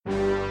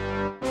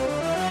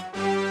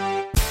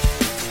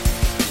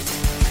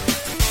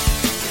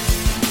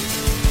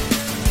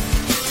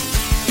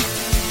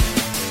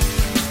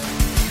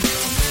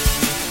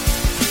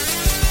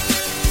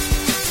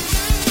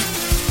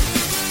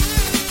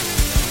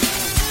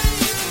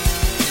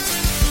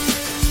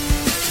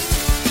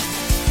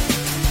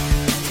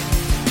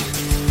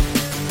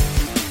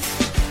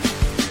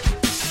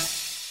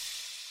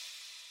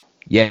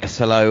Yes,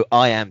 hello,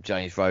 I am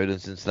James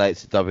Rowlands and today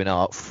it's the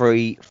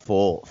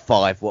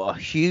WNR345. What a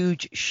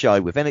huge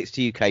show with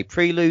NXT UK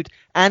Prelude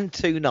and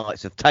 2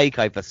 nights of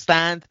Takeover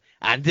Stand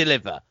and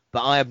Deliver.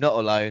 But I am not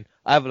alone.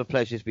 I have the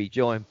pleasure to be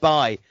joined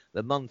by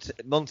the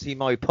Monty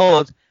Mo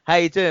Pod. How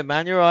you doing,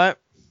 man? You alright?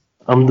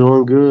 I'm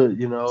doing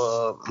good.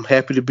 I'm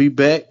happy to be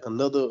back.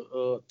 Another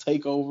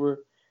takeover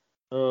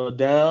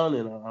down,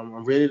 and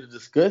I'm ready to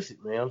discuss it,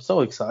 man. I'm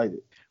so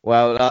excited.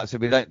 Well, so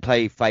we don't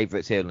play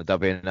favourites here on the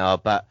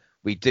WNR, but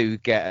we do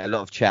get a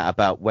lot of chat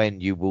about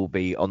when you will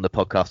be on the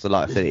podcast. So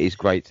like I said, it is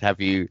great to have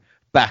you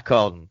back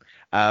on.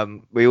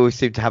 We always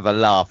seem to have a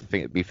laugh, I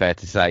think it'd be fair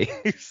to say.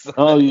 So,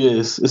 Oh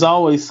yes, it's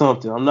always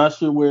something. I'm not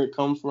sure where it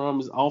comes from.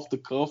 It's off the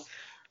cuff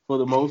for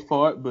the most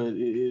part, but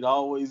it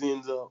always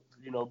ends up,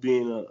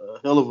 being a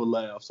hell of a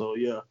laugh. So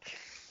yeah,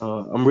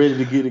 I'm ready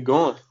to get it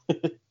going.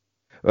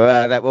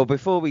 well,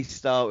 before we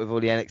start with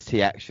all the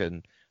NXT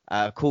action,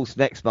 of course,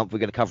 next month we're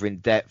going to cover in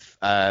depth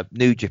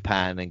New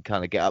Japan and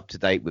kind of get up to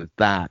date with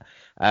that.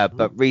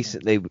 But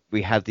recently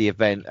we had the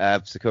event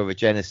Sakura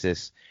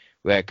Genesis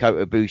where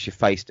Kota Ibushi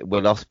faced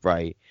Will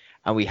Ospreay,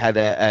 and we had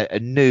a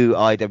new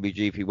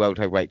IWGP World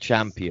Heavyweight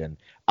Champion.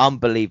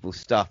 Unbelievable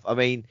stuff. I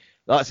mean,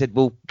 like I said,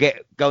 we'll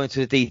go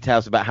into the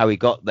details about how he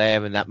got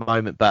there in that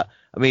moment. But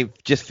I mean,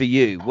 just for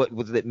you, what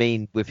did it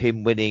mean with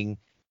him winning?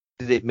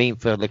 What did it mean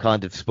for the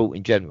kind of sport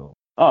in general?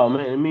 Oh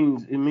man,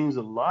 it means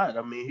a lot.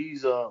 I mean,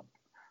 he's a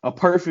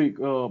perfect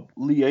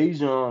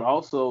liaison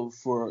also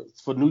for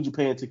New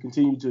Japan to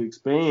continue to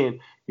expand.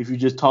 If you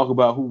just talk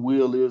about who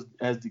Will is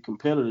as the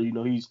competitor,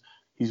 he's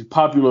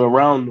popular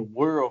around the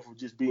world for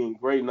just being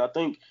great, and I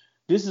think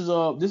this is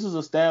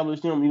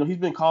established him. He's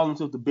been calling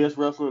himself the best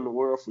wrestler in the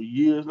world for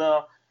years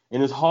now,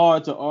 and it's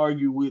hard to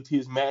argue with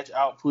his match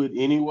output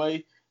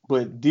anyway.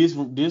 But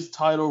this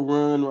title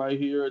run right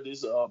here,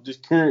 this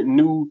current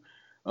new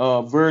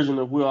version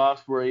of Will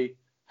Ospreay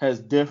has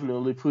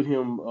definitely put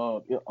him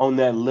on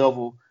that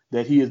level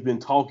that he has been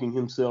talking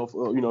himself,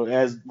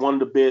 as one of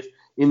the best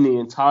in the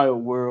entire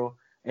world.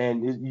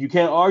 And you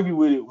can't argue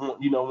with it, when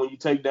you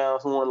take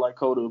down someone like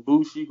Kota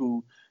Ibushi,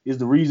 who is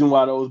the reason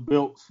why those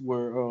belts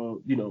were,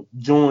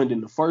 joined in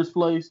the first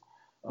place.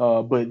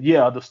 But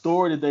yeah, the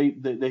story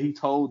that he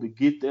told to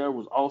get there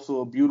was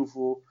also a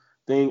beautiful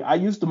thing. I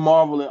used to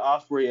marvel at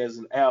Ospreay as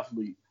an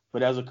athlete,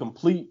 but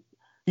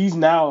he's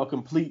now a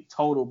complete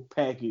total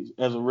package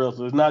as a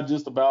wrestler. It's not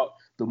just about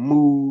the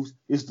moves,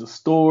 it's the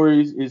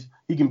stories.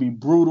 He can be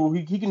brutal.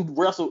 He can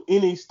wrestle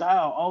any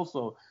style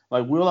also.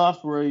 Like Will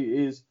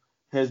Ospreay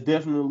has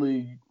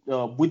definitely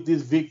with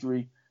this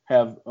victory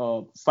have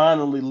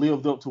finally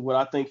lived up to what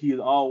I think he has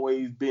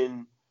always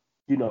been,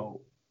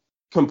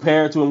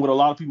 compared to, and what a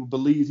lot of people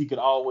believe he could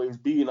always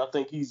be. And I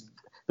think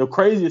the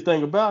craziest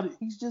thing about it,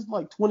 he's just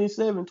like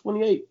 27,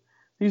 28.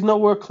 He's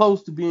nowhere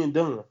close to being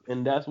done.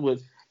 And that's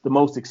what's the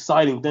most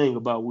exciting thing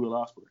about Will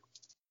Ospreay.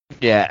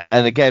 Yeah,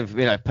 and again, from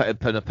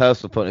a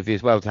personal point of view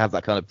as well, to have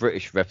that kind of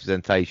British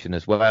representation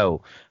as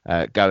well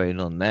going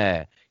on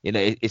there,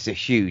 it's a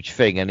huge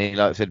thing, and like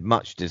I said,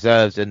 much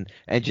deserved. And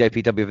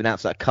NJPW have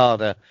announced that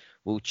Okada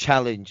will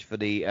challenge for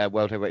the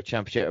World Heavyweight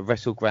Championship at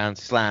Wrestle Grand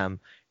Slam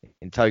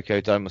in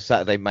Tokyo Dome on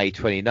Saturday, May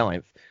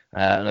 29th.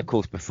 And of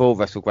course, before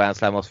Wrestle Grand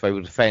Slam, Ospreay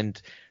will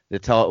defend the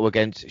title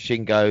against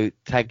Shingo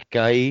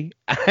Takagi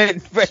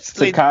and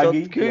wrestling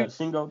Takagi. Yeah,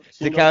 Shingo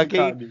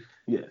Takagi.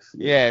 Yes.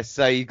 Yeah,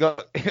 so you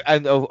got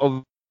and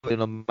on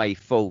May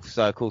 4th.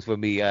 So of course, when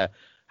we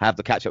have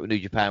the catch up with New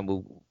Japan,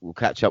 we'll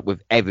catch up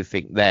with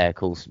everything there. Of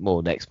course,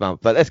 more next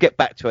month. But let's get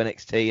back to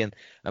NXT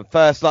and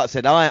first, like I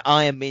said, I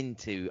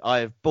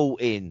have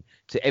bought in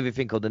to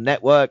everything on the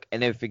network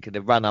and everything in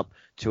the run up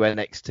to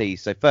NXT.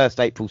 So first,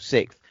 April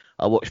 6th,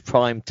 I watched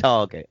Prime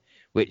Target,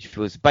 which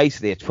was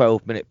basically a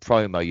 12-minute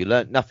promo. You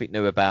learnt nothing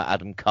new about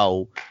Adam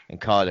Cole and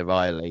Kyle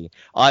O'Reilly.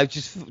 I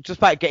just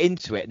about to get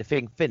into it, and the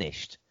thing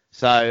finished.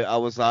 So I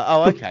was like,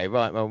 oh, okay,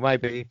 right, well,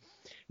 maybe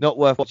not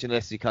worth watching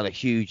unless you're kind of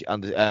huge,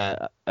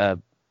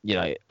 Undisputed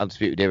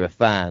Era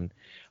fan.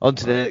 On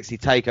to the NXT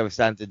Takeover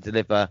Stand and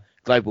Deliver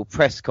Global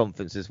Press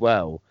Conference as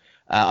well.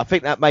 I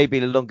think that may be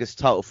the longest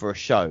title for a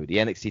show, the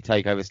NXT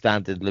Takeover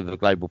Stand and Deliver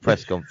Global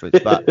Press Conference.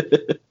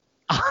 But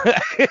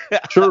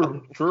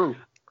True.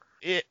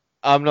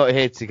 I'm not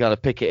here to kind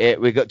of pick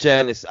it. We've got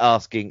journalists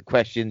asking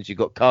questions. You've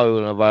got Cole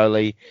and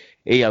O'Reilly,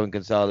 Io and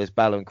Gonzalez,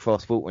 Balor and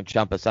Cross, Fulton,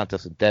 Ciampa,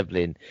 Santos and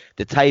Devlin.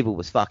 The table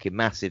was fucking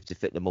massive to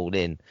fit them all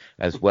in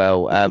as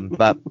well.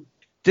 But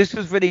this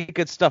was really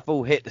good stuff.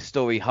 All hit the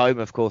story home,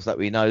 of course, that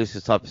we know. This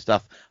is the type of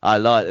stuff I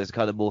like. There's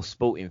kind of more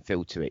sporting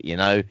feel to it,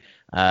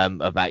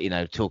 about,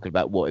 talking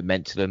about what it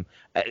meant to them.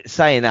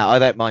 Saying that, I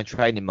don't mind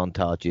training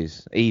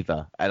montages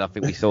either. And I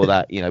think we saw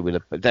that,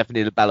 with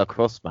definitely the Balor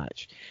Cross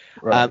match.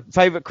 Right.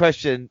 Favorite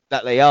question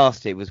that they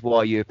asked it was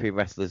why European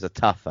wrestlers are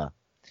tougher.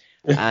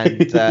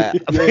 And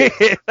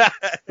it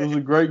was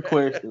a great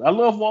question. I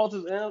love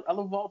Walter's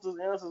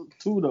answer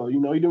too, though. He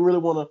didn't really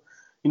want to,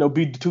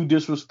 be too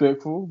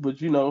disrespectful, but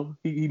he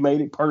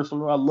made it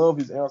personal. I love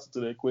his answer to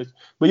that question.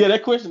 But yeah,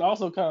 that question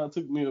also kind of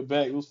took me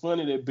aback. It was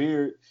funny that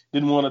Beard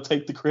didn't want to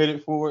take the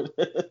credit for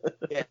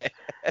it.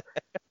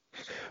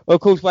 Well,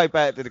 of course, Wade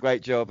Barrett did a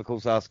great job, of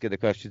course, asking the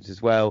questions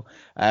as well.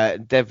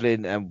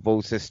 Devlin and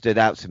Walter stood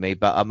out to me,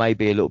 but I may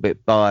be a little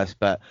bit biased.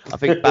 But I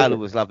think Balor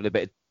was loving a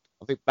bit.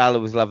 I think Balor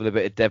was loving a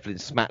bit of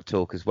Devlin's smack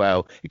talk as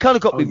well. It kind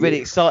of got me really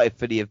excited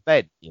for the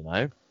event, you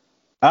know.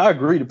 I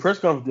agree. The press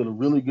conference did a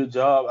really good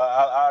job.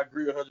 I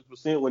agree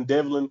 100% when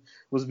Devlin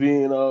was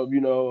being,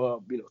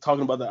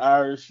 talking about the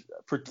Irish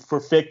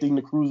perfecting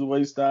the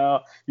cruiserweight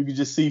style. You could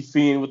just see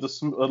Finn with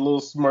a little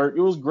smirk.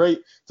 It was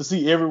great to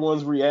see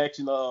everyone's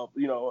reaction.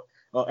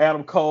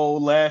 Adam Cole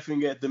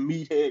laughing at the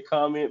meathead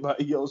comment by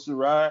Io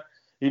Shirai.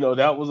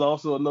 That was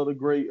also another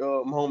great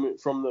moment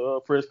from the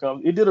press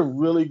conference. It did a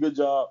really good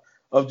job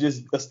of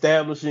just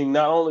establishing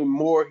not only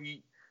more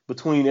heat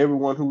between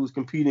everyone who was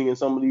competing in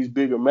some of these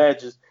bigger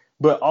matches,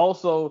 but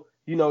also,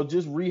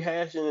 just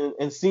rehashing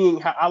and seeing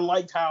how I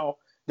liked how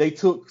they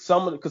took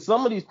because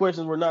some of these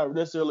questions were not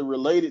necessarily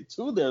related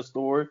to their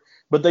story,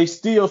 but they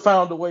still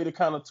found a way to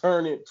kind of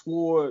turn it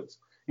towards,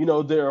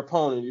 their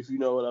opponent, if you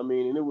know what I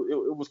mean. And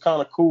it was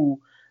kind of cool,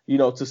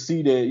 to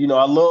see that.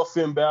 I love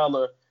Finn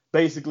Balor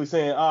basically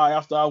saying,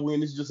 after I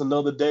win, it's just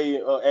another day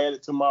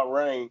added to my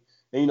reign.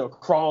 And,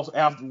 Cross,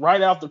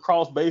 right after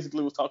Cross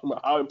basically was talking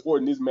about how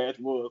important this match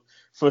was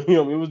for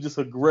him. It was just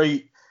a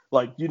great,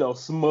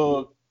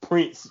 smug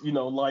Prince,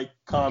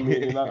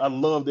 comment, and I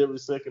loved every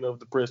second of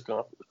the press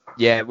conference.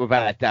 Yeah,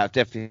 without a doubt,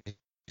 definitely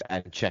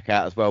and check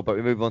out as well. But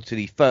we move on to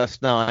the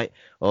first night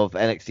of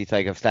NXT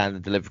Takeover Stand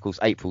and Deliver, of course,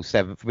 April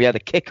 7th. We had a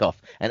kickoff,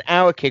 an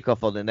hour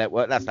kickoff on the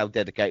network. That's how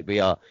dedicated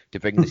we are to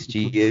bring this to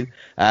you.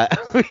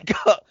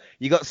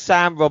 You got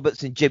Sam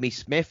Roberts and Jimmy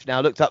Smith. Now,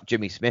 I looked up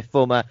Jimmy Smith,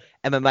 former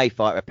MMA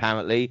fighter,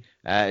 apparently,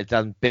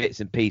 done bits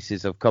and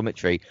pieces of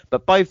commentary,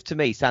 but both to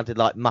me sounded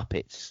like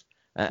Muppets.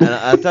 And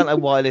I don't know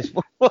why this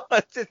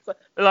was. It's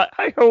like,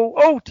 hey,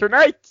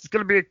 tonight it's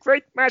going to be a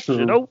great match, True.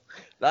 you know.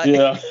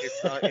 Yeah.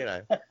 It's like,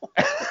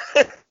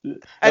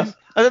 and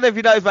I don't know if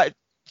you know about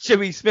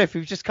Jimmy Smith,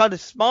 who's just kind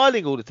of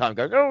smiling all the time,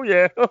 going, oh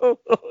yeah.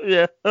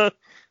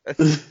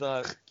 It's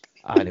like,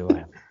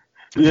 anyway.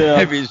 Yeah.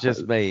 Maybe it's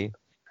just me.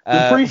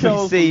 The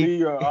pre-shows for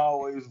me are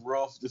always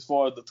rough as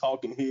far as the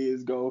talking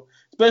heads go,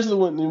 especially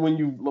when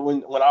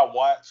I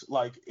watch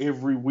like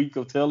every week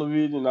of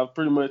television. I've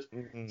pretty much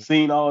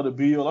seen all the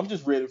build. I'm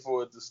just ready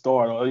for it to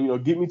start. Or,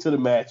 get me to the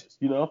matches.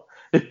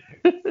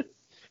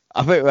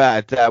 I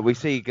think we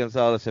see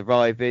Gonzalez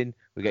arriving.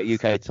 We get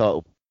UK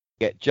title.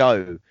 We get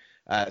Joe.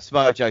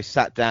 Samoa Joe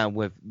sat down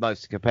with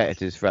most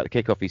competitors throughout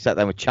the kickoff. He sat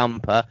down with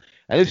Ciampa,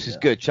 and this was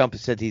good. Ciampa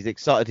said he's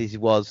excited as he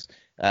was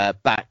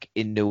back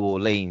in New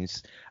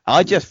Orleans.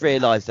 I just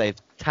realised they've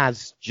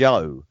Taz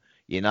Joe.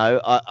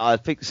 I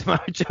think Samoa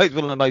Joe is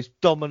one of the most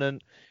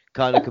dominant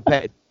kind of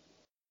competitors.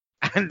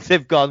 And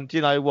they've gone, do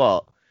you know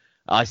what?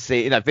 I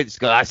see, Vince has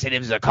gone, I see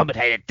him as a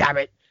commentator, damn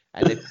it.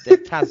 And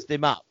they've Tazzed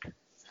him up.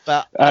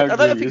 But I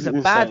don't think it's a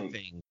bad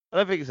thing. I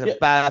don't think it's a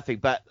bad thing.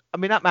 But, I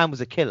mean, that man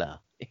was a killer.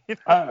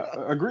 I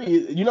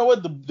agree. You know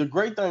what? The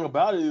great thing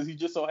about it is he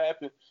just so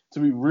happened to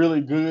be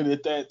really good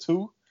at that,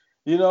 too.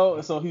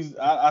 So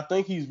I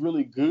think he's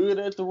really good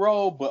at the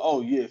role. But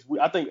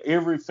I think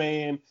every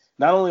fan,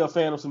 not only a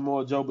fan of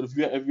Samoa Joe, but if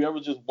you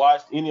ever just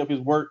watched any of his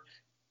work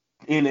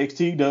in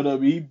NXT,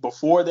 WWE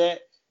before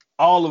that,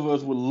 all of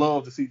us would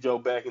love to see Joe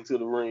back in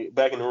the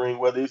ring,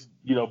 whether it's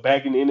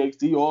back in the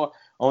NXT or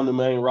on the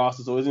main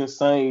roster. So it's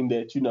insane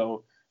that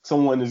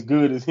someone as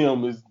good as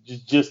him is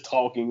just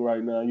talking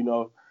right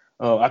now.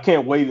 I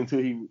can't wait until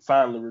he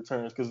finally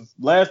returns, because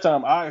last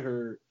time I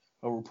heard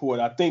a report,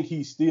 I think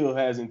he still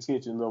has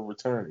intentions of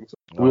returning. So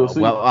we'll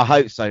see. Well, I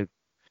hope so.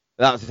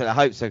 I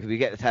hope so, because we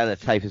get the tail of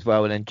the tape as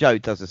well, and then Joe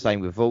does the same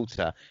with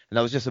Volta. And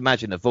I was just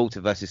imagining a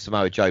Volta versus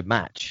Samoa Joe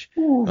match.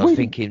 Ooh, I was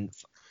thinking,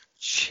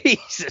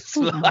 Jesus,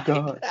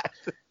 God.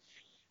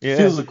 Yeah.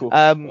 Physical.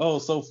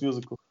 So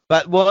physical.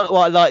 But what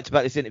I liked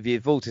about this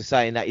interview, Volta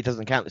saying that he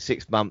doesn't count the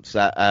 6 months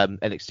that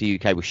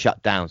NXT UK was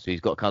shut down, so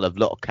he's got kind of a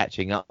lot of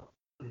catching up,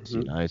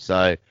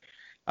 So,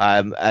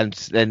 and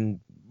then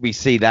we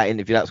see that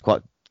interview. That's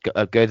quite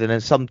good. And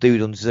then some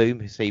dude on Zoom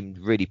who seemed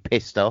really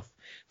pissed off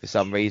for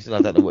some reason.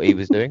 I don't know what he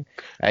was doing.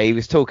 He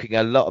was talking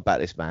a lot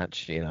about this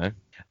match,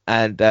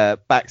 And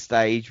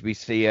backstage we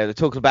see they're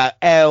talking about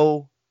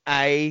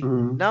L.A.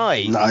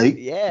 Knight.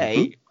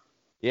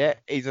 Yeah,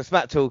 he's a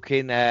smack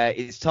talking.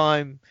 It's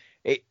time.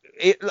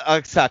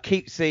 Like I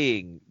keep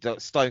seeing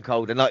Stone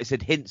Cold, and like I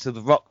said, hints of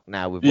The Rock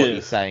now with what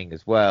he's saying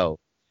as well.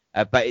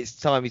 But it's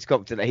time he's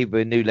confident that he'll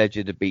be a new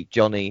legend to beat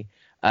Johnny.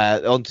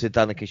 Onto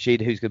Dana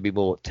Kushida, who's going to be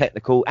more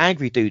technical.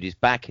 Angry Dude is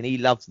back, and he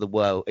loves the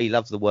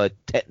word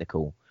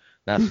technical.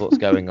 That's what's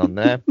going on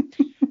there.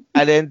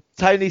 And then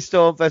Tony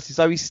Storm versus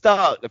Zoe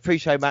Stark. The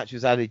pre-show match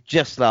was added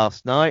just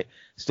last night.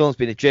 Storm's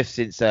been adrift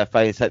since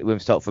failing to take the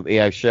women's title from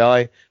Io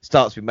Shirai.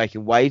 Stark's been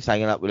making waves,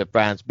 hanging up with the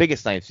brand's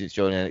biggest name since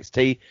joining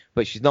NXT,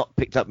 but she's not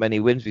picked up many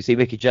wins. We see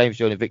Mickie James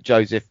joining Vic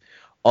Joseph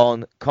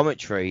on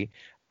commentary,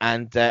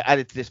 and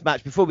added to this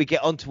match. Before we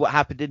get on to what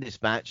happened in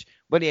this match,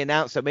 when he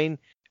announced,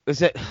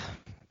 was it?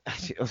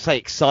 I'll say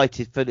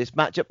excited for this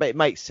matchup, but it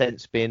makes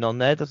sense being on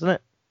there, doesn't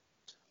it?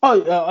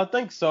 I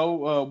think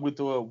so. With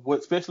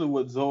especially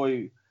with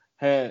Zoe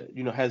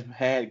has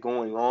had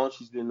going on.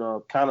 She's been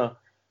kind of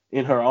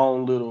in her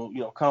own little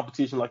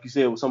competition, like you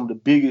said, with some of the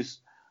biggest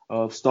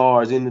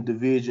stars in the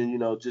division.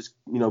 Just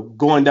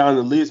going down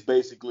the list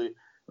basically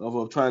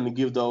of trying to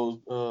give those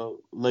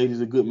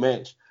ladies a good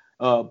match.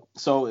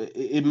 So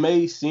it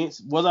made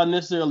sense. Was I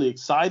necessarily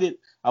excited?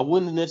 I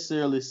wouldn't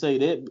necessarily say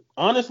that.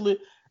 Honestly,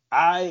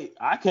 I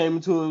came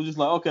into it just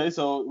like, okay,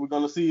 so we're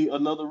gonna see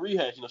another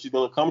rehash. She's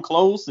gonna come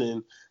close,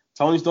 and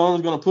Toni Storm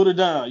is gonna put her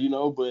down.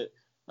 But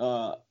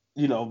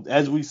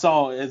as we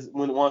saw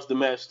once the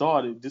match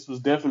started, this was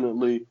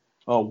definitely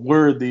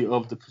worthy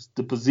of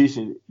the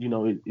position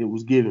it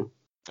was given.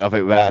 I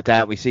think without a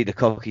doubt we see the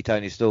cocky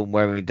Toni Storm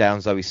wearing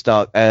down Zoe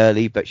Stark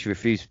early, but she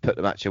refused to put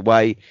the match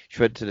away. She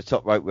went to the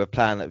top rope with a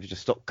plan that was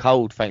just stop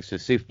cold thanks to a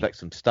suplex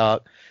from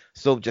Stark.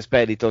 Storm just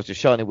barely dodged a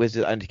Shining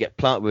Wizard only to get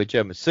planted with a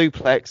German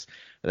suplex,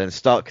 and then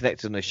Stark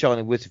connected on the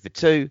Shining Wizard for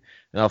 2,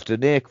 and after a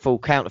near full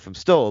counter from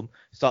Storm,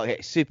 Stark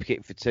hit a super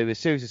kick for 2. A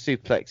series of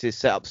suplexes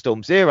set up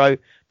Storm 0,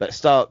 but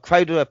Stark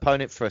cradled her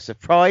opponent for a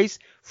surprise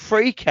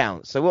 3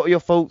 count. So what are your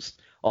thoughts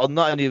on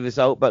not only the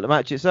result but the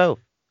match itself?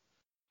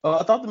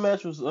 I thought the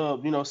match was,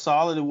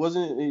 solid. It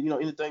wasn't,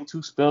 anything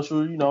too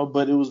special,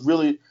 but it was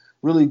really,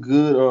 really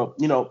good.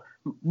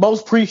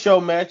 Most pre-show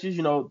matches,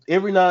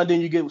 every now and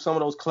then you get some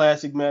of those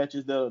classic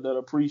matches that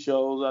are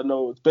pre-shows. I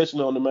know,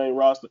 especially on the main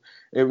roster.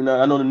 I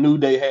know the New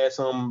Day had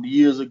some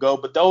years ago,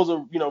 but those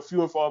are,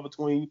 few and far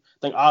between. I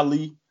think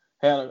Ali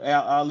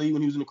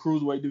when he was in the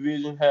cruiserweight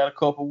division had a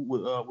couple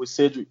with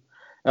Cedric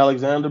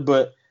Alexander,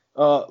 but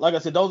like I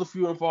said, those are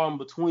few and far in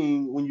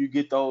between when you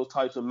get those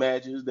types of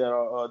matches that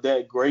are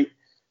that great.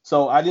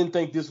 So I didn't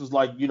think this was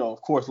like,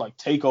 of course, like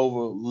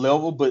takeover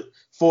level, but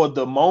for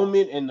the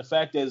moment and the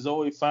fact that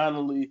Zoe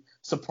finally,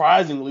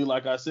 surprisingly,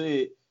 like I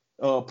said,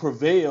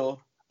 prevailed,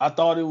 I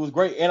thought it was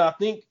great. And I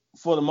think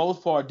for the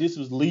most part, this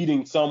was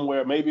leading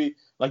somewhere, maybe,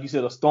 like you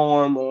said, a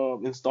Storm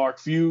and Stark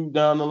feud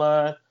down the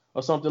line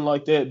or something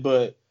like that.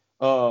 But,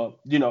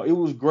 it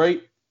was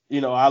great.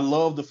 I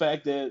love the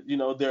fact that,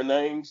 their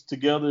names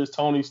together is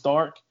Tony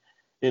Stark.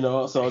 So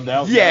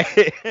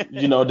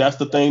that's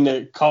the thing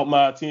that caught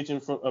my attention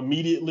from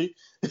immediately.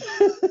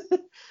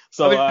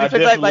 So I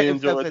definitely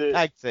enjoyed it.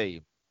 Tag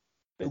team.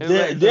 Who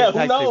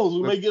knows?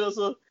 We may get us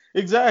a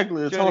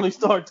Tony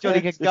Stark.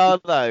 Johnny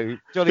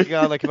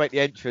Gargano can make the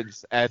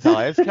entrance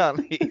tires,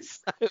 can't he?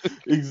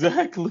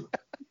 Exactly.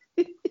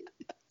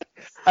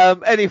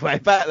 Anyway,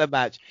 back to the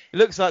match. It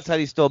looks like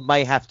Toni Storm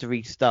may have to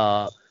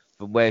restart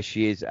from where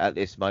she is at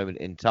this moment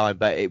in time,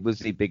 but it was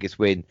the biggest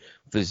win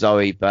for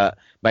Zoe. But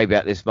maybe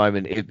at this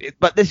moment,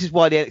 but this is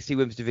why the NXT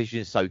Women's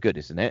Division is so good,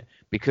 isn't it?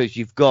 Because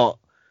you've got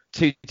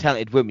 2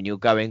 talented women. You're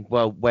going,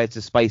 well, where's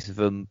the space of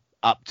them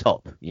up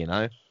top?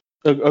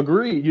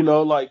 Agreed.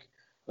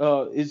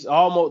 It's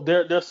almost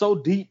they're so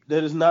deep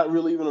that it's not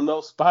really even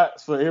enough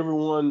spots for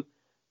everyone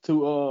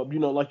to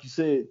like you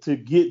said, to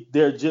get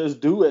their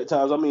just due at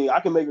times. I mean, I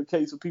can make a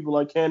case for people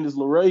like Candice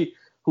LeRae,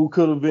 who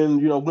could have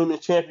been women's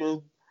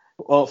champion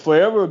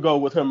forever ago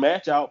with her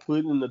match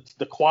output and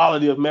the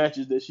quality of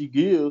matches that she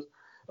gives.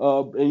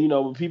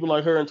 And people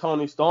like her and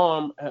Toni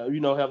Storm,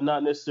 have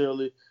not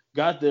necessarily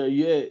got there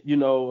yet,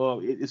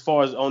 as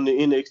far as on the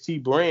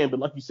NXT brand. But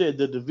like you said,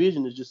 the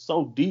division is just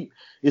so deep.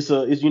 It's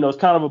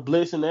kind of a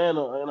blessing and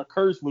a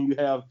curse when you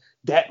have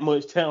that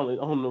much talent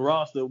on the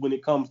roster when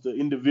it comes to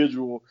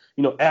individual,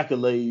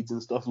 accolades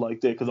and stuff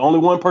like that. Because only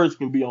one person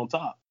can be on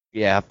top.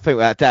 Yeah, I think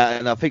without doubt,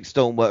 and I think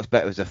Storm works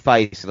better as a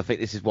face, and I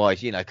think this is why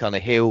she's, kind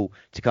of heel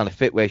to kind of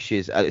fit where she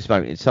is at this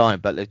moment in time.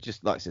 But there's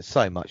just, like I said,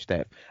 so much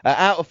depth.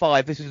 Out of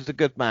 5, this was a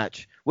good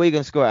match. What are you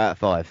going to score out of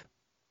 5?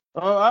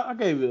 I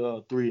gave it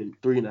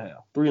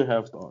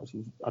 3.5 stars.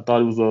 I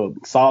thought it was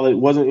solid. It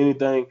wasn't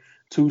anything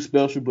too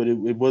special, but it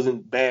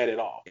wasn't bad at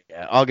all.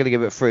 Yeah, I'm going to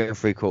give it 3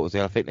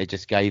 3/4. I think they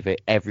just gave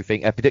it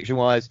everything. Prediction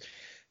wise,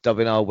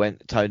 WNR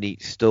went Toni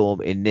Storm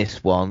in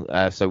this one,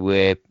 so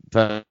we've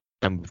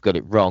got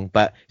it wrong,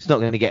 but it's not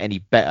going to get any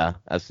better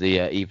as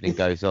the evening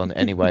goes on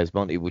anyway, as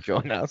Monty will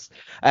join us.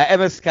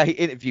 MSK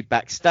interviewed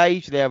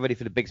backstage. They are ready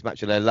for the biggest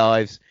match of their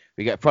lives.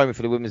 We get a promo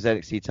for the women's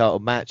NXT title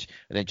match,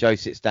 and then Joe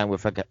sits down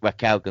with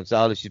Raquel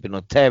Gonzalez. She's been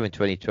on tear in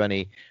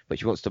 2020, but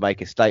she wants to make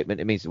a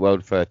statement. It means the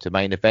world for her to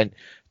main event.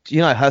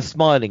 Her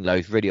smiling though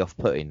is really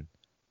off-putting.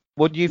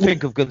 What do you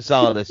think of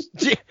Gonzalez?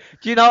 Do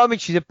you know what I mean?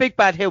 She's a big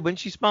bad heel. When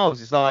she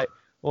smiles, it's like,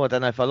 I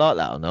don't know if I like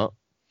that or not.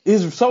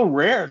 It's so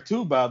rare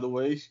too, by the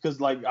way, because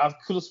like I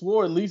could have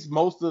swore at least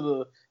most of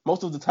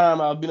the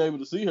time I've been able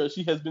to see her,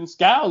 she has been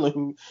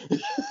scowling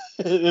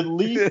at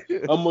least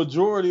a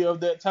majority of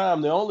that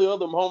time. The only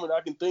other moment I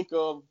can think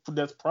of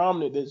that's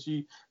prominent that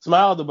she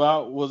smiled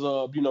about was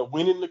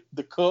winning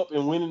the cup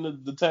and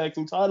winning the tag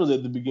team titles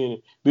at the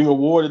beginning, being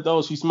awarded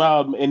those. She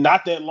smiled, and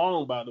not that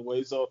long, by the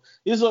way. So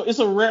it's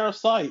a rare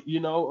sight.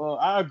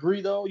 I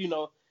agree though.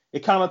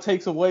 It kind of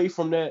takes away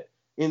from that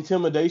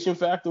intimidation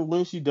factor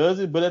when she does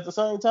it, but at the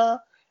same time,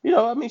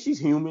 she's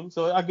human,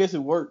 so I guess it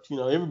works.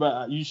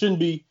 Everybody, you shouldn't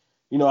be,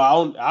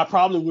 I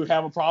probably would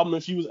have a problem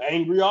if she was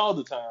angry all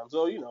the time,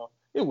 so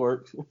it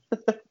works.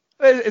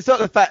 It's not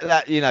the fact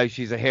that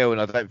she's a heel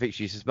and I don't think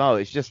she's a smile.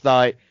 It's just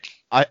like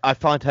I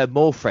find her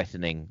more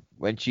threatening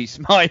when she's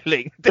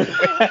smiling than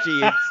when she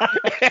is.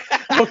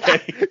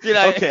 Okay. You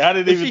know, okay, I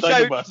didn't even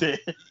think about that.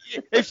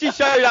 If she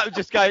showed up and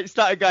just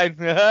started going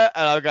for her,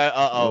 and I'll go,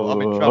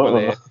 I'm in trouble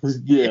here.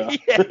 Yeah.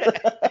 Yeah.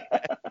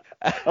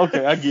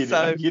 Okay, I get it. So,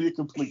 I get it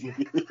completely.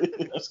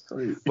 That's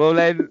crazy. Well,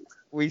 then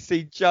we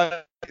see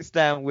Joe sits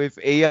down with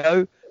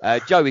EO.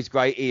 Joe is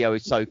great. EO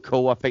is so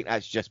cool. I think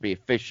that should just be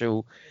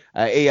official.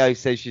 EO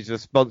says she's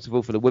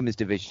responsible for the women's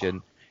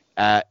division.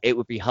 It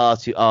would be hard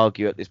to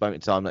argue at this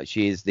moment in time that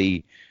she is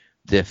the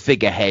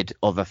figurehead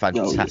of a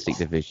fantastic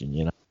division.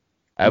 You know,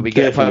 we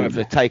get a promo for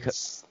the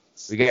takeover.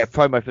 We get a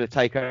promo for the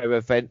takeover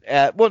event.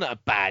 Wasn't a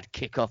bad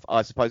kickoff,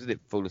 I suppose. I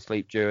didn't fall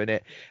asleep during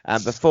it.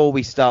 Before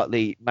we start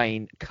the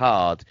main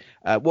card,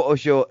 what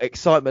was your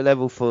excitement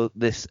level for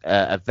this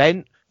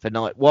event for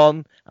night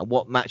one, and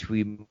what match were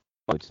you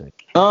most to?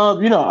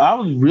 I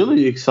was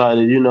really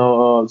excited.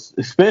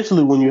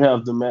 Especially when you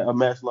have a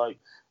match like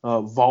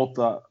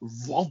Volta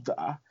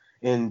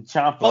and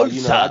Ciampa.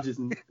 You know, I just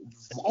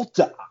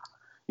Volta.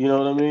 You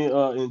know what I mean?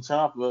 In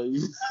Ciampa,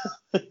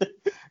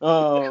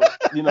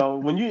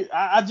 when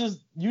I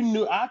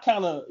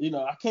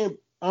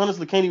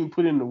can't even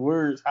put into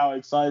words how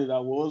excited I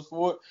was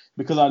for it,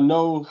 because I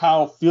know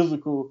how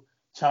physical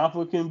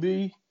Ciampa can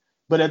be,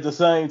 but at the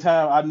same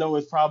time, I know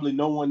it's probably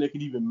no one that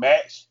can even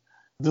match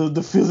the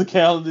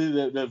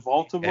physicality that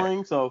Volta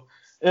brings. So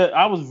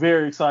I was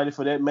very excited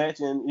for that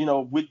match, and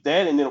with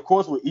that, and then of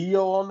course with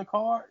EO on the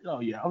card,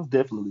 I was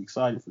definitely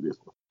excited for this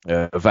one.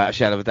 Without a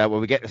shadow of a doubt. Well,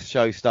 we get the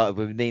show started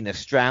with Nina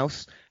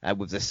Strauss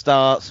with the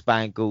Star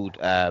Spangled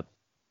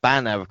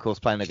Banner, of course,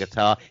 playing the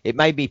guitar. It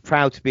made me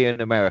proud to be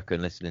an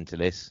American listening to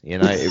this.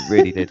 It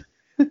really did.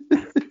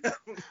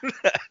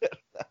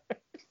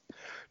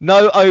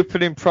 No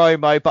opening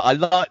promo, but I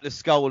like the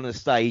skull on the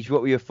stage.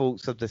 What were your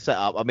thoughts of the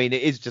setup? I mean,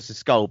 it is just a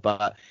skull,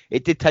 but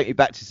it did take me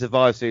back to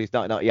Survivor Series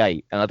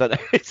 1998, and I don't know,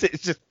 it's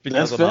just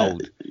because I'm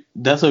old.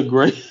 That's a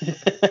great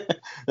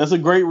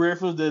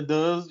reference that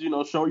does,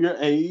 show your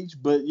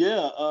age. But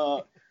yeah,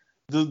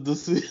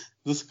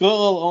 the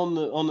skull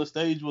on the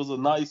stage was a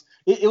nice.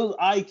 It was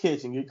eye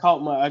catching. It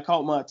caught my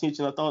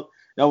attention. I thought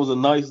that was a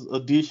nice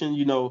addition.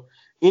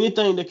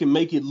 Anything that can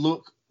make it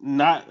look.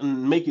 I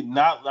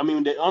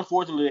mean,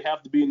 unfortunately, they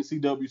have to be in the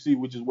CWC,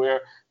 which is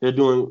where they're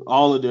doing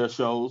all of their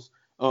shows.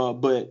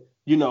 But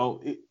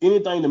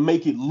anything to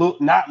make it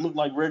not look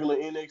like regular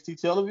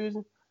NXT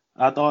television,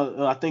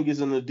 I think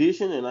it's an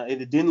addition, and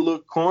it didn't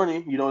look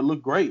corny. It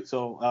looked great.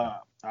 So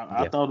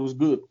I thought it was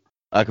good.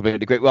 I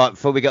completely agree. Right,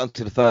 before we get on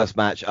to the first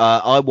match,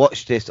 I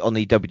watched this on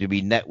the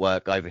WWE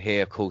Network over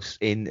here. Of course,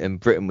 in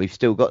Britain, we've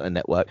still got a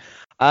network.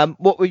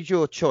 What was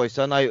your choice?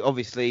 I know,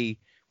 obviously,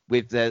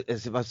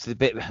 there's a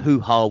bit of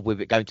hoo-ha with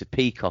it going to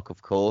Peacock,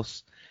 of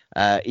course,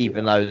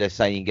 even though they're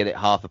saying you can get it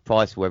half the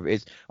price, whatever it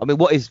is. I mean,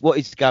 what is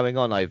going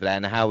on over there,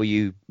 and how are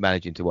you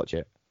managing to watch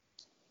it?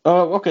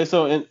 Okay,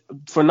 so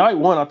for night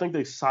one, I think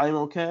they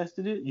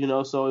simulcasted it,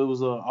 so it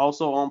was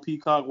also on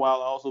Peacock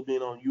while also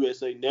being on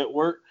USA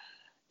Network.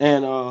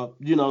 And, I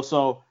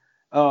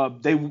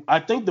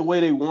think the way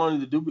they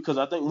wanted to do, because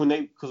I think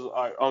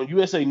on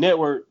USA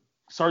Network,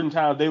 certain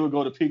times they would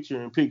go to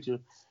picture-in-picture.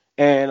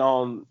 And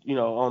on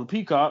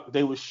Peacock,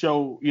 they would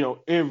show,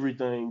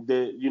 everything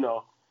that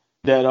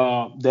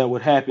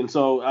would happen.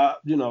 So, I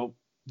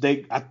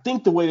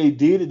think the way they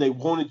did it, they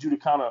wanted you to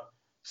kind of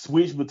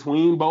switch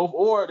between both,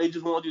 or they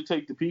just wanted you to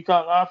take the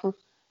Peacock option.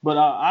 But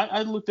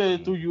I looked at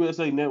it through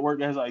USA Network,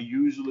 as I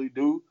usually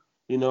do.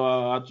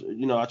 I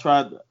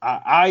tried.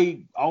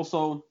 I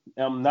also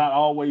am not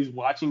always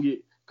watching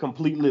it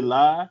completely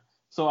live.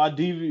 So I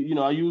use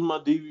my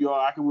DVR.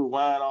 I can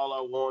rewind all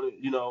I wanted,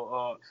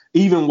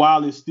 even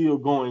while it's still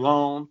going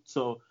on.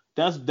 So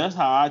that's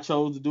how I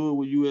chose to do it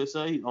with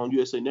USA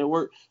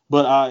Network.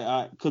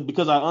 But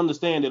because I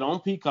understand that on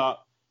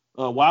Peacock,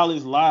 while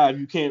it's live,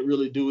 you can't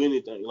really do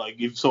anything. Like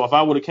if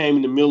I would have came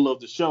in the middle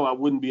of the show, I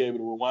wouldn't be able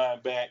to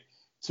rewind back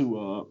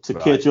to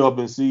catch up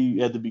and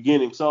see at the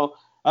beginning. So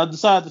I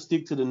decided to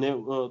stick to to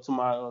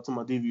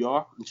my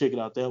DVR and check it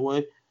out that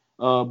way.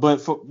 But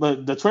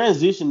the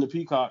transition to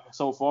Peacock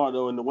so far,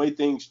 though, and the way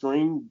things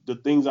stream, the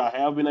things I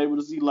have been able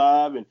to see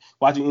live and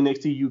watching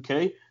NXT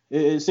UK,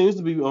 it seems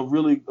to be a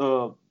really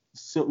good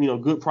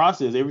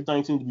process.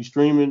 Everything seems to be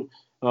streaming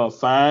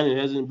fine. It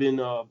hasn't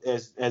been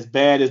as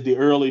bad as the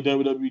early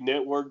WWE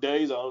Network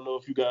days. I don't know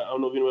if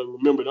anybody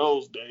remember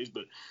those days,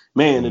 but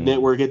man, the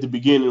network at the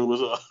beginning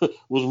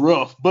was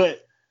rough,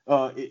 but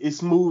it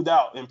smoothed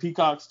out, and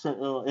Peacock's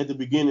at the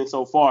beginning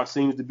so far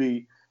seems to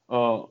be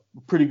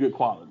pretty good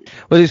quality.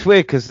 Well, it's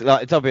weird because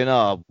like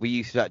WNR, we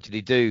used to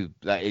actually do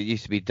it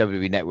used to be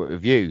WWE Network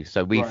Review,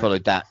 so we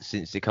followed that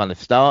since it kind of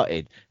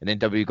started, and then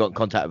WWE got in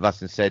contact with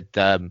us and said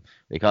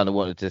they kind of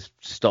wanted to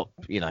stop,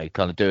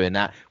 kind of doing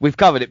that. We've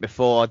covered it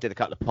before. I did a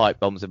couple of pipe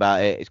bombs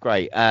about it. It's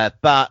great,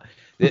 but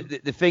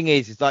the thing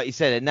is like you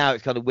said, and now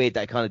it's kind of weird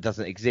that it kind of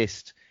doesn't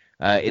exist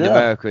in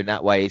America in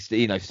that way. It's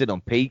still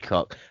on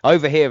Peacock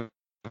over here.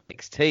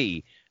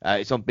 NXT,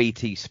 It's on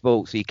BT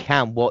Sports, so you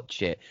can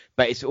watch it.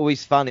 But it's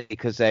always funny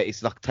because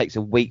it's like it takes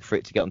a week for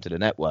it to get onto the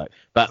network.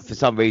 But for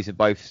some reason,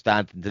 both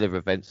stand and deliver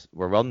events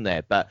were on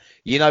there. But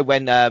you know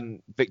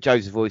when Vic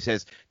Joseph always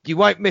says, "You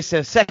won't miss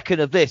a second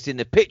of this in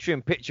the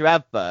picture-in-picture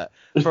advert."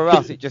 For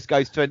us, it just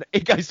goes to an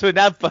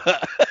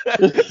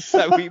advert,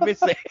 so we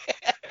miss it.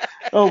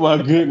 Oh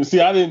my goodness! See,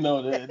 I didn't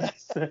know that.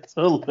 That's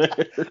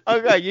hilarious.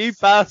 Okay, you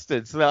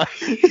bastards! Like,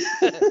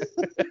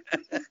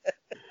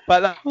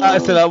 but like I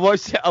said, I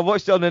watched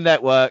it on the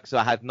network, so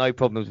I had no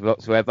problems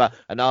whatsoever.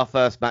 And our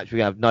first match, we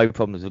have no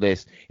problems with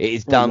this. It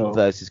is Dunn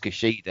versus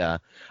Kushida.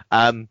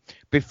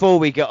 Before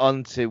we get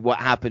on to what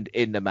happened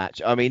in the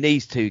match, I mean,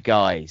 these two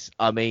guys,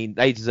 I mean,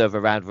 they deserve a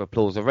round of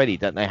applause already,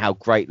 don't they? How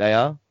great they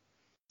are.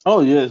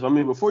 Oh yes, I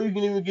mean, before you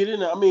can even get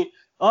in there, I mean,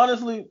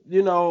 honestly,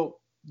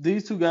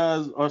 these two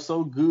guys are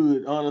so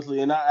good,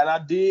 honestly, and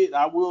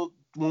I will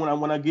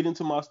when I get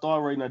into my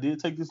star rating, I did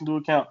take this into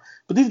account.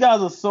 But these guys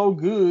are so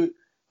good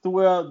to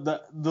where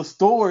the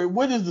story.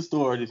 What is the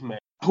story of this match?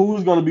 Who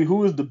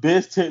is the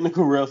best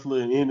technical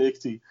wrestler in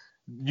NXT?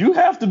 You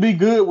have to be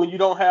good when you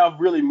don't have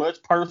really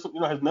much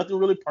personal. Has nothing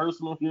really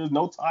personal. There's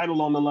no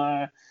title on the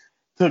line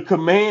to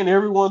command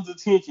everyone's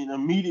attention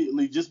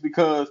immediately just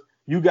because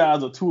you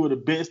guys are two of the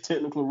best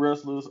technical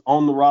wrestlers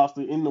on the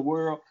roster in the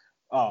world.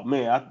 Oh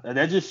man,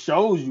 that just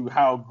shows you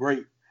how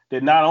great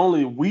that not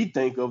only we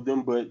think of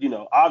them, but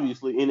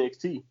obviously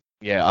NXT.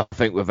 Yeah, I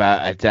think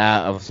without a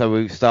doubt. So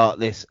we start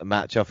this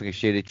match off with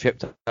Kushida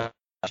tripped up,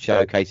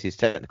 showcase his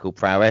technical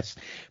prowess,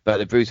 but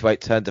the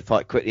Bruiserweight turned the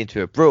fight quickly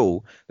into a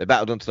brawl. They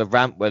battled onto the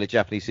ramp where the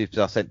Japanese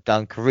superstar sent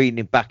Dunn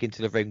careening back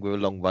into the ring with a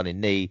long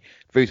running knee.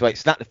 Bruiserweight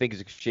snapped the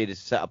fingers of Kushida to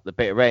set up the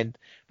bitter end,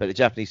 but the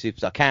Japanese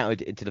superstar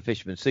countered into the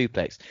fisherman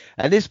suplex.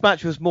 And this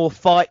match was more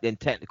fight than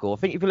technical. I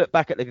think if you look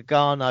back at the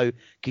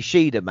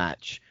Gargano-Kushida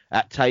match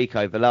at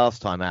TakeOver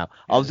last time out,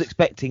 I was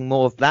expecting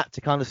more of that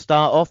to kind of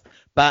start off,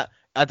 but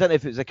I don't know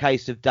if it was a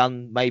case of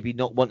Dunn maybe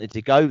not wanting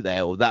to go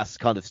there, or that's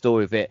kind of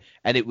story of it,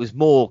 and it was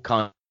more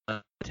kind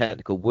of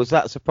technical. Was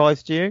that a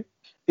surprise to you?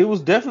 It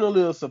was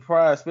definitely a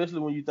surprise,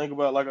 especially when you think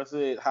about, like I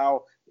said,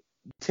 how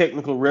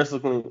technical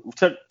wrestling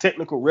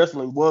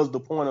was the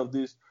point of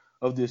this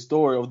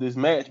story, of this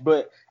match.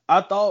 But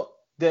I thought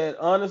that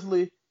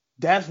honestly,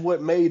 that's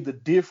what made the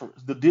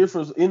difference. The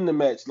difference in the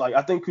match. Like,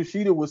 I think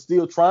Kushida was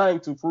still trying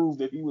to prove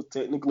that he was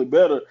technically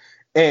better.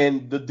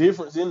 And the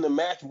difference in the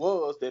match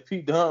was that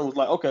Pete Dunne was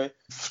like, okay,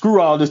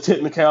 screw all this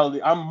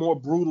technicality. I'm more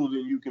brutal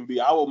than you can be.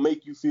 I will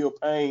make you feel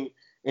pain,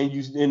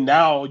 and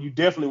now you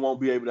definitely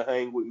won't be able to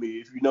hang with me,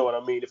 if you know what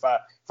I mean, if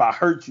I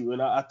hurt you.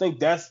 And I think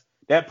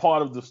that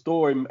part of the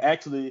story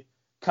actually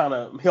kind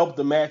of helped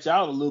the match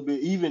out a little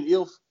bit, even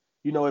if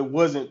it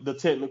wasn't the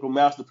technical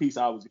masterpiece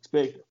I was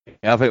expecting.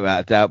 Yeah, I think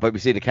without a doubt. But we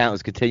see the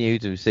counters continue.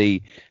 We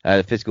see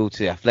the physical to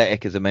the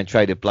athletic as the men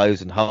traded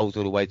blows and holds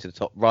all the way to the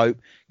top rope.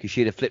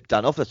 Kushida flipped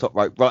Dunn off the top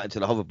rope right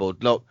into the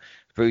hoverboard lock.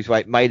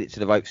 Bruiserweight made it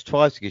to the ropes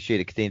twice.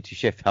 Kushida continued to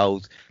shift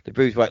holds. The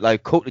Bruiserweight low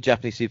caught the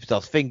Japanese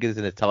superstar's fingers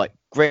in a tight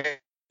grip,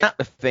 snapped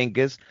the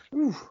fingers,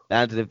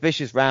 landed a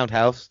vicious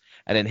roundhouse,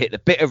 and then hit the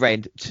bitter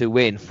end to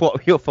win. What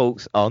were your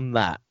thoughts on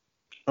that?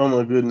 Oh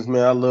my goodness,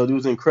 man! I loved it. It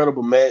was an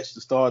incredible match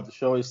to start the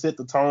show. It set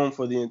the tone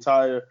for the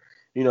entire,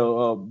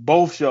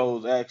 both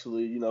shows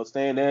actually.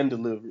 Stand and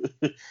Deliver.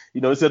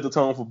 It set the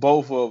tone for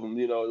both of them.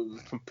 It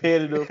was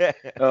competitive.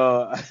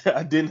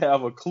 I didn't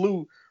have a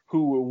clue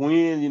who would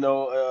win.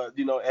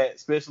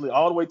 Especially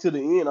all the way to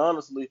the end,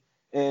 honestly.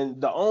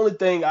 And the only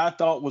thing I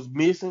thought was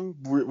missing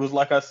was,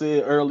 like I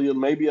said earlier,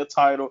 maybe a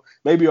title,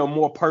 maybe a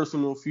more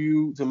personal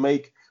feud to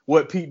make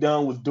what Pete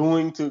Dunne was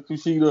doing to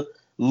Kushida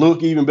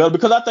look even better,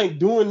 because I think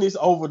doing this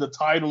over the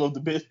title of the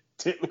best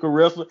technical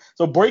wrestler,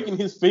 so breaking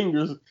his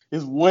fingers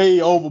is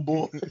way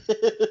overboard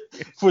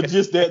for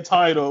just that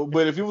title.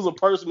 But if it was a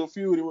personal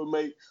feud, it would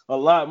make a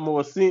lot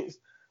more sense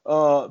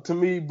to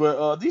me.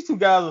 But these two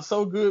guys are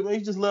so good, man.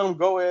 You just let them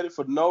go at it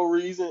for no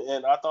reason,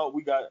 and I thought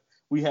we got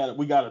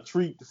a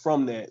treat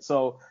from that.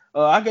 So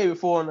I gave it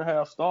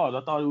 4.5 stars.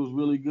 I thought it was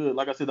really good.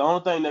 Like I said, the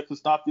only thing that could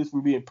stop this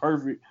from being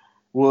perfect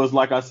was,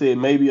 like I said,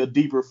 maybe a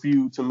deeper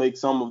feud to make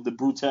some of the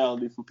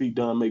brutality from Pete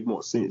Dunne make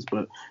more sense.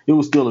 But it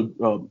was still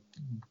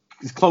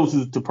as close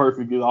to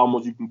perfect as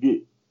almost you can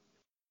get.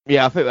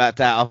 Yeah, I think about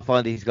that. I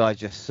find these guys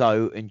just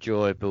so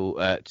enjoyable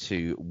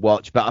to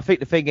watch. But I think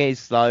the thing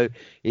is, though,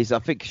 I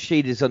think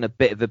Kushida's on a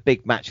bit of a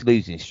big match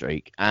losing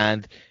streak.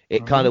 And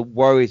it kind of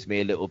worries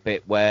me a little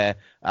bit where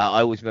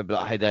I always remember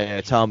like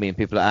Hideo Itami and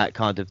people like that,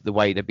 kind of the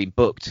way they've been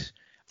booked.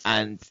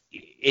 And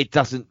it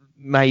doesn't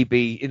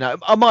maybe,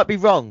 I might be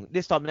wrong.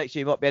 This time next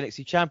year he might be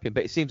NXT champion.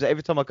 But it seems that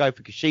every time I go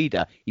for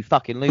Kushida, he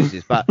fucking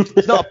loses. But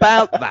it's not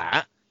about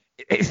that.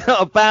 It's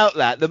not about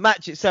that. The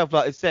match itself,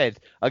 like I said,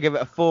 I give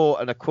it a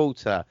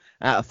 4.25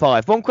 out of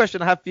 5. One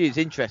question I have for you is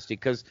interesting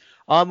because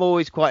I'm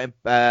always quite,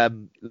 like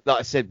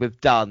I said,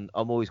 with Dunn,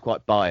 I'm always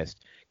quite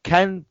biased.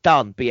 Can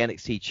Dunn be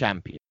NXT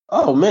champion?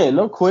 Oh man,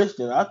 no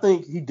question. I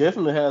think he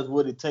definitely has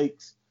what it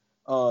takes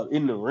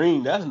in the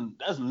ring. That's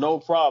no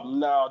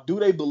problem. Now, do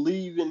they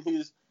believe in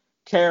his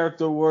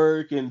character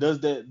work, and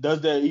does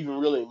that even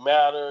really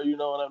matter? You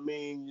know what I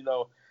mean?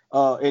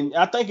 And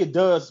I think it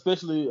does,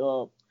 especially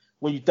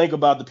when you think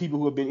about the people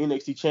who have been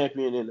NXT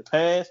champion in the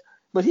past.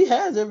 But he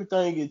has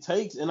everything it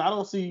takes, and I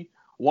don't see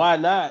why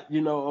not. He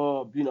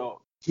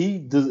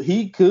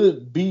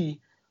could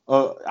be.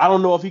 I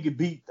don't know if he could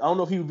beat. I don't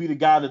know if he would be the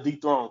guy to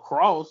dethrone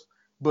Cross,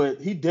 but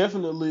he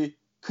definitely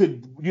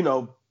could.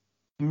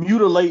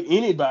 Mutilate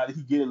anybody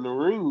he get in the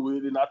ring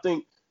with, and I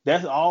think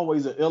that's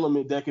always an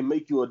element that can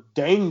make you a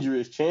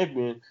dangerous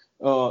champion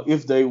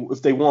if they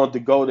want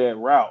to go that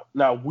route.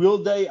 Now,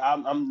 will they?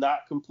 I'm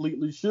not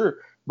completely sure,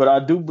 but I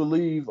do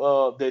believe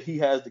that he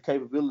has the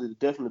capability to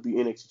definitely be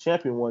NXT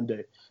champion one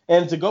day.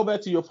 And to go back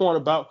to your point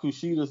about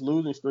Kushida's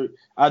losing streak,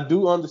 I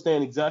do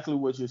understand exactly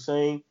what you're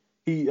saying.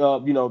 He,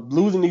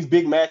 losing these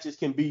big matches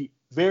can be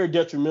very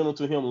detrimental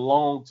to him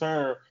long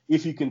term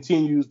if he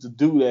continues to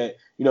do that.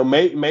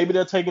 Maybe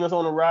they're taking us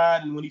on a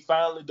ride, and when he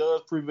finally does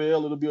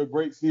prevail, it'll be a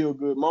great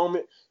feel-good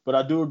moment. But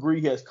I do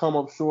agree he has come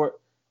up short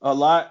a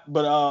lot.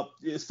 But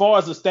as far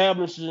as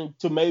establishing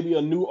to maybe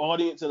a new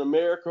audience in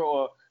America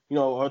or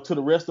to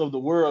the rest of the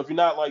world, if you're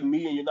not like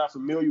me and you're not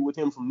familiar with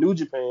him from New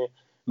Japan,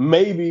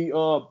 maybe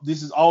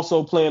this is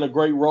also playing a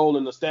great role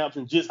in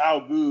establishing just how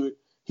good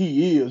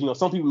he is.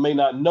 Some people may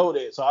not know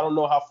that, so I don't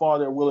know how far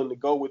they're willing to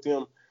go with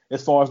him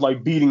as far as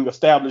like beating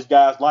established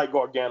guys like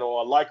Gargano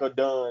or like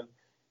Dunn,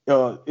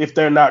 if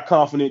they're not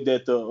confident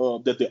that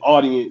the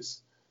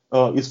audience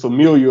is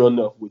familiar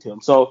enough with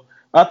him. So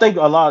I think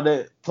a lot of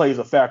that plays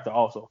a factor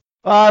also.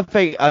 I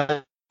think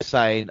I'm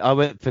saying I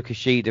went for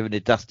Kushida in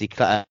the Dusty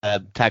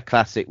Tag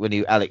Classic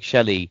when Alex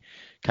Shelley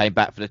came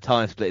back for the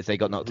time split as they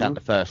got knocked out in the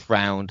first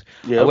round.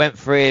 Yep. I went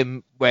for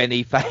him when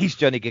he faced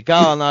Johnny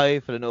Gargano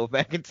for the North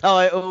American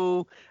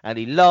title and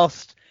he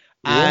lost.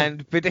 Yeah.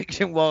 And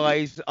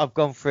prediction-wise, I've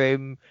gone for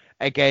him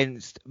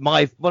against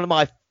one of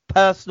my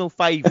personal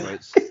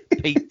favourites,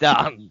 Pete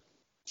Dunne,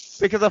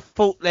 because I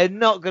thought they're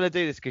not going to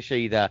do this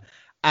Kushida.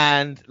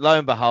 And lo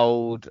and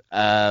behold,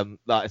 like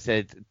I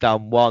said,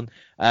 Dunne won.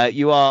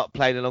 You are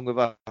playing along with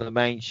us on the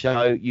main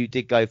show. You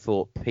did go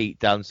for Pete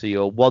Dunne, so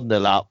you're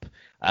 1-0 up.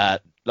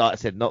 Like I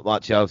said, not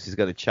much else is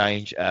going to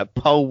change.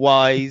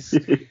 Poll-wise,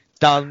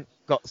 Dunne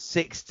got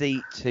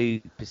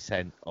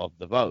 62% of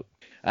the vote.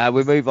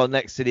 We move on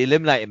next to the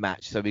eliminated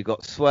match. So we've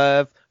got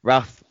Swerve,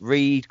 Ruff,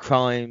 Reed,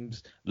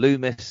 Crimes,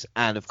 Loomis,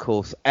 and of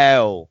course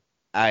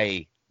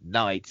L.A.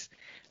 Knight.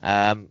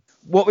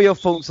 What were your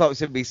thoughts? Like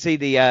we see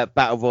the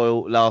Battle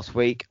Royal last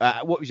week.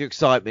 What was your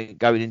excitement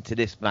going into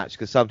this match?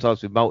 Because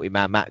sometimes with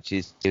multi-man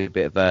matches, it's a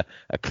bit of a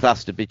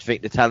cluster. Did you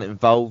think the talent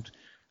involved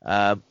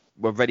were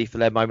ready for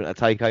their moment at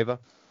Takeover?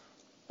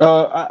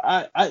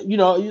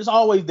 It's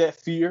always that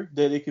fear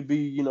that it could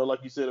be,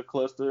 like you said, a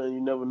cluster, and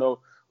you never know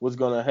what's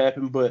going to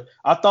happen. But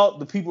I thought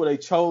the people they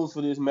chose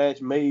for this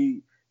match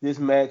made this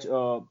match,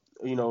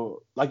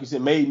 like you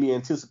said, made me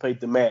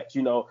anticipate the match.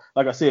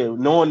 Like I said,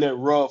 knowing that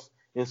Ruff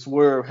and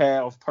Swerve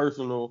have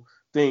personal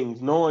things,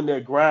 knowing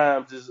that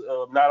Grimes is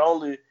not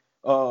only,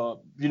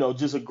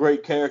 just a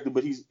great character,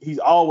 but he's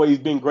always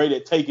been great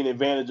at taking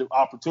advantage of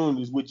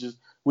opportunities, which is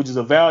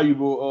a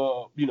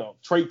valuable,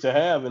 trait to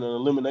have in an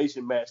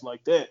elimination match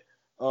like that.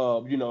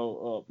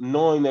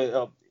 Knowing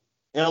that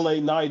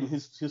L.A. Knight and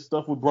his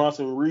stuff with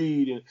Bronson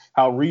Reed and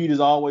how Reed is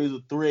always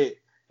a threat,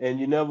 and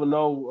you never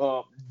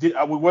know. We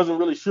wasn't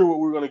really sure what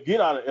we were going to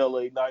get out of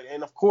L.A. Knight,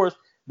 and of course,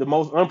 the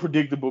most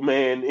unpredictable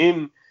man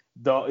in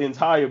the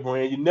entire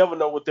brand. You never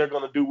know what they're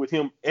going to do with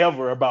him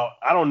ever.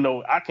 I don't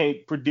know. I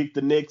can't predict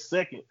the next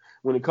second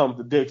when it comes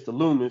to Dexter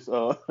Loomis.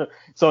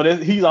 So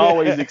he's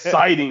always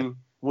exciting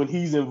when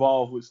he's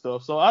involved with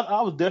stuff. So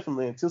I was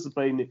definitely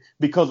anticipating it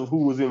because of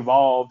who was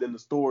involved and the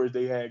stories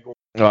they had going.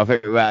 Well, I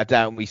think without a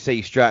doubt, we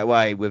see straight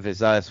away with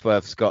Isaiah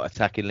Swerve Scott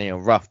attacking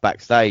Leon Ruff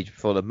backstage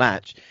before the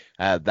match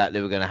that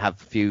they were going to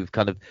have a few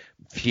kind of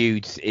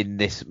feuds in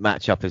this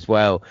matchup as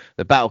well.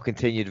 The battle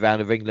continued around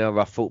the ring. Leon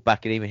Ruff fought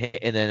back and even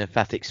hitting an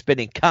emphatic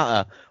spinning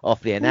cutter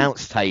off the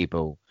announce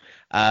table.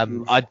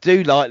 I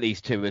do like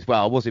these two as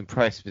well. I was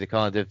impressed with the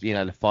kind of,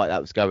 the fight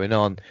that was going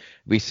on.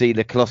 We see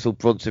the Colossal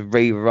Bronson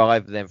Reed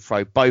arrive and then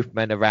throw both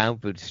men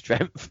around with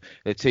strength.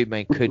 The two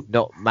men could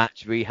not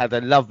match. We had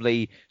a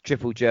lovely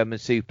triple German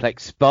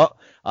suplex spot.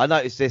 I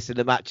noticed this in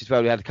the match as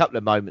well. We had a couple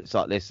of moments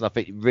like this, and I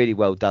think really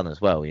well done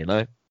as well,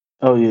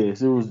 Oh,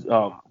 yes. It was,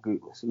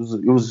 goodness.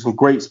 It was some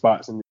great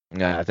spots in there.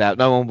 Yeah,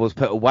 no one was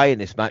put away in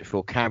this match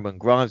before Cameron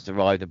Grimes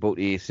arrived and brought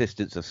the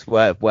assistance of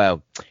Swerve.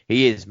 Well,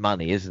 he is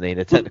money, isn't he?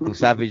 The technical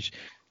savage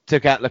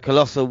took out the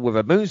Colossal with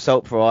a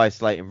moonsault for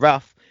isolating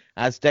Ruff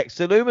as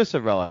Dexter Loomis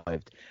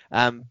arrived.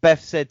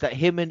 Beth said that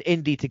him and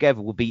Indy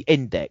together would be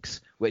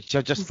Index, which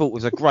I just thought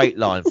was a great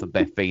line from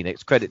Beth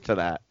Phoenix. Credit to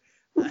that.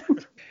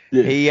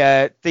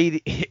 Yeah.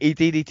 He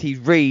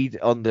DDT'd Reed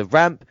on the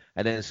ramp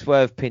and then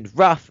Swerve pinned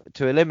Ruff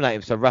to eliminate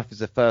him. So Ruff is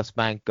the first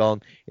man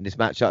gone in this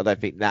match. I don't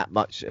think that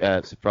much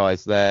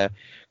surprise there.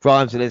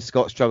 Grimes and then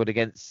Scott struggled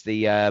against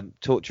the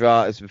Torture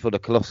Artists before the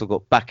Colossal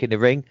got back in the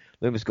ring.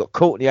 Loomis got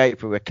caught in the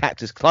apron with a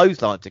cactus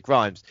clothesline to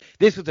Grimes.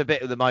 This was a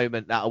bit of the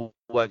moment that I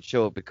weren't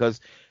sure because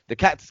the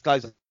cactus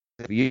clothesline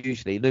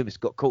usually Loomis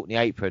got caught in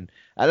the apron.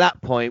 At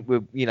that point,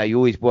 you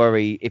always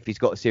worry if he's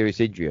got a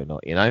serious injury or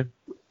not,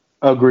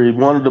 Agreed.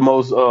 One of the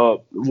most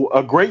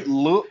a great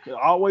look.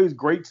 Always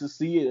great to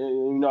see it.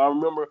 And, I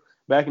remember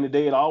back in the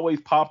day, it always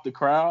popped the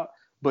crowd,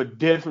 but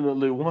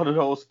definitely one of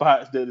those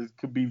spots that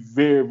could be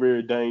very,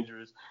 very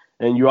dangerous.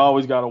 And you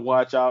always got to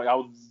watch out. I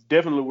was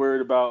definitely worried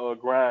about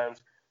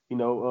Grimes,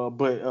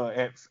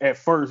 but at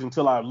first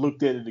until I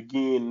looked at it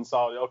again and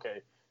saw,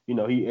 okay,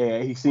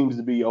 he seems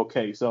to be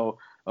okay. So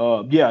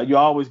you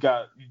always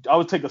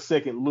take a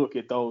second look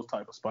at those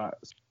type of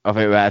spots. I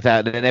think about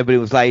that. And then everybody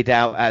was laid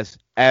out as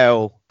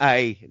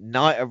L.A.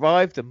 Knight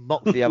arrived and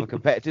mocked the other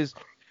competitors.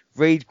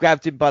 Reed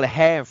grabbed him by the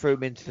hair and threw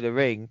him into the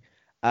ring.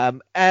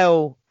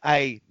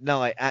 L.A.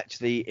 Knight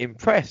actually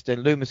impressed,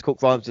 and Loomis caught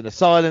Grimes in the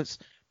silence,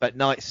 but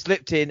Knight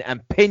slipped in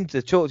and pinned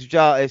the shortage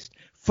artist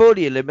for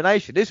the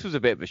elimination. This was a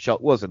bit of a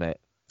shock, wasn't it?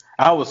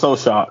 I was so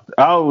shocked.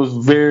 I was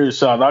very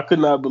shocked. I could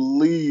not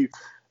believe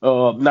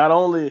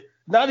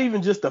not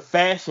even just the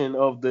fashion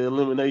of the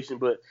elimination,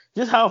 but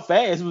just how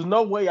fast. There's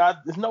no way I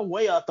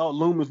thought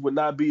Loomis would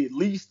not be at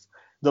least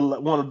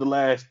one of the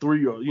last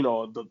three, or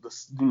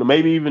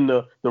maybe even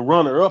the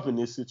runner up in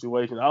this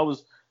situation. I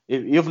was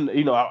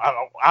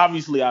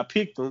obviously I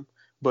picked him,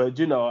 but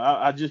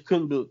I just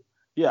couldn't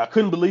I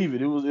couldn't believe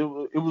it.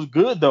 It was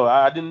good though.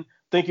 I didn't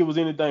think it was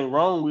anything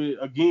wrong with it.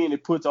 Again,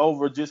 it puts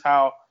over just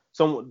how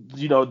an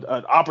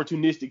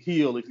opportunistic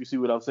heel, if you see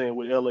what I'm saying,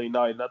 with LA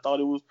Knight, and I thought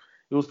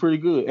it was pretty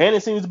good, and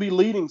it seems to be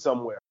leading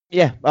somewhere.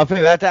 Yeah, I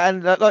think that,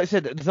 and like I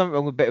said, there's something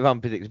wrong with a bit of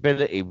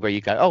unpredictability where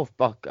you go, oh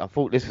fuck, I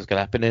thought this was going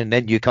to happen, and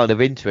then you're kind of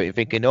into it and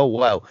thinking, oh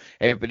well,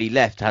 everybody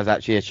left has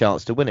actually a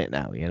chance to win it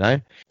now,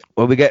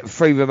 Well, we get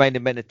 3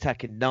 remaining men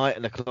attacking Knight,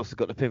 and the Colossus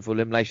got the pinfall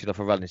elimination off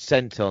a running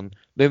senton.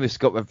 Loomis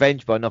got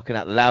revenge by knocking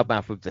out the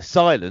Loudmouth with the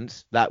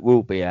silence. That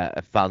will be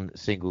a fun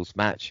singles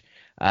match.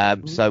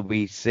 So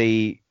we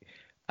see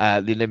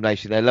the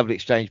elimination there. Lovely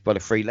exchange by the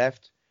 3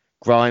 left.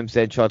 Grimes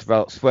then tried to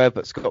roll up Swerve,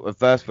 but Scott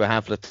reversed for a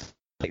handful of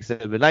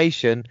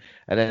elimination,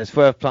 and then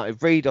Swerve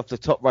planted Reed off the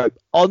top rope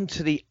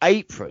onto the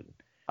apron.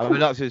 I mean,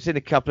 like we've seen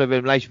a couple of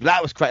eliminations, but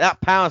that was great. That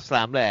power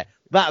slam there,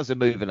 that was a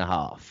move and a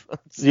half.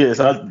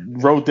 Yes, I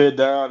wrote that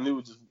down.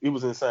 It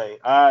was insane.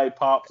 I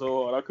popped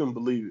so hard, I couldn't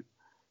believe it.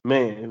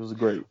 Man, it was a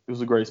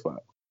great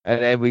spot. And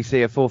then we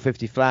see a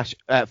 450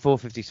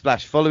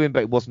 splash following,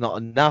 but it was not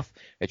enough.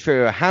 A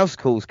trio of house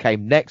calls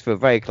came next for a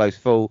very close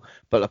fall,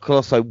 but the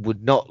Colosso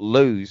would not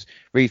lose.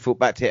 Reed fought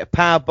back to hit a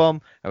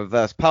powerbomb, a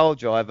reverse pile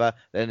driver,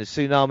 then a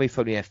tsunami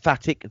for the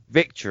emphatic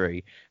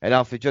victory. And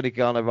after Johnny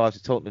Gargano arrives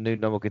to taunt the new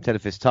number contender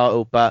for his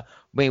title, but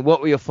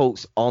what were your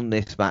thoughts on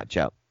this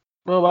matchup?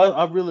 Well,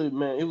 I really,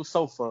 man, it was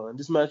so fun.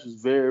 This match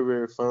was very,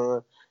 very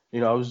fun.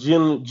 I was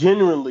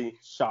genuinely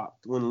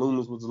shocked when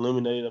Loomis was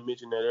eliminated. I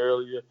mentioned that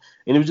earlier.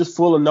 And it was just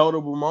full of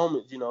notable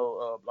moments,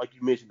 like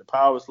you mentioned, the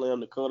power slam,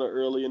 the cutter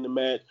early in the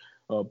match.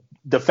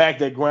 The fact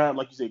that Grimes,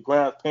 like you said,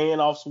 Grimes paying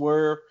off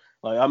Swerve.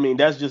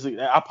 That's just,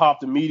 I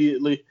popped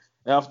immediately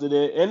after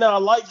that. And I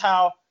liked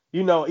how,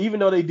 even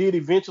though they did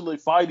eventually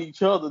fight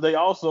each other, they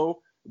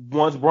also,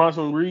 once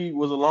Bronson Reed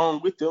was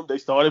along with them, they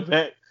started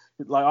back.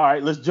 Like, all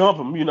right, let's jump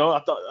him.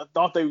 I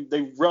thought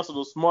they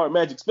wrestled a smart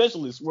match,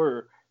 especially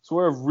Swerve.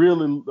 Swerve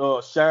really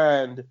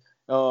shined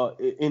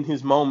in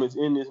his moments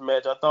in this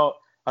match. I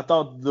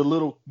thought the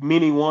little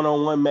mini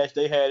one-on-one match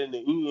they had in the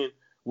end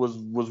was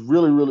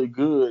really, really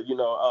good.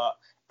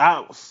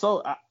 I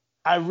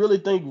really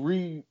think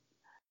Reed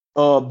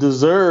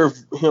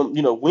deserved him,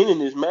 winning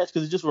this match,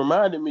 because it just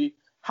reminded me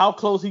how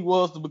close he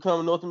was to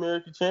becoming North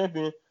American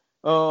champion.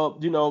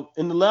 In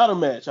the ladder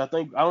match. I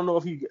don't know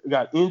if he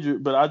got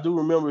injured, but I do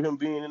remember him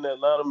being in that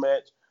ladder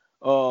match.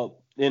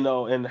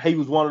 And he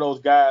was one of those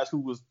guys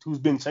who's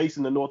been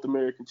chasing the North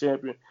American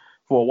champion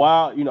for a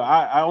while.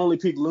 I only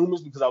picked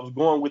Loomis because I was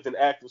going with an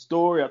active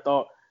story. I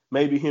thought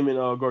maybe him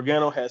and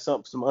Gargano had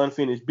some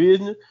unfinished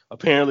business.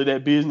 Apparently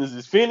that business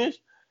is finished.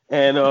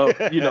 And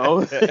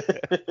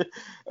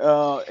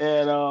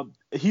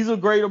he's a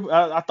great.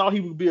 I thought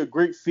he would be a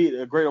great fit,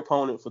 a great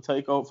opponent for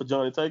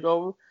Johnny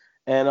Takeover.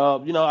 And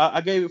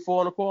I gave it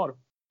 4 1/4.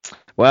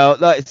 Well,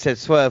 like I said,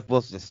 Swerve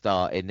was the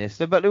star in this,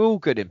 but they're all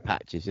good in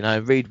patches.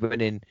 Reed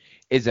winning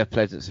is a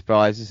pleasant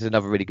surprise. This is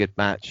another really good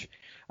match.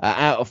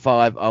 Out of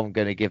 5, I'm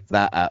going to give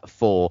that a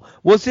 4.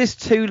 Was this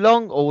too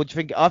long, or would you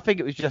think? I think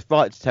it was just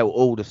right to tell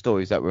all the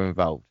stories that were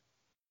involved.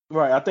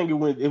 Right, I think it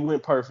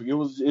went perfect. It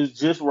was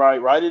just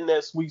right in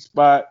that sweet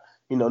spot.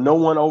 No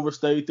one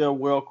overstayed their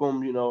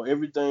welcome.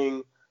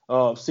 Everything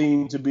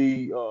seemed to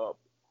be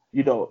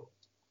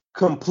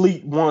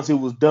complete once it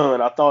was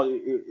done. I thought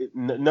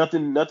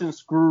nothing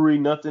screwy,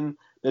 nothing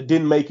that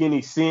didn't make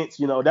any sense.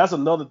 That's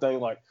another thing.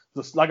 Like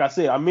I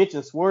said, I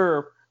mentioned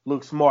Swerve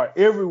looked smart.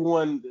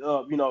 Everyone,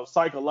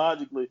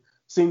 psychologically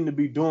seemed to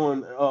be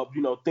doing,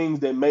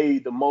 things that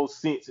made the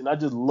most sense. And I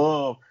just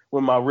love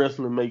when my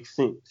wrestling makes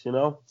sense.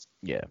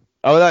 Yeah.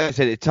 Oh, like I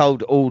said, it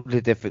told all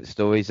the different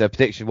stories.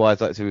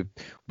 Prediction-wise, like I said,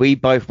 we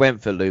both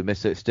went for Loomis,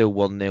 so it's still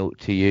 1-0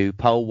 to you.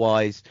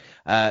 Poll-wise,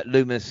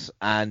 Loomis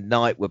and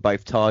Knight were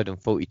both tied on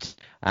 40,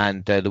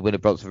 and the winner,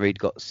 Bronson Reed,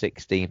 got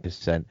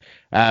 16%.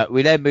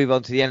 We then move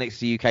on to the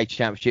NXT UK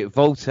Championship,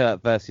 Volta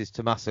versus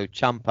Tommaso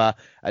Ciampa.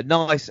 A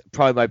nice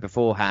promo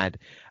beforehand.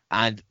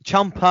 And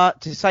Ciampa,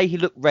 to say he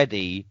looked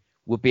ready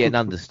would be an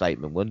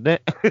understatement, wouldn't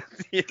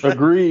it?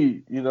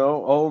 Agreed.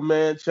 Old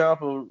man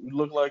Ciampa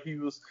looked like he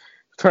was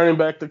turning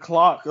back the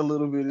clock a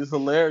little bit. It's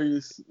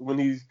hilarious when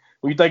you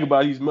think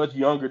about it, he's much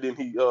younger than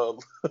he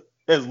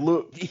has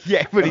looked.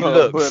 Yeah, when he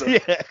looks.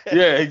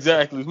 Yeah,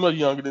 exactly. He's much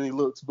younger than he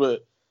looks,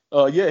 but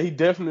he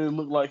definitely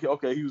looked like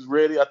he was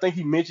ready. I think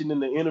he mentioned in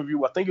the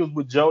interview, I think it was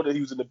with Joe, that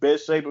he was in the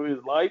best shape of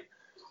his life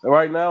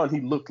right now, and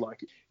he looked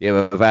like it.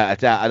 Yeah, without a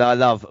doubt. And I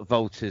love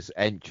Volta's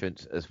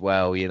entrance as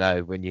well.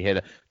 When you hear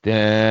the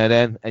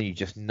dun, and you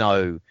just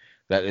know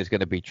that there's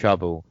going to be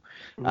trouble.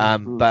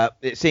 But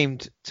it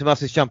seemed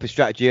Tommaso's jumping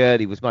strategy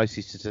early was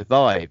mostly to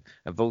survive,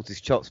 and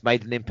Volta's chops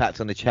made an impact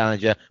on the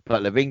challenger,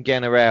 but the ring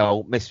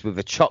general missed with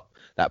a chop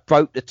that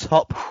broke the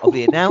top of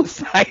the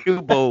announce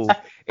table.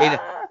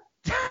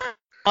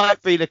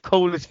 Might be the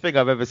coolest thing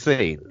I've ever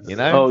seen,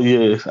 Oh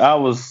yes, I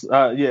was.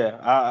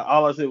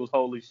 All I said was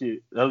holy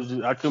shit.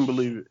 I couldn't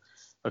believe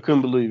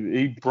it.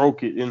 He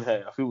broke it in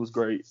half. It was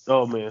great.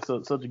 Oh man,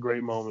 such a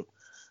great moment.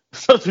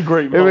 Such a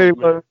great moment.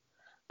 Really,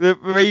 the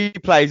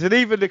replays and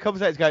even the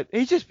commentators go,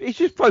 he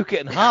just broke it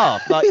in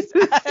half. Like,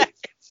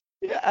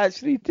 it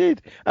actually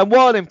did. And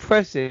while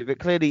impressive, it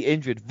clearly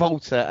injured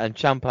Volta, and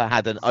Ciampa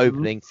had an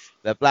opening.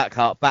 The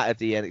Blackheart battered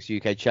the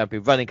NXT UK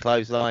champion, running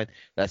clothesline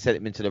that sent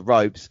him into the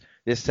ropes.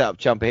 This setup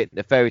Ciampa hit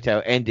the fairy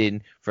tale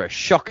ending for a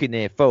shocking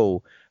near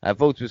fall.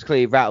 Volta was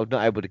clearly rattled,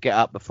 not able to get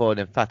up before an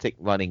emphatic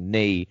running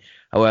knee.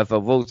 However,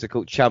 Volta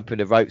caught Ciampa in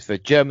the ropes for a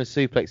German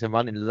suplex and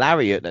running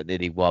lariat that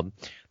nearly won.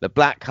 The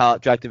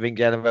Blackheart dragged the ring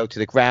general to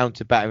the ground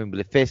to batter him with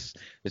a fist.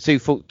 The two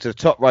fought to the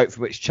top rope,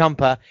 from which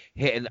Ciampa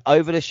hit an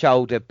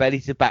over-the-shoulder,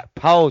 belly-to-back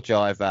pile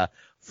driver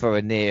for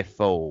a near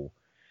fall.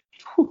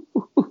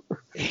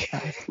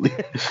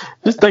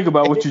 Just think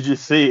about what you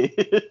just said.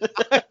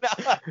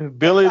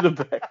 Billy the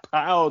back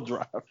pile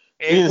driver.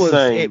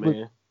 Insane,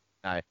 man.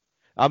 No.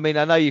 I mean,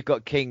 I know you've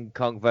got King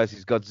Kong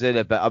versus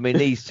Godzilla, but I mean,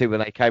 these two, when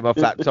they came off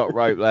that top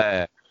rope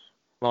there,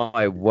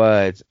 my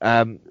word.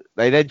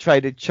 They then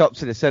traded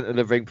chops in the centre of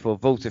the ring before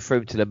Volta threw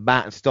him to the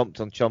mat and stomped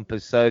on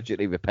Ciampa's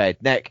surgically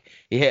repaired neck.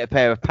 He hit a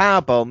pair of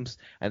power bombs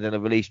and then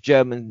released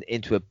German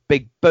into a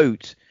big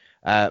boot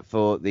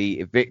for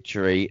the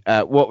victory.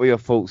 What were your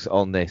thoughts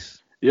on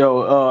this?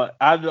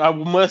 I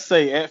must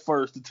say, at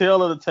first, the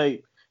tail of the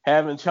tape,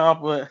 having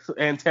Ciampa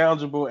and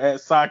Tangible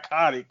as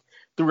psychotic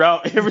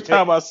throughout every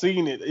time I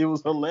seen it, it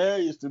was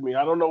hilarious to me.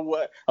 I don't know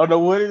what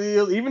it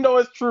is, even though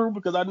it's true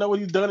because I know what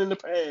he's done in the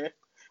past.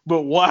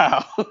 But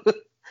wow,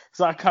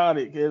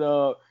 psychotic. And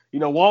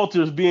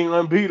Walter's being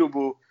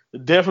unbeatable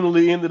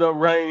definitely ended up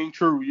reigning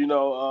true.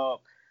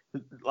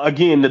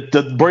 Again,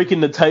 the breaking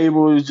the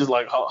table is just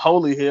like,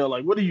 holy hell,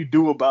 like, what do you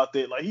do about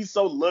that? Like, he's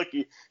so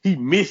lucky he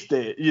missed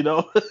that,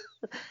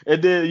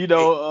 and then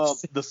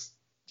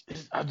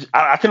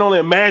I can only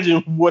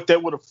imagine what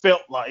that would have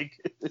felt like.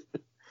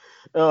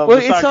 Well,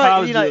 it's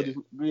like,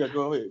 yeah,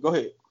 go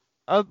ahead.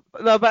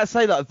 No, about to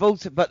say, like,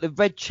 Volta, but the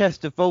red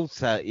chest of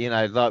Volta,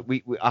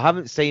 like I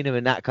haven't seen him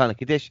in that kind of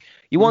condition.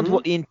 You wonder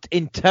what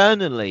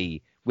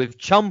internally with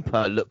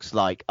Ciampa looks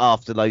like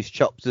after those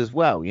chops as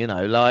well.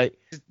 Like,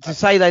 to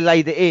say they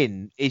laid it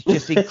in is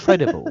just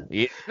incredible.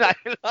 The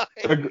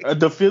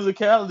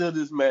physicality of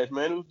this match,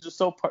 man, it was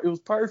just it was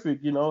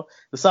perfect. The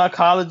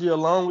psychology,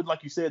 along with,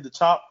 like you said, the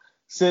chop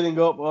setting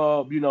up,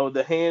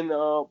 the hand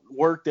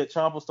work that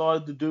Ciampa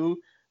started to do.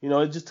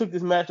 It just took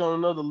this match on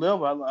another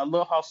level. I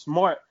love how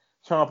smart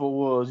Ciampa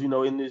was,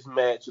 in this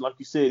match. Like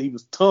you said, he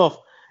was tough.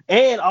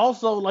 And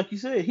also, like you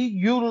said, he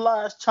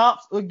utilized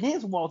chops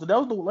against Walter.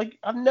 That was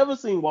I've never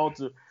seen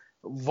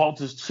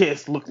Walter's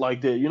chest look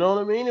like that. You know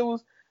what I mean?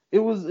 It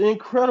was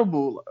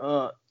incredible.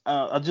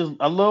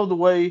 I love the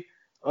way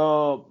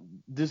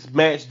this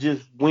match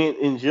just went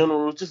in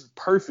general. It was just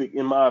perfect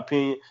in my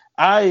opinion.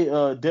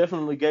 I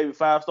definitely gave it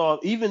 5 stars,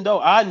 even though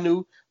I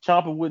knew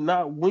Ciampa would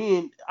not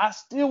win. I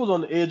still was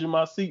on the edge of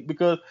my seat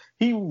because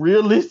he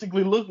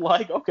realistically looked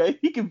like, okay,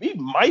 he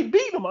might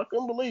beat him. I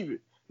couldn't believe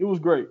it. It was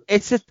great.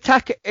 It's the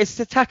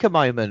Taka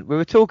moment we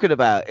were talking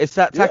about. It's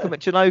that Taka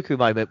Michinoku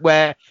moment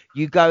where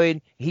you go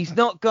in, he's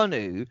not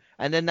gonna,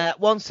 and then that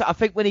once I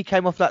think when he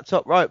came off that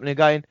top rope and you're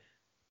going,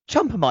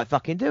 Ciampa might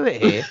fucking do it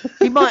here.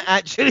 He might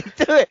actually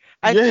do it,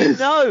 and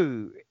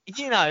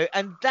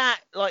and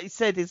that, like you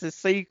said, is a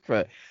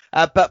secret.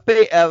 But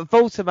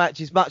Volta match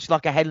is much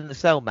like a Hell in a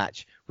Cell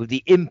match with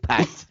the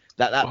impact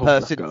that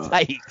person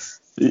takes.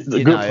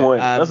 Good point.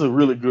 That's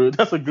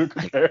a good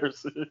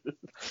comparison.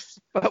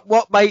 But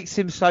what makes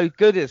him so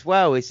good as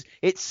well is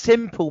it's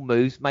simple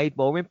moves made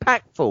more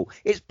impactful.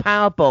 It's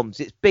power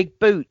bombs. It's big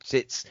boots.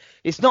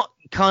 It's not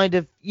kind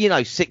of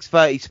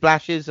 630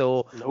 splashes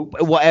or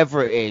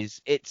whatever it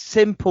is. It's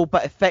simple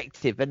but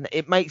effective, and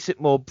it makes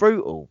it more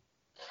brutal.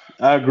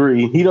 I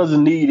agree. He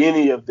doesn't need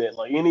any of that,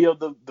 like any of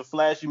the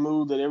flashy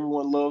moves that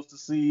everyone loves to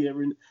see.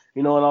 And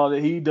all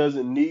that. He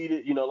doesn't need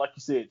it. Like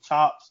you said,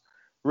 chops,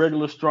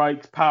 regular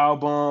strikes, power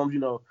bombs,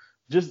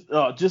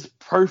 just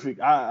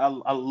perfect. I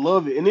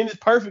love it. And then it's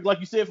perfect, like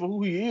you said, for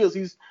who he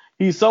is.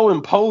 He's so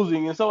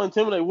imposing and so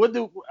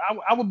intimidating.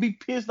 I would be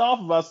pissed off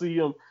if I see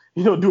him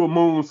do a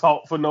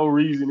moonsault for no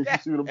reason. If you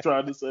see what I'm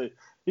trying to say,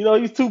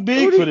 he's too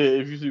big for that.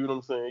 If you see what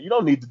I'm saying, you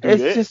don't need to do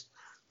that.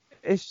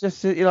 It's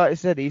just like I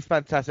said, he's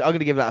fantastic. I'm going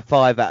to give that a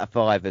 5 out of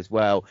 5 as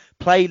well.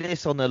 Play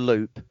this on a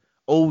loop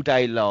all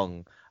day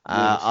long.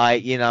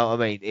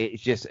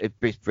 Yes.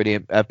 It's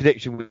brilliant.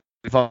 Prediction with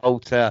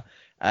Volta.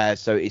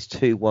 So it's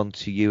 2-1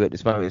 to you at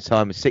this moment in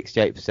time.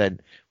 68%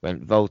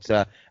 went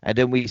Volta. And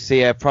then we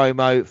see a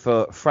promo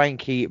for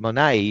Frankie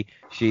Monet.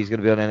 She's going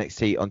to be on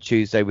NXT on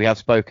Tuesday. We have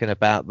spoken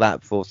about that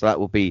before, so that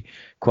will be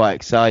quite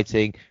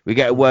exciting. We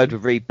get a word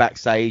with Reed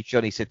backstage.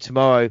 Johnny said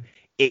tomorrow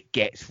it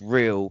gets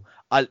real.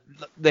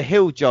 The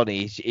heel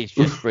Johnny is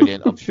just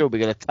brilliant. I'm sure we're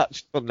going to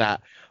touch on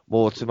that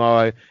more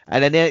tomorrow.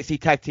 And then the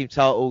NXT Tag Team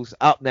titles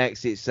up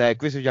next. It's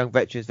Grizzled Young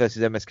Veterans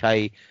versus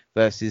MSK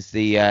versus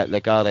the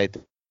Legado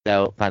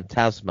del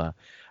Fantasma.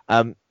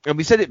 And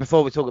we said it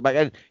before. We're talking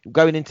about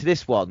going into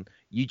this one.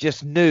 You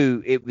just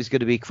knew it was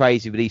going to be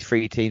crazy with these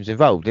 3 teams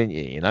involved, didn't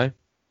you?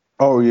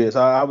 Oh yes,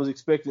 I was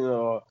expecting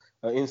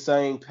an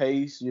insane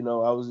pace. I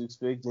was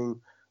expecting.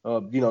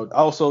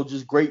 Also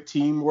just great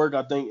teamwork.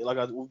 I think, like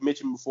I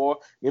mentioned before,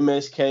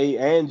 MSK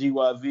and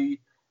GYV,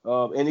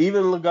 and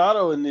even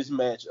Legado in this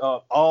match,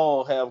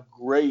 all have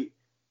great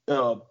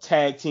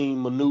tag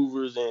team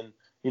maneuvers and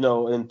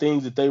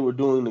things that they were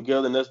doing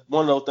together. And that's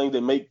one of those things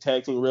that make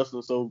tag team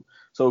wrestling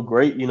so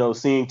great.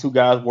 Seeing 2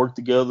 guys work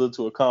together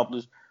to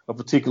accomplish a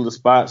particular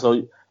spot.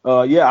 So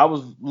I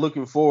was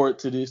looking forward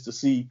to this to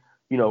see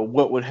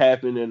what would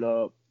happen and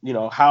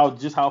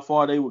how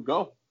far they would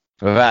go.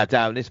 Without a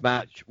doubt, this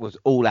match was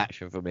all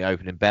action from the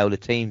opening bell. The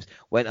teams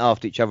went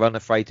after each other,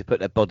 unafraid to put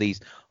their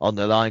bodies on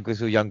the line.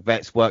 Grizzled Young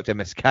Vets worked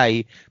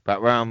MSK, but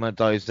Raul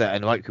Mendoza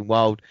and Oaken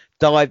Wild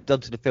dived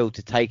onto the field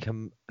to take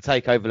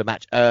over the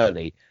match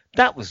early.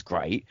 That was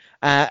great.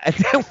 And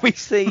then we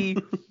see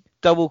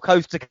double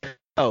coast to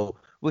coast,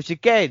 which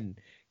again,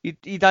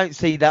 you don't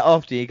see that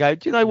often. You go,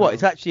 do you know what?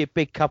 It's actually a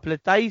big couple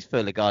of days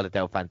for Legado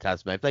del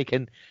Fantasma. If they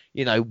can,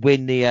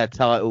 win the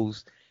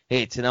titles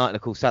here tonight, and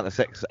of course Santos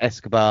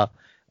Escobar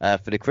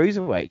for the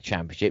Cruiserweight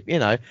Championship,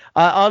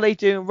 are they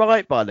doing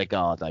right by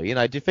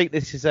Legado? Do you think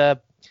this is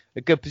a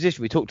good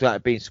position? We talked about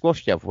it being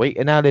squashed the other week,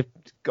 and now they've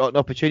got an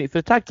opportunity for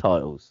the tag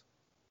titles.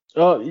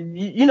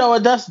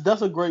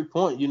 That's a great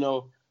point.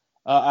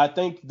 I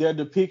think their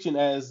depiction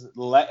as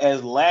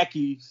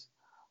lackeys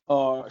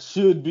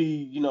should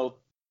be,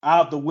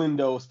 out the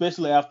window,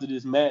 especially after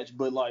this match.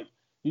 But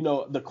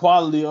the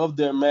quality of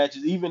their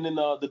matches, even in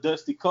the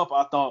Dusty Cup,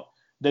 I thought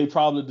they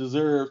probably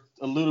deserved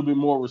a little bit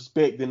more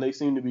respect than they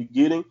seem to be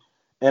getting.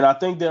 And I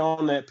think they're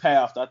on that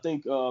path. I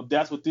think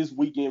that's what this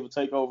weekend with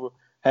TakeOver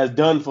has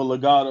done for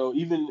Legado.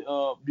 Even,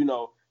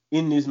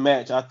 in this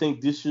match, I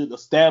think this should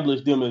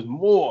establish them as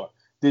more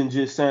than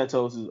just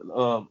Santos'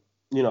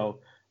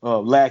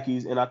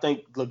 lackeys. And I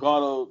think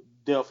Legado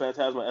del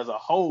Fantasma as a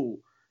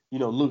whole,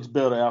 looks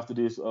better after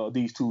these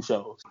 2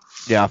 shows.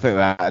 Yeah, I think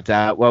without a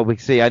doubt. Well, we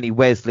see only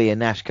Wesley and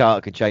Nash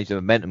Carter can change the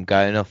momentum,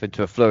 going off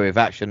into a flurry of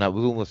action that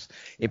was almost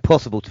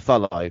impossible to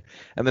follow.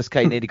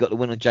 MSK nearly got the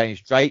win on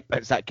James Drake,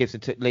 but Zach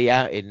Gibson took Lee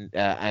out in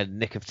a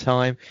nick of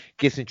time.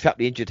 Gibson trapped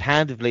the injured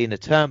hand of Lee in the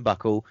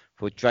turnbuckle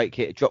for Drake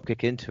hit a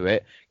dropkick into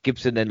it.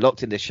 Gibson then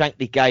locked in the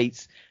Shankly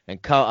Gates,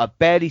 and Carter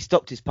barely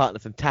stopped his partner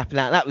from tapping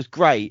out. That was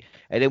great.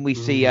 And then we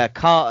see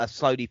Carter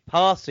slowly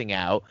passing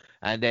out,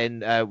 and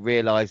then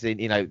realizing,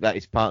 that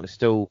his partner's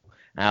still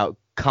out,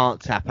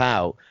 can't tap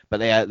out. But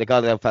the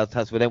guy that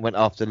Fantasma then went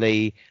after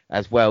Lee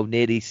as well,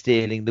 nearly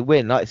stealing the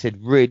win. Like I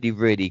said, really,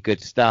 really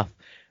good stuff.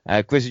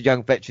 Grizzled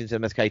Young Veterans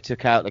and MSK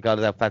took out the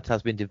Legado del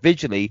Fantasma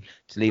individually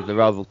to leave the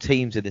rival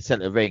teams in the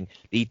centre of the ring.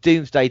 The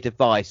Doomsday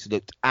device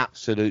looked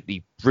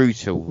absolutely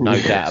brutal, no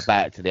doubt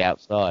about it, to the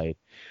outside.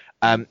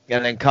 And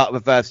then Carter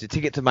reversed the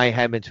Ticket to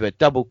Mayhem into a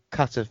double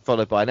cutter,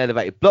 followed by an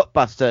elevated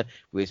blockbuster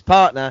with his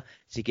partner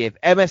to give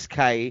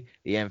MSK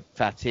the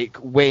emphatic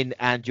win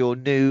and your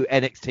new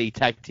NXT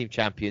Tag Team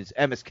Champions.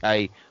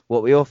 MSK,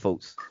 what were your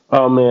thoughts?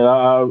 Oh, man,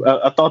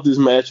 I thought this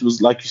match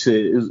was, like you said,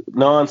 it was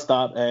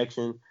non-stop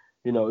action.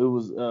 It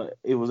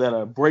was at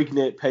a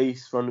breakneck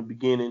pace from the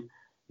beginning.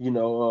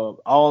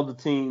 All the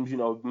teams,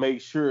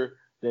 made sure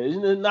that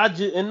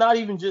it's not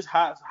even just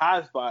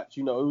high spots.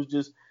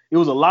 It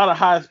was a lot of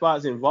high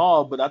spots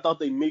involved, but I thought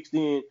they mixed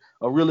in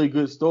a really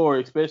good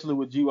story, especially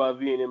with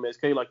GYV and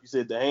MSK. Like you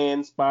said, the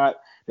hand spot,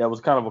 that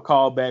was kind of a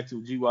callback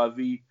to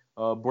GYV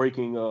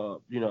breaking, I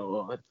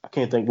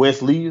can't think,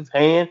 Wesley's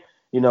hand,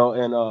 I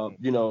thought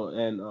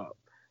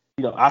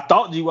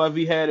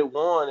GYV had it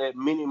won at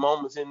many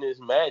moments in this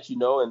match,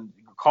 and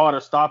Carter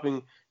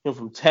stopping him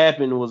from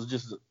tapping was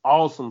just an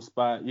awesome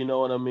spot, you know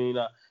what I mean?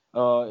 And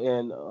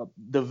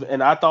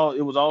I thought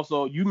it was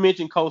also, you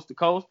mentioned coast to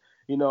coast.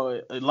 A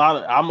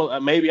lot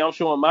of maybe I'm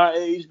showing my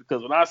age,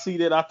 because when I see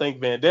that, I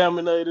think Van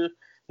Daminator.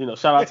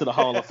 Shout out to the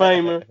Hall of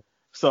Famer.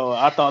 So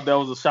I thought that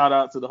was a shout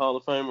out to the Hall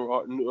of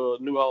Famer,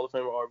 new Hall of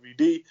Famer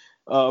RVD.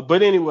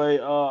 But anyway,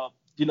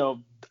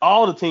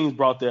 all the teams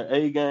brought their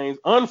A games.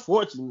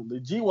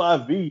 Unfortunately,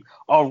 GYV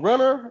are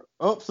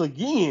runner-ups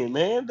again,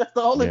 man. That's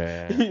the only.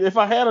 Yeah. If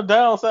I had a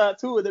downside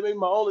to it, that may be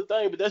my only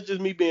thing. But that's just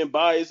me being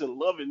biased and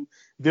loving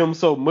them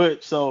so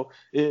much. So,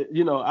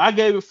 I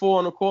gave it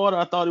 4.25.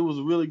 I thought it was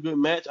a really good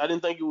match. I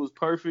didn't think it was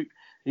perfect,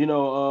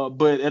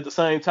 but at the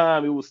same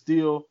time, it was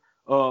still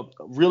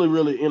really,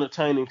 really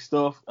entertaining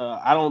stuff.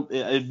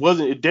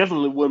 It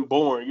definitely wasn't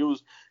boring. It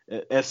was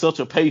at such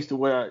a pace to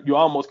where you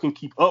almost couldn't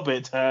keep up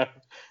at times.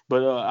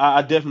 But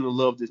I definitely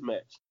love this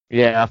match.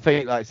 Yeah, I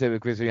think, like I said,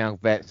 with Grizzly Young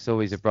Vets,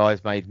 always a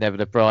bridesmaid, never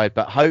the bride.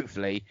 But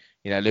hopefully,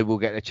 Lou will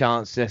get a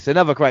chance. It's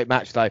another great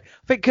match, though. I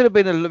think it could have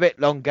been a little bit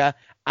longer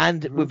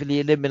and with the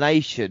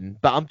elimination.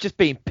 But I'm just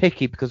being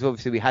picky because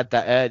obviously we had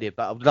that earlier.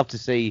 But I'd love to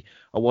see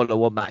a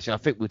one-on-one match. And I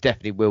think we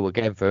definitely will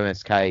again for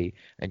MSK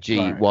and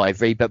GYV.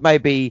 Right. But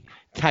maybe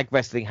tag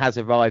wrestling has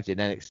arrived in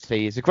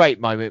NXT. It's a great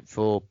moment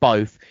for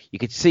both. You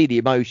could see the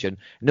emotion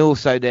and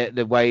also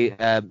the way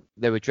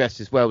they were dressed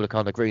as well, the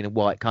kind of green and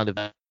white kind of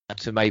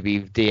to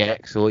maybe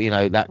DX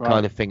or that right.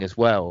 kind of thing as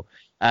well.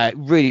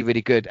 Really,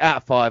 really good. Out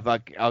of 5,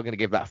 I'm going to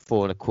give that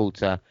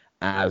 4.25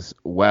 as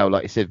well.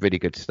 Like you said, really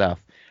good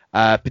stuff.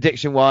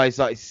 Prediction wise,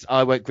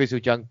 I went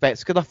Grizzled Young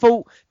Vets because I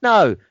thought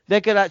no,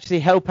 they're going to actually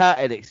help out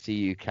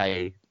NXT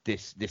UK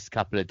this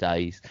couple of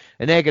days,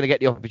 and they're going to get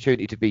the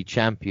opportunity to be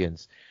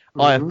champions.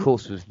 Mm-hmm. I of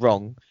course was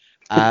wrong.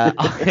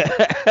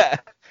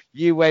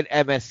 You went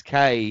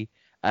MSK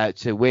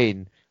to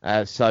win,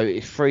 so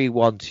it's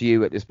 3-1 to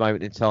you at this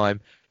moment in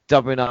time.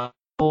 WNR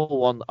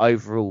 4-1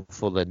 overall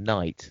for the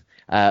night.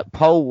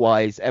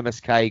 Poll-wise,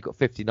 MSK got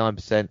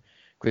 59%,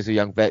 Grizzly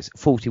Young Vets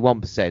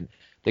 41%.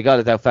 The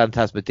guy Del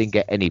Phantasma didn't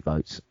get any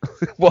votes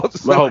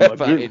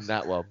whatsoever in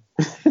that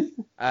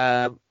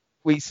one.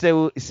 We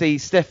still see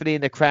Stephanie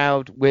in the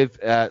crowd with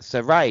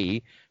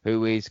Saray,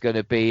 who is going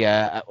to be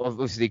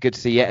obviously good to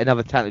see yet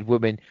another talented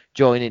woman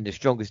joining the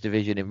strongest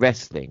division in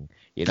wrestling.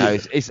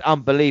 It's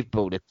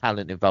unbelievable the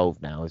talent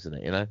involved now, isn't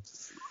it?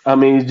 I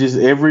mean, just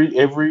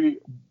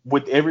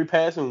with every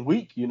passing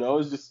week,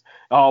 it's just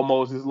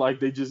it's like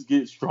they just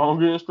get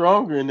stronger and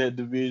stronger in that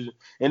division.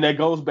 And that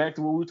goes back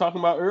to what we were talking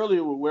about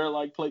earlier,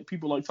 where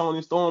people like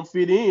Tony Storm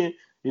fit in.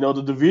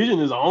 The division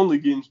is only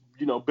getting,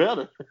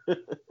 better.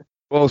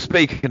 Well,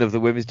 speaking of the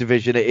women's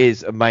division, it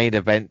is a main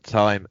event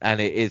time, and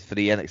it is for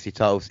the NXT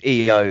titles,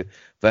 EO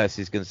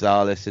versus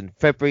Gonzalez. And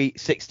February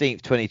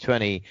 16th,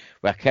 2020,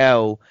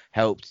 Raquel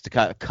helped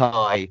Dakota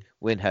Kai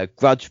win her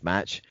grudge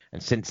match,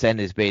 and since then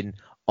has been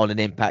on an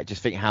Impact.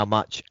 Just think how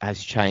much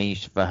has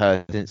changed for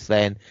her since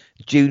then.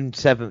 June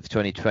 7th,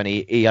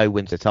 2020, EO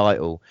wins the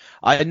title.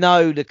 I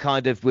know the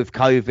kind of with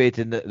COVID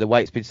and the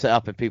way it's been set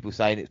up and people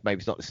saying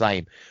it's not the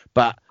same,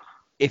 but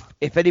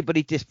if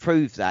anybody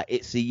disproves that,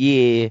 it's a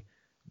year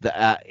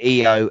that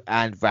EO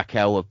and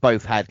Raquel have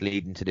both had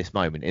leading to this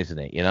moment, isn't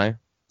it?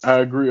 I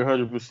agree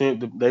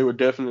 100%. They were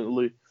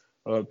definitely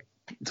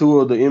two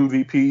of the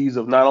MVPs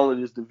of not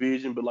only this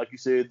division, but like you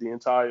said, the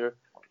entire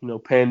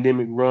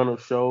pandemic run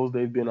of shows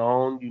they've been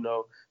on,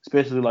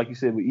 especially like you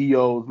said with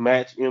EO's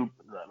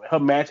her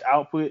match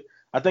output.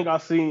 I think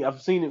I've seen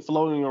it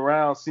floating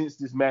around since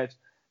this match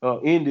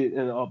ended,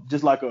 and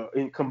just like a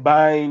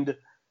combined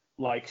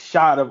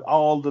shot of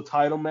all the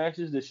title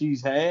matches that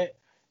she's had,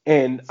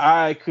 and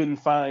I couldn't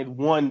find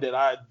one that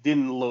I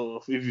didn't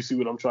love. If you see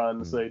what I'm trying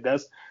to say,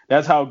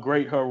 that's how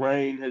great her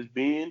reign has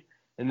been.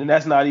 And then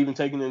that's not even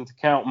taking into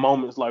account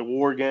moments like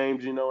War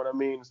Games, you know what I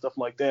mean, and stuff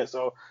like that.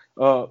 So,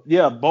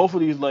 both of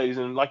these ladies,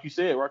 and like you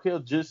said, Raquel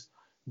just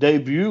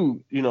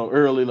debuted,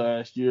 early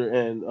last year,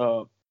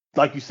 and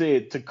like you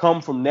said, to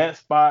come from that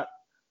spot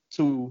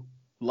to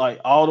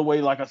all the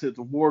way, like I said,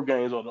 to War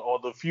Games or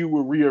the feud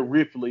with Rhea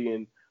Ripley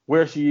and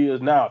where she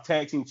is now,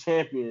 tag team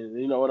champion,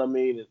 you know what I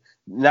mean, and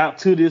now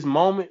to this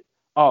moment,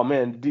 oh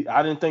man,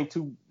 I didn't think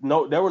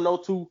there were no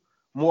two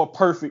more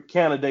perfect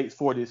candidates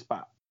for this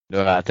spot.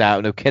 No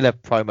doubt. No killer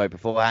promo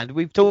beforehand.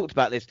 We've talked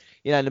about this,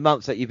 in the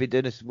months that you've been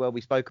doing this as well.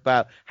 We spoke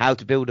about how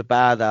to build a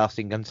badass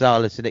in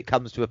Gonzalez, and it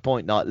comes to a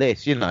point like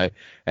this, and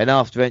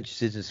after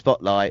entrances and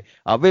spotlight,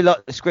 I really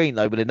like the screen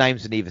though with the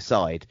names on either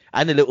side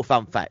and the little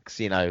fun facts,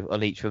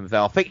 on each of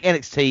them. I think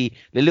NXT,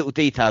 the little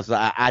details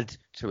that I add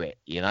to it,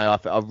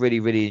 I really,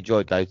 really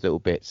enjoyed those little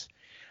bits.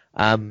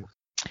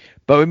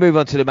 But we move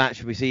on to the match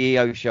and we see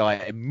Io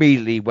Shirai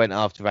immediately went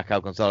after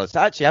Raquel Gonzalez.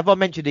 So actually, have I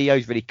mentioned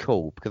Io's really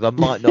cool? Because I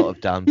might not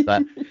have done,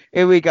 but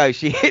here we go.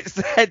 She hits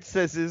the head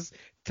scissors,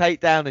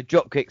 takedown and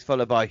drop kicks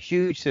followed by a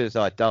huge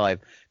suicide dive.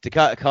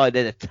 Dakota Kai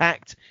then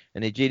attacked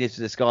and the Genius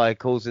of the Sky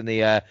causing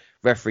the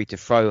referee to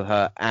throw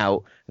her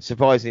out.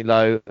 Surprisingly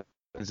low,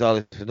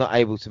 Gonzalez was not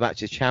able to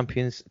match his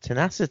champion's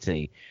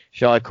tenacity.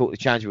 Shirai caught the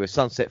challenger with a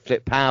sunset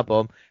flip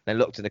powerbomb, then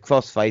locked in the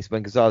crossface.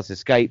 When Gonzalez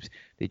escaped,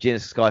 the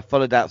Genius of the Sky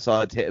followed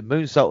outside to hit a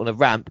moonsault on a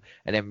ramp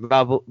and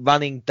then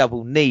running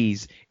double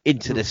knees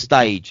into the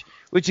stage,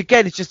 which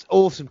again is just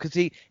awesome because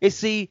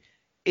it's the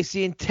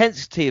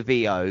intensity of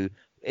EO,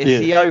 it's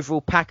the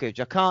overall package.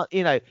 I can't,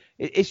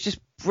 it's just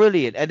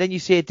brilliant. And then you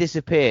see her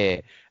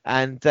disappear,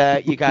 and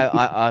you go,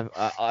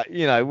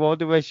 I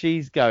wonder where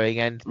she's going.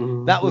 And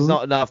that was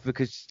not enough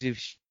because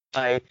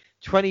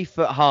 20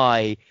 foot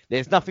high.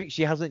 There's nothing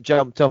she hasn't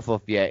jumped off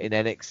of yet in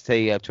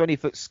NXT. A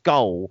 20-foot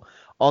skull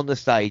on the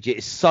stage.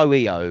 It's so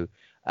EO.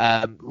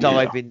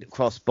 Diving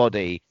cross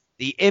body.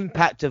 The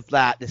impact of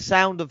that, the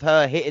sound of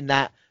her hitting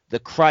the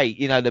crate,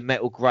 the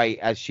metal crate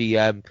as she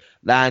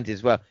landed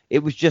as well.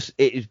 It was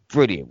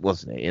brilliant,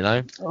 wasn't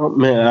it? Oh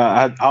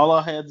man, all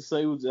I had to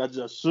say was I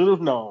just should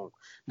have known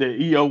that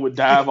EO would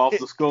dive off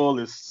the skull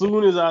as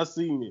soon as I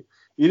seen it.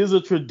 It is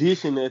a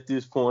tradition at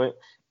this point.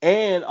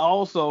 And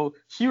also,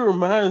 she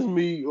reminds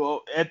me,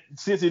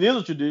 since it is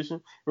a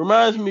tradition,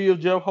 reminds me of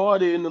Jeff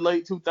Hardy in the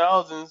late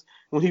 2000s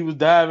when he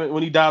dived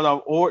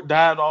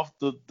off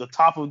the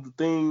top of the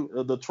thing,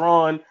 the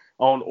Tron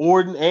on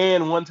Orton,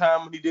 and one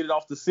time when he did it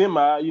off the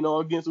semi,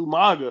 against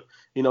Umaga.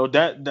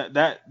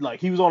 That like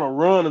he was on a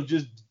run of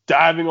just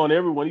diving on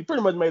everyone. He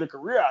pretty much made a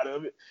career out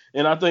of it,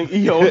 and I think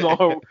EO's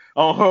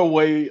on her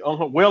way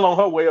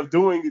of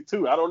doing it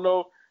too. I don't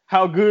know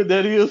how good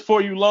that is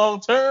for you long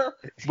term,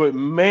 but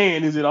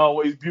man, is it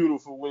always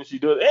beautiful when she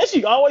does, and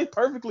she always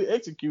perfectly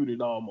executed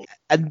almost.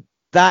 And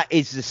that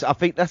is, I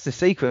think that's the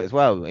secret as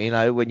well.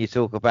 When you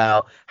talk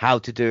about how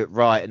to do it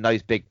right and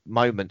those big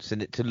moments,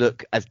 and it to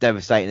look as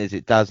devastating as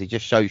it does, it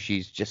just shows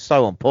she's just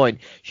so on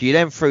point. She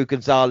then threw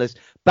Gonzalez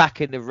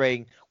back in the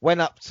ring, went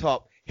up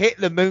top, hit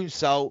the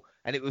moonsault,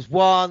 and it was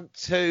 1,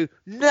 2.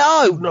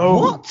 No,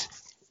 what?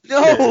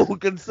 No, yeah.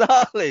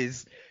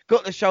 Gonzalez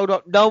got the shoulder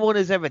up. No one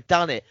has ever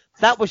done it.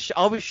 I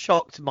was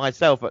shocked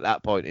myself at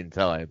that point in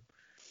time.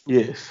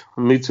 Yes,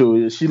 me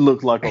too. She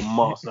looked like a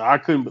monster. I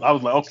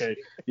was like, okay,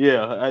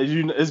 yeah,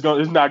 it's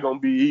not gonna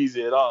be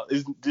easy at all.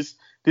 This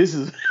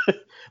is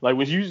like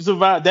when you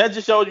survive. That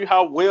just shows you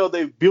how well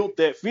they've built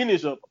that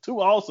finish up too.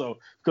 Also,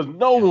 because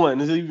no one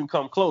has even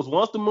come close.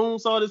 Once the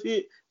moonsault is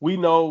hit, we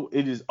know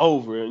it is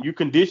over, and you're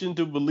conditioned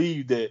to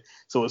believe that.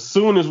 So as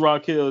soon as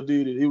Raquel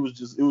did it, it was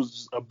just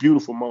a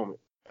beautiful moment.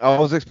 I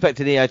was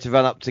expecting EO to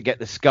run up to get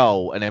the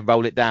skull and then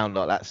roll it down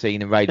like that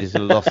scene in Raiders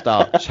of the Lost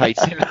Ark,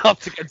 chasing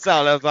after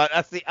Gonzalo. I was like,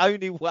 that's the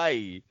only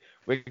way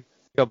we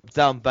got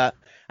done. But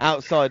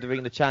outside the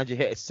ring, the challenger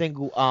hit a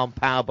single arm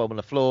powerbomb on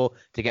the floor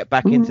to get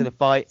back into the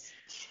fight.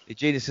 The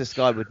Genius of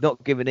Sky would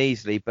not give in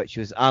easily, but she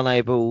was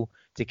unable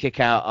to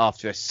kick out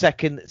after a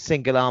second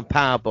single arm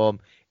powerbomb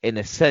in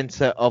the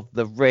center of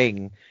the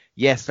ring.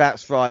 Yes,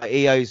 that's right.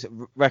 EO's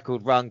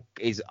record run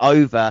is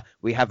over.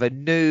 We have a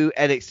new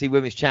NXT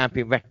Women's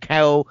Champion,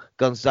 Raquel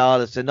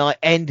Gonzalez. The night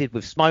ended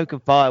with smoke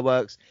and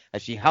fireworks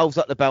as she holds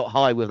up the belt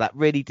high with that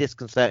really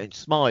disconcerting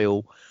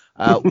smile.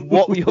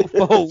 What were your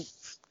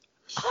thoughts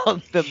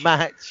on the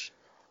match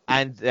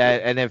and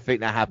everything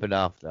that happened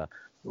after?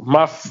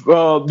 My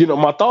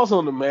thoughts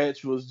on the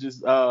match was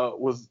just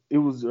it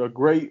was a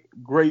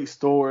great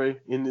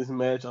story in this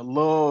match. I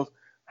love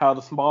how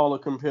the smaller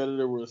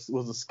competitor was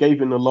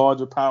escaping the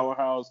larger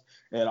powerhouse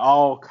at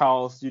all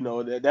costs.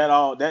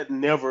 That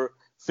never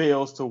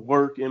fails to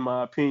work, in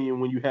my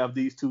opinion, when you have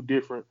these two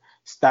different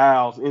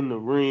styles in the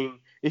ring.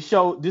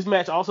 This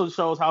match also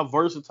shows how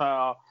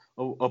versatile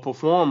a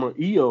performer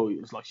EO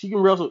is. Like, she can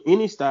wrestle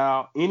any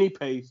style, any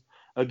pace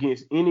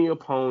against any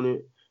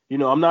opponent.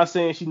 I'm not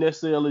saying she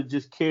necessarily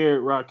just carried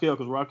Raquel,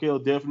 because Raquel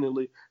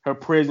definitely, her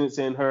presence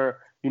and her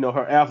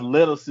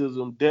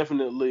athleticism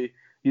definitely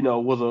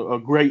was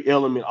a great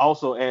element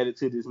also added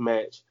to this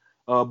match.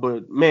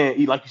 But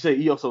man, like you say,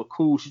 EO so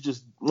cool. She's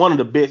just one of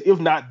the best, if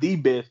not the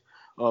best,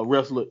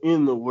 wrestler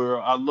in the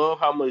world. I love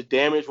how much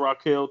damage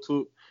Raquel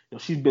took.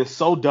 She's been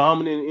so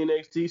dominant in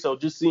NXT, so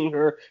just seeing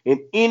her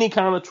in any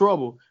kind of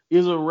trouble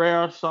is a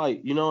rare sight.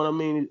 You know what I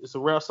mean? It's a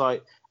rare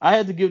sight. I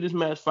had to give this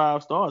match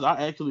 5 stars.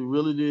 I actually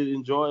really did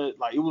enjoy it.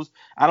 Like, it was,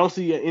 I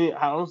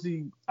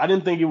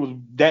didn't think it was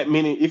that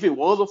many. If it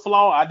was a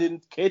flaw, I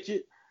didn't catch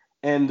it.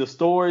 And the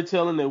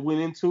storytelling that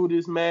went into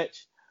this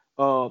match,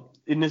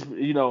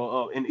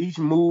 in each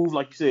move,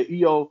 like you said,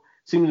 EO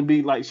seems to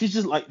be like, she's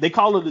just like, they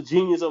call her the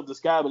genius of the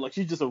sky, but like,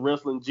 she's just a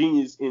wrestling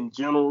genius in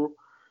general,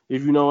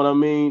 if you know what I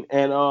mean.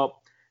 And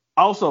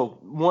also,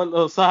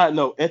 one side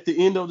note, at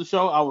the end of the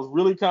show, I was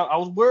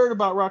worried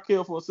about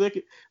Raquel for a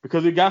second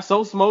because it got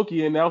so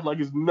smoky, and I was like,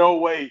 there's no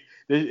way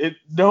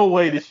that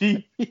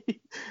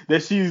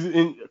she's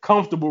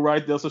comfortable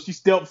right there. So she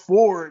stepped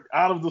forward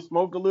out of the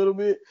smoke a little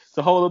bit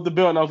to hold up the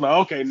belt, and I was like,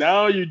 okay,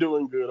 now you're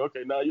doing good.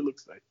 Okay, now you look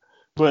safe.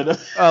 But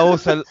I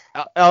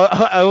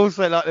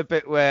also like the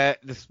bit where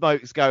the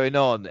smoke's going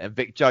on and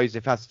Vic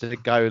Joseph has to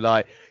go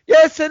like,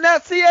 yes, and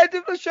that's the end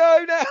of the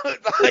show now.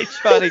 Like,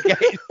 trying to get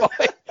his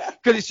fight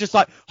because it's just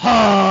like,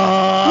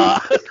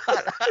 ha.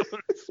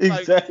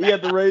 Exactly. He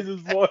had to raise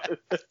his voice.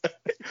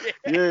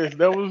 Yes,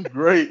 that was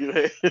great,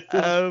 man.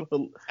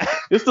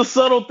 It's the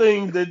subtle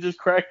things that just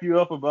crack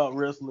you up about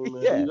wrestling,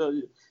 man. Yeah.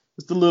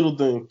 It's the little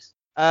things.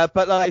 But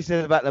like I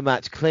said about the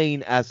match,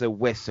 clean as a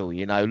whistle,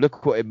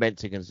 look what it meant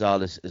to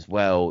Gonzalez as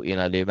well, the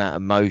amount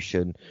of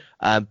motion.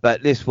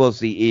 But this was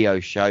the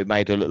EO show,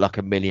 made her look like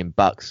 $1 million.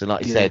 And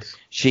like I said,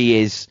 she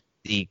is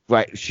the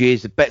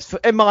best.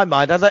 In my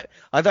mind,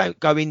 I don't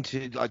go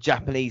into like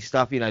Japanese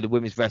stuff, the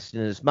women's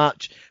wrestling as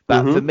much.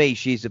 But for me,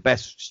 she's the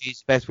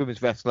best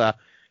women's wrestler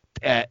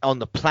on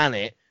the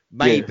planet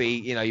Maybe,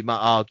 you might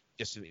argue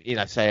just,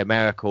 say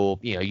America or,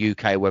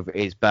 UK, wherever it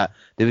is, but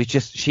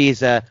she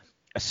is a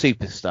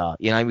superstar.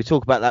 We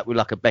talk about that with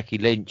like a Becky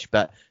Lynch,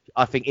 but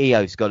I think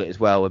Io's got it as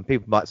well. And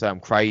people might say I'm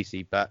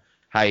crazy, but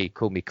hey,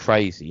 call me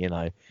crazy,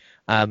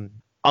 I'm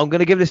going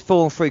to give this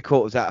 4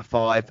 3/4 out of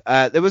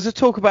 5. There was a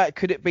talk about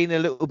could it have been a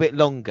little bit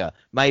longer?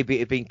 Maybe it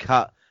had been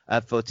cut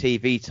for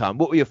TV time.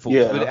 What were your thoughts?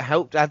 Yeah. Would it have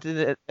helped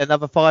adding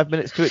another 5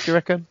 minutes to it, do you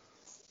reckon?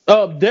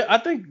 I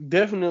think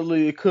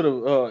definitely it could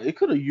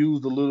have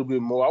used a little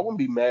bit more. I wouldn't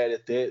be mad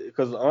at that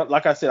because,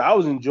 like I said, I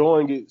was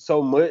enjoying it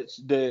so much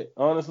that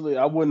honestly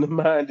I wouldn't have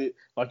minded,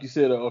 like you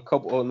said,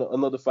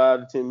 another 5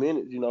 to 10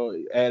 minutes,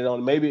 added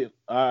on. Maybe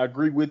I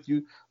agree with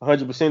you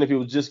 100% if it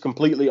was just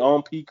completely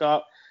on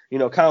Peacock,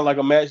 kind of like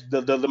a match,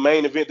 the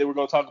main event that we're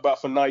going to talk about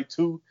for night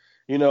 2.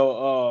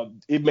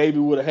 It maybe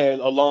would have had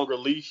a longer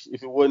leash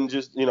if it wasn't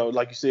just,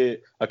 like you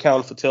said,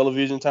 accounting for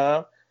television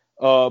time.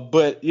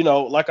 But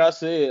like I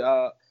said,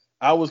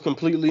 I was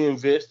completely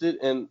invested,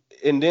 and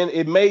then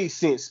it made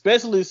sense,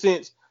 especially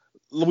since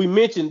we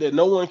mentioned that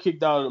no one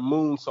kicked out of the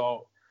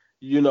moonsault,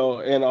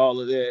 and all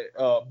of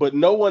that. But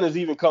no one has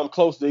even come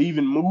close to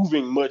even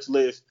moving, much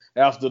less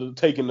after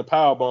taking the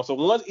powerbomb. So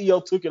once Io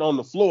took it on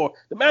the floor,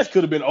 the match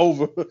could have been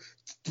over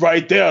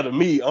right there to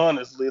me,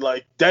 honestly.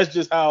 Like, that's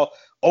just how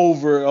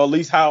over, or at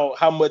least how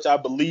much I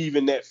believe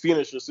in that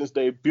finisher since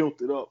they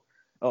built it up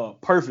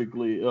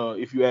perfectly,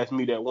 if you ask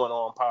me, that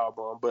one-arm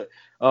powerbomb. But,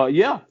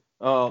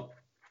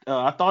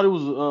 I thought it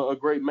was a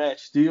great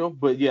match still,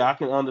 but yeah, I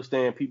can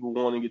understand people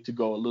wanting it to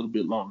go a little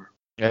bit longer.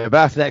 Yeah, but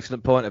that's an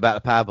excellent point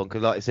about the powerbomb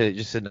because, like I said, it's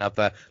just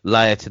another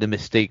layer to the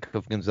mystique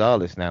of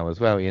Gonzalez now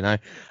as well,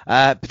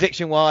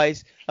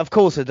 Prediction-wise, of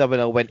course, the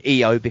WNR went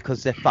Io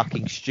because they're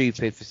fucking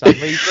stupid for some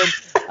reason.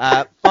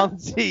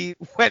 Monty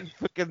went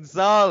for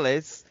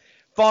Gonzalez.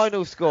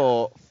 Final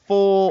score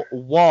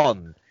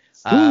 4-1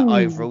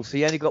 overall. So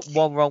you only got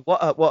one wrong.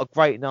 What a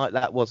great night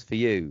that was for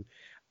you.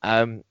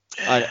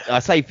 I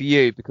say for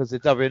you because the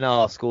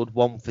WNR scored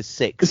 1 for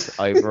 6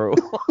 overall.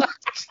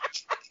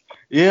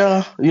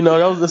 Yeah,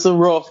 it's a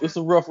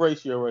rough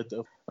ratio right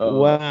there.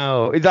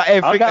 Wow, is that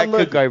everything that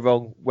could go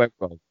wrong went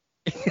wrong?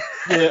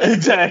 Yeah,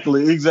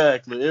 exactly,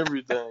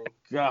 everything.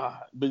 God,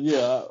 but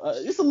yeah,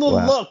 it's a little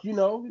luck, it's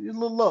a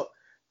little luck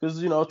because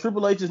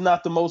Triple H is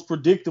not the most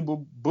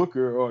predictable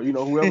booker, or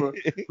whoever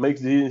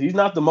makes it. He's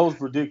not the most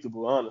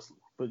predictable, honestly.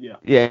 But yeah.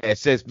 Yeah, it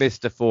says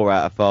Mr. 4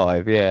 out of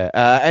 5. Yeah.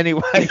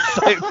 Anyway,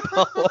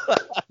 so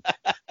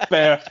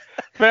fair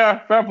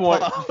point.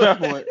 Fair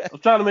point. I'm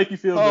trying to make you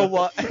feel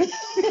better.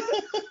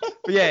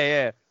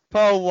 Yeah.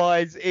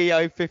 Poll-wise,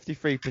 EO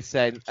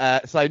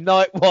 53%. So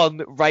night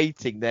 1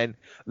 rating then.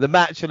 The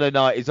match of the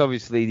night is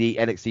obviously the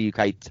NXT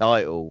UK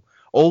title.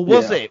 Or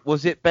was it?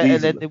 Was it better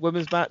than the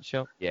women's match?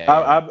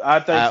 Yeah. I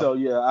think so.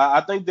 Yeah.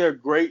 I think they're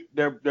great.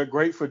 They're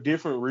great for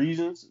different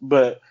reasons,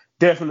 but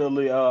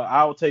definitely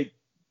I'll take,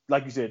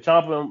 like you said,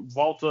 Ciampa and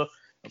Volta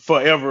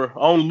forever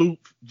on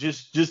loop.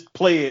 Just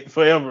play it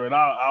forever, and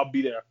I'll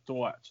be there to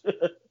watch.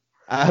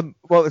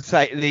 What would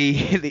say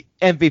the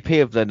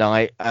MVP of the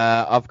night?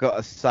 I've got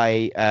to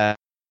say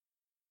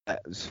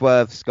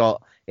Swerve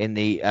Scott in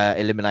the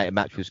eliminator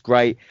match was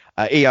great.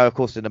 Io, of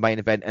course, in the main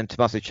event, and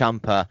Tommaso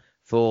Ciampa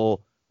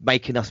for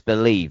making us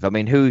believe. I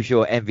mean, who's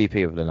your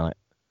MVP of the night?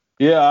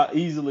 Yeah,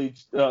 easily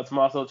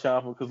Tommaso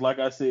Ciampa, because like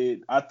I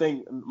said, I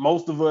think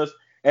most of us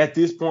at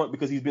this point,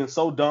 because he's been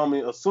so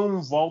dominant,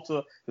 assume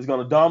Volta is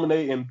going to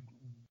dominate and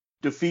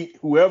defeat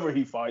whoever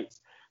he fights.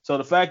 So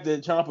the fact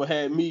that Ciampa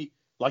had me,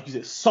 like you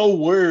said, so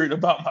worried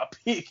about my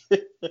pick,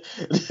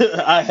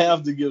 I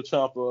have to give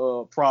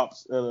Ciampa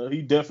props.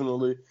 He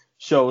definitely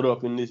showed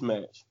up in this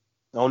match,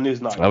 on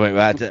this night. I mean,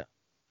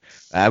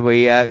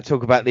 we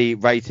talk about the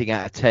rating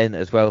out of 10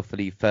 as well for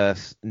the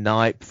first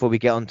night. Before we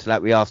get on to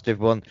that, we asked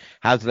everyone,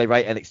 how do they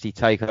rate NXT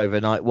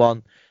Takeover Night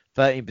 1?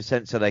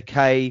 13% said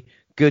okay.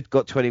 Good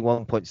got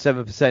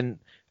 21.7%.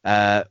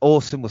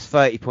 Awesome was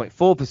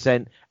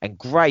 30.4%. And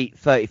great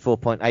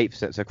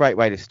 34.8%. So a great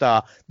way to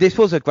start. This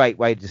was a great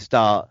way to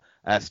start,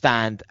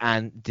 stand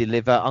and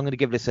deliver. I'm going to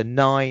give this a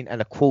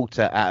 9.25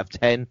 out of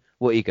 10.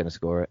 What are you going to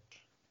score it?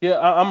 Yeah,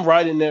 I'm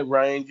right in that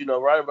range,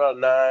 right about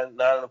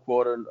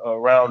 9.25,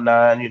 around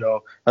 9,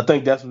 I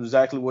think that's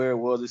exactly where it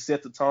was. It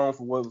set the tone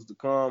for what was to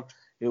come.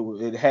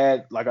 It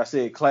had, like I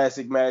said,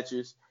 classic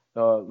matches,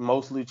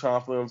 mostly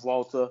Ciampa and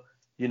Volta,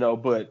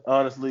 but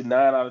honestly, 9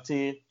 out of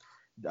 10,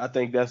 I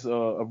think that's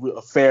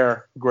a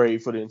fair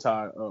grade for the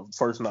entire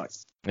first night.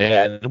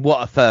 Yeah, and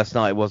what a first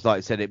night was. Like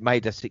I said, it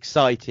made us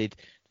excited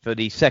for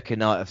the second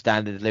night of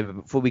Stand and Deliver.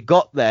 Before we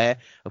got there,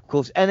 of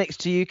course,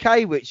 NXT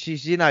UK, which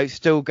is,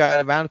 still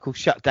going around, of course,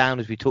 shut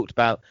down, as we talked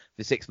about,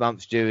 for 6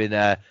 months during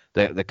the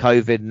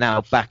COVID,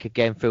 now back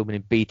again filming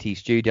in BT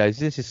Studios.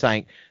 This is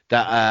something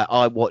that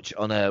I watch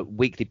on a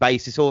weekly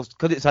basis, or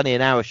because it's only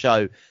an hour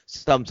show,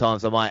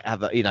 sometimes I might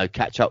have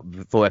catch up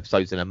with 4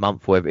 episodes in a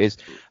month, whatever it is.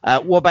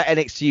 What about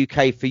NXT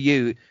UK for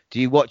you? Do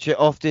you watch it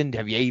often?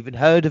 Have you even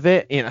heard of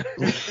it?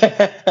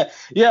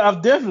 Yeah,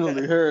 I've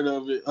definitely heard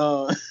of it.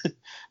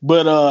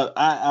 But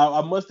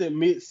I must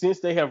admit, since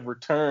they have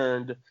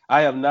returned,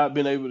 I have not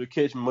been able to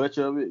catch much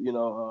of it.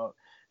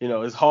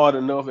 It's hard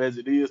enough as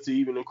it is to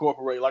even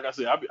incorporate. Like I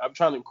said, I'm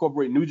trying to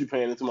incorporate New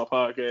Japan into my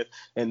podcast,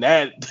 and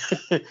that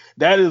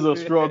that is a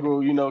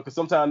struggle. Because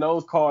sometimes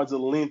those cards are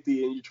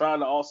lengthy, and you're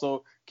trying to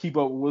also keep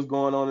up with what's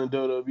going on in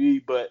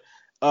WWE. But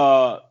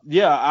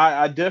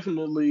I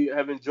definitely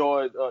have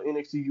enjoyed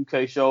NXT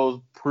UK shows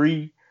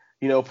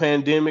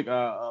pandemic.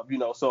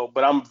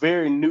 But I'm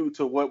very new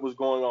to what was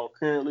going on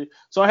currently,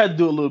 so I had to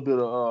do a little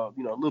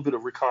bit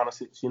of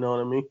reconnaissance. You know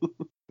what I mean?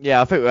 Yeah,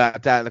 I think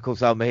without doubt, of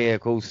course, I'm here,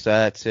 of course,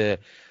 to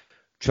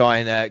try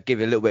and give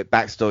you a little bit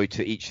backstory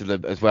to each of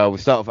them as well. We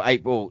start off with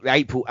April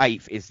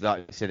 8th is,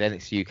 like I said,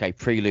 NXT UK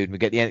Prelude. We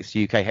get the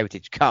NXT UK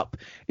Heritage Cup.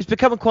 It's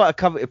becoming quite a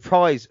coveted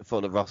prize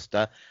for the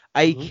roster.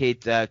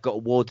 A-Kid got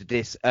awarded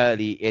this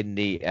early in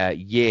the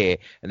year,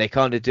 and they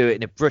kind of do it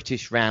in a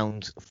British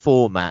round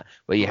format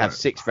where you have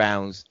 6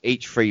 rounds,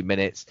 each 3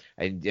 minutes,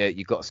 and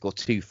you've got to score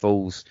 2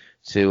 falls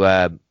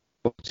to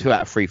 2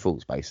 out of 3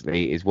 falls,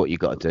 basically, is what you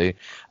got to do.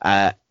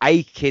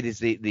 A-Kid is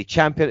the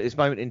champion at this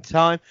moment in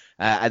time,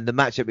 and the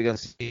matchup we're going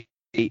to see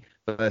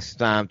versus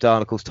Noam Dar.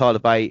 And of course, Tyler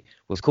Bate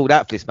was called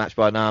out for this match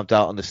by Noam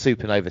Dar on the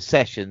Supernova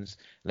Sessions.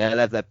 And they'll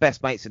have their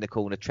best mates in the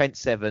corner, Trent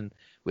Seven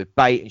with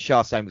Bate and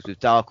Shah Samuels with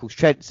Dar. Of course,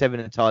 Trent Seven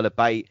and Tyler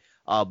Bate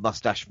are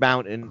Mustache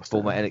Mountain,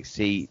 former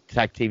NXT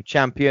Tag Team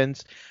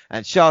Champions.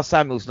 And Shah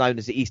Samuels known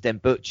as the East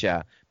End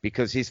Butcher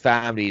because his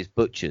family is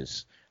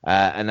butchers.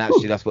 And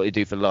actually, that's what they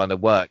do for the line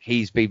of work.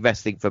 He's been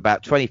wrestling for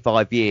about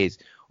 25 years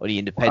on the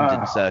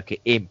independent circuit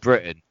in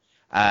Britain.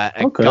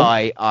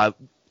 Guy,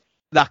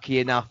 lucky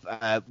enough,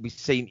 we've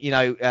seen,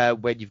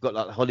 when you've got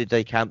like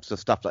holiday camps or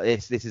stuff like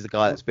this is a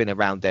guy that's been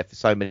around there for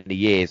so many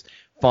years,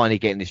 finally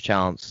getting this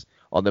chance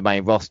on the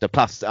main roster.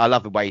 Plus, I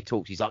love the way he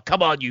talks. He's like,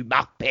 "Come on, you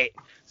muppet."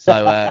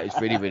 So it's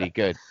really, really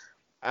good.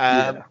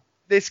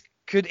 This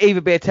could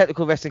either be a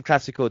technical wrestling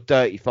classic or a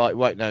dirty fight.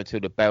 Won't know until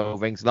the bell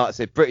rings. Like I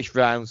said, British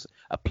rounds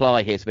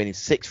apply here. So meaning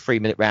 6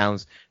 3-minute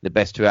rounds, the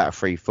best 2 out of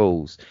 3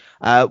 falls.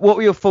 What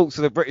were your thoughts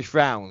of the British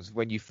rounds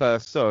when you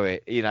first saw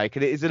it?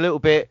 Because it is a little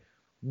bit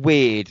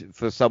weird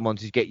for someone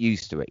to get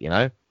used to it.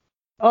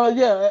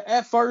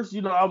 At first,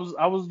 I was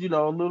a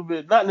little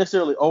bit, not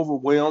necessarily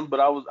overwhelmed, but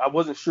I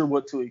wasn't sure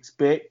what to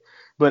expect.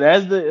 But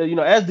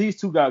as these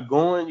two got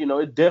going,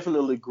 it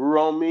definitely grew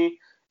on me.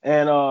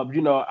 And,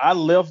 I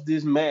left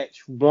this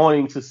match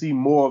wanting to see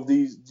more of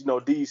these,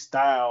 this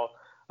style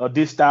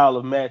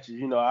of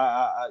matches.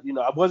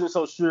 I wasn't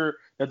so sure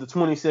that the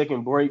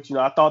 20-second breaks,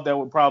 I thought that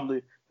would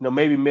probably,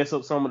 maybe mess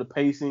up some of the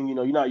pacing.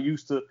 You're not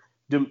used to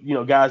them,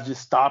 guys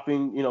just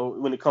stopping,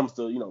 when it comes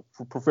to,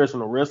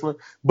 professional wrestling.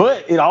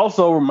 But it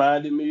also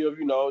reminded me of,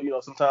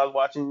 sometimes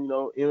watching,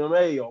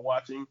 MMA or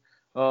watching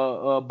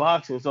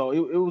boxing. So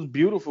it was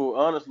beautiful,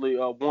 honestly,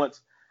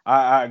 once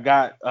I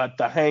got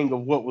the hang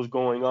of what was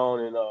going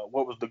on and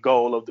what was the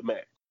goal of the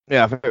match.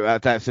 Yeah, I think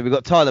about that. So we've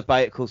got Tyler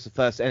Bate, of course, the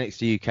first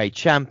NXT UK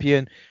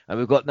champion, and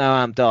we've got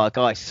Noam Dar, a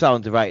guy so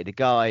underrated, a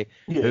guy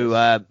who,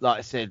 like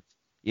I said,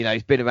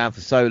 he's been around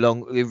for so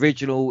long. The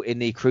original in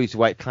the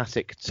Cruiserweight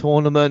Classic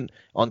tournament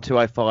on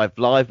 205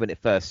 Live when it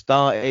first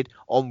started,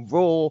 on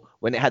Raw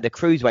when it had the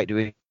Cruiserweight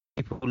division.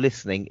 People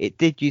listening, it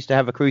did used to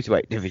have a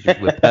Cruiserweight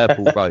division with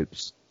purple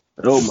ropes.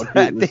 Oh my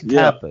goodness! That did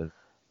happen.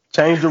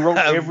 Changed the rope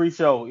every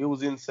show. It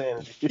was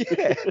insanity.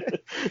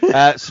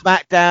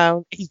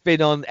 SmackDown, he's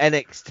been on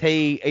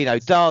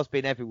NXT. Dar's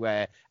been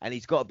everywhere, and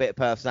he's got a bit of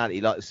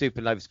personality, like the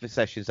Supernova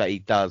sessions that he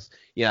does.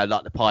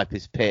 Like the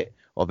Piper's Pit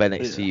of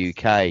NXT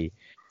UK.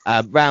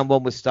 Round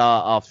 1 will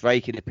start after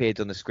A-Kid appeared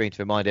on the screen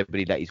to remind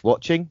everybody that he's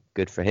watching.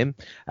 Good for him.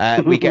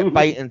 We get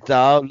Bate and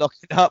Dar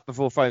locking up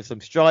before throwing some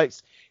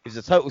strikes. It was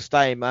a total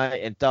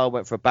stalemate, and Dar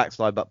went for a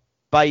backslide, but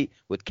Bate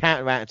would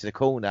counter out into the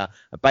corner,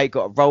 and Bate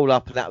got a roll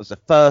up, and that was the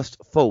first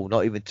fall.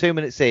 Not even 2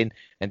 minutes in,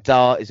 and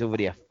Dar is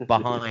already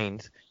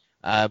behind.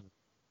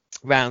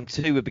 Round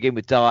 2 would begin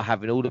with Dar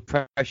having all the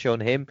pressure on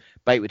him.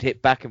 Bate would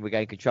hit back and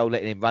regain control,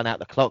 letting him run out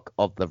the clock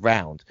of the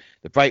round.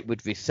 The break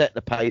would reset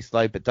the pace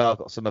though, but Dar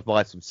got some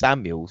advice from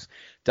Samuels.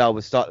 Dar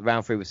would start the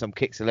round 3 with some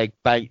kicks to leg.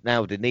 Bate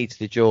nailed the knee to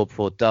the jaw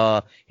before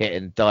Dar hit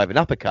a diving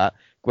uppercut.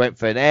 Went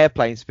for an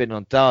airplane spin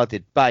on Dar,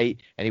 did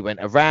Bate, and he went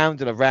around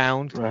and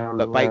around,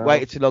 but Bate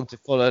waited too long to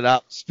follow it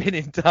up,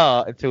 spinning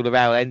Dar until the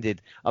round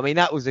ended. I mean,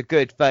 that was a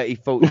good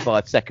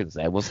 30-45 seconds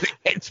there, wasn't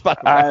it?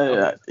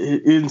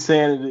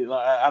 Insanity.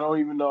 Like, I don't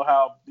even know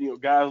how,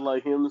 guys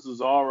like him,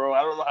 Cesaro,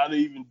 I don't know how they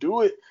even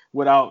do it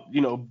without,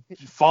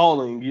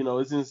 falling.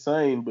 It's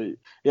insane. But,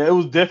 yeah, it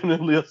was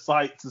definitely a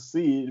sight to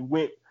see. It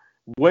went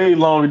way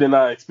longer than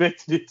I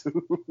expected it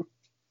to.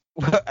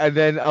 And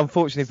then,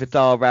 unfortunately for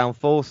Dar, round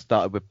 4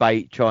 started with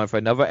Bate trying for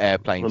another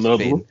airplane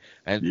spin.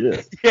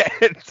 And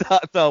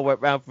Dar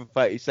went round for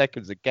 30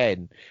 seconds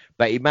again,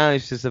 but he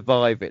managed to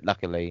survive it,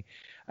 luckily.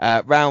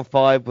 Round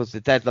 5 was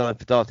the deadline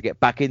for Dar to get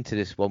back into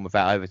this one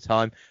without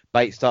overtime.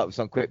 Bate started with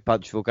some quick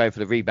punch before going for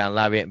the rebound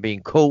lariat and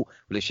being caught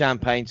with a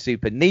champagne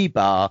super knee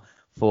bar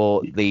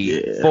for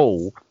the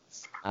fall.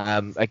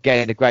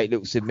 Again, a great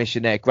little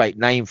submission there, great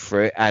name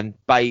for it, and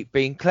Bate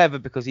being clever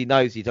because he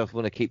knows he doesn't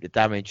want to keep the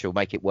damage or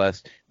make it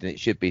worse than it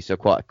should be, so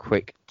quite a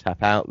quick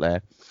tap out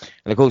there.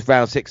 And of course,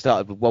 round 6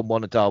 started with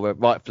 1-1 Adar went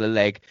right for the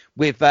leg,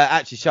 with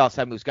actually Charles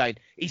Samuels going,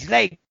 his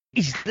leg,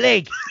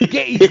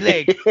 get his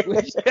leg.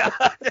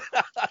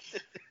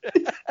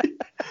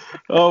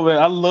 Oh man,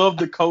 I love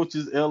the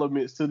coach's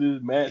elements to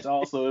this match.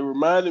 Also, it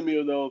reminded me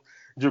of those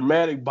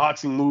dramatic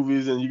boxing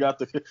movies, and you got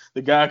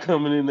the guy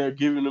coming in there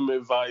giving them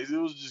advice. It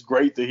was just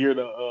great to hear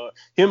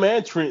him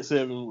and Trent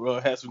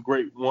Seven had some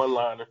great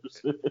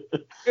one-liners.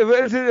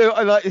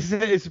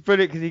 It's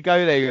brilliant because he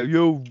go there, you go,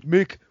 yo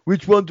Mick,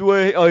 which one do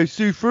I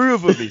see through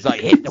of them? He's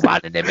like, hit the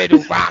one in the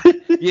middle, rock.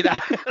 You know,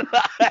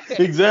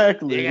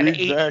 exactly. You're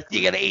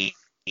gonna eat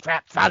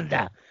crap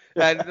thunder.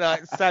 And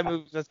like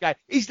Samuel just going,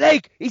 his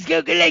leg, he's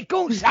got a leg,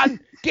 go on, son,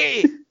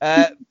 get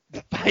it.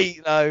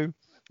 Bate though,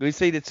 we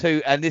see the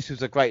two, and this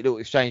was a great little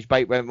exchange.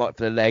 Bate went right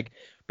for the leg,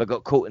 but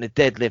got caught in a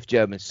deadlift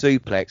German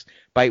suplex.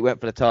 Bate went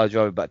for the tire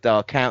driver, but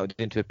Dar countered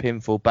into a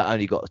pinfall, but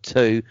only got a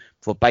 2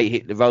 before Bate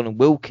hit the rolling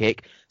wheel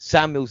kick.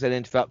 Samuels then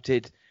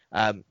interrupted.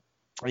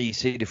 You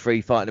see the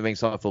 3 fight in the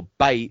ringside for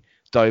Bate,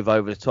 dove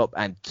over the top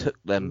and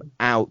took them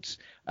out.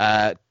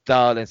 Dar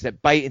then sent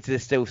Bate into the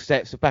steel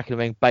steps. So back in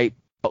the ring, Bate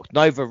boxed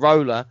Nova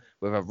Roller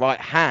with a right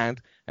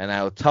hand, and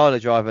now Tyler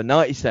Driver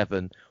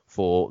 97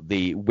 for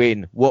the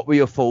win. What were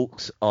your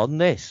thoughts on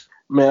this?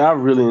 Man, I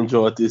really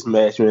enjoyed this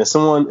match, man. As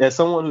someone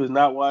who has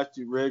not watched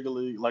it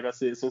regularly, like I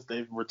said, since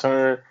they've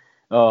returned,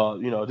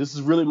 this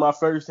is really my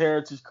first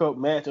Heritage Cup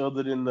match,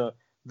 other than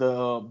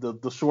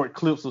the short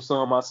clips of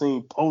some I've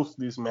seen post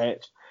this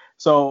match.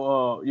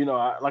 So,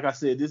 like I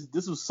said,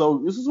 this was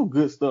some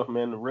good stuff,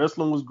 man. The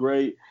wrestling was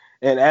great,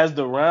 and as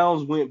the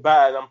rounds went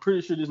by, and I'm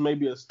pretty sure this may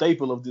be a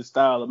staple of this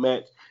style of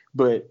match,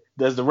 but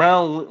as the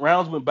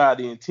rounds went by,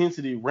 the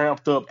intensity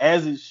ramped up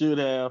as it should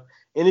have,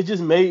 and it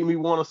just made me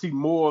want to see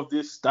more of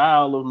this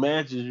style of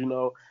matches.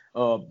 2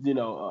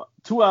 out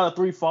of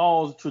 3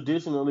 falls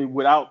traditionally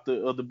without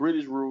the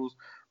British rules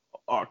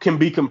can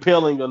be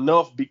compelling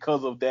enough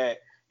because of that.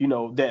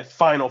 That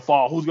final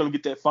fall. Who's going to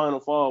get that final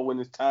fall when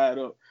it's tied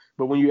up?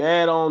 But when you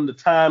add on the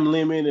time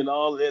limit and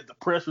all of that, the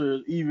pressure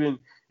is even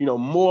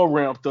more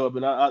ramped up,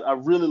 and I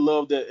really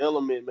love that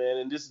element, man.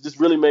 And this just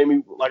really made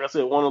me, like I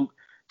said, want to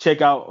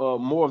check out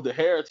more of the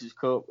Heritage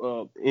Cup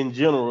in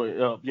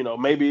general.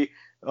 Maybe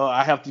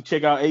I have to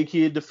check out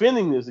A-Kid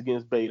defending this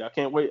against Bate. I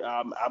can't wait.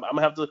 I'm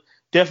gonna have to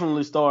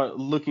definitely start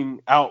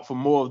looking out for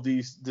more of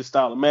this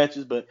style of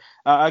matches. But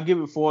I give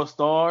it 4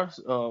 stars.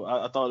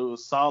 I thought it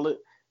was solid.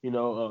 It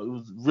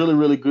was really,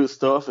 really good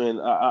stuff. And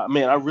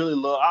I really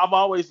love. I've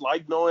always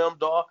liked Noam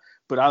Dar,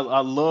 but I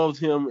loved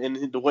him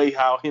and the way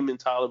how him and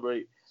Tyler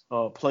Bate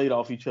played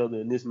off each other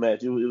in this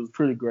match. It was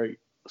pretty great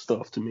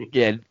stuff to me.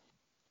 Yeah.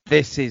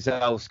 This is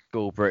old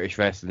school British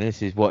wrestling.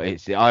 This is what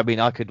it's. I mean,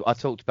 I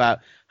talked about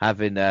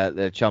having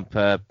the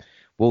Ciampa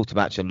Walter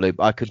match on loop.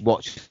 I could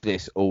watch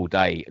this all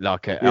day,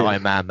 like an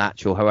Iron Man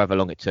match or however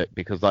long it took,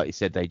 because, like you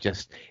said,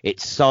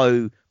 it's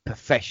so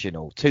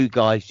professional. 2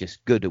 guys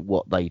just good at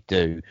what they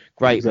do.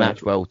 Great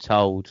match, well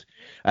told.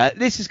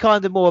 This is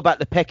kind of more about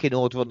the pecking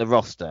order on the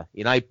roster.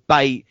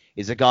 Bate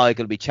is a guy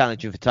going to be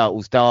challenging for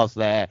titles. Dar's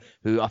there,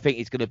 who I think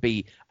is going to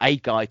be a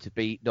guy to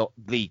beat, not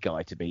the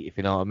guy to beat, if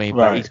you know what I mean.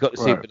 But he's got the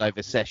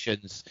Supernova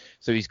sessions,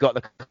 so he's got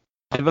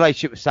the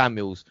relationship with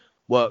Samuels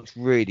works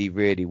really,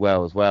 really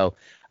well as well.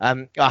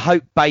 I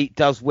hope Bate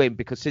does win,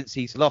 because since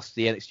he's lost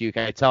the NXT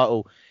UK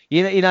title,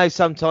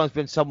 sometimes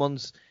when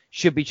someone's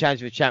should be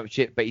challenging for the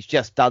championship, but he's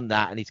just done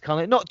that, and he's kind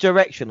of not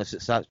directionless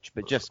as such,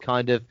 but just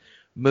kind of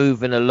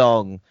moving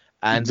along.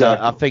 And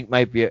exactly. I think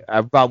maybe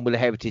a run with the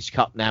Heritage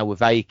Cup now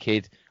with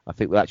A-Kid, I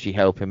think will actually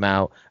help him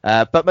out.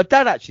 But my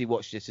dad actually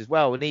watched this as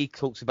well, and he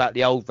talks about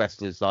the old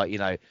wrestlers like,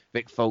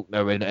 Vic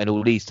Faulkner and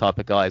all these type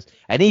of guys,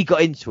 and he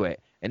got into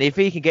it. And if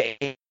he can get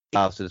into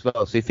as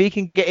well, so if he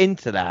can get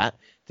into that,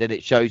 then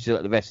it shows you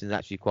that the wrestling is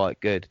actually quite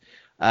good.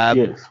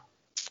 Yes.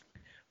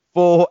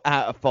 4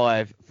 out of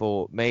 5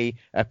 for me.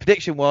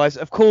 Prediction-wise,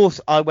 of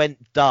course, I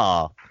went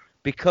Dar,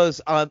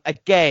 because I,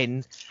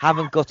 again,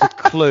 haven't got a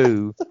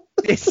clue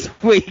this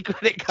week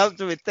when it comes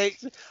to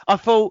predictions. I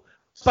thought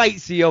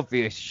Bate's the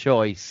obvious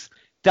choice.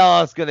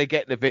 Dar's going to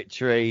get the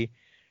victory.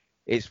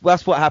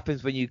 That's what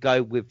happens when you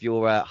go with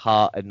your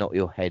heart and not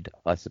your head,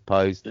 I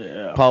suppose.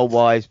 Yeah.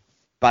 Poll-wise,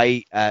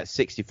 Bate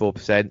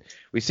 64%.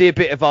 We see a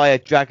bit of Ilya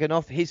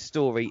Dragunov. His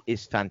story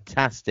is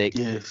fantastic.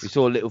 Yes. We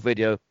saw a little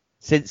video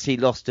since he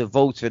lost to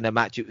Volta in the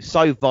match. It was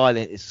so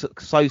violent, it's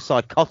so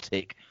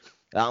psychotic.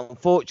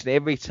 Unfortunately,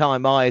 every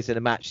time Ilya's in a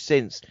match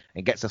since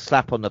and gets a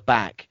slap on the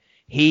back,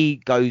 he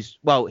goes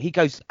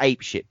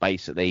apeshit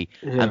basically,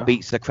 and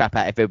beats the crap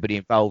out of everybody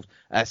involved.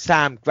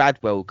 Sam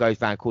Gradwell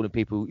goes around calling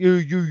people you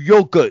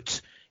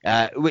yogurt,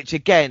 which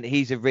again,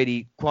 he's a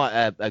really quite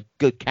a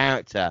good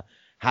character.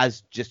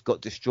 has just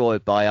got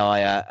destroyed by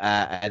Aya,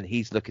 and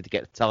he's looking to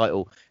get the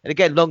title. And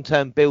again,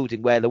 long-term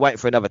building where they're waiting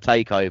for another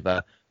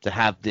takeover to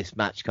have this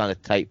match kind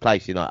of take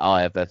place,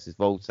 Aya versus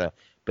Volta.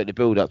 But the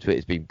build up to it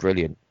has been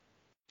brilliant.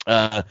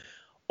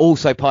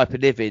 Also, Piper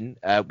Niven,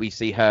 we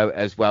see her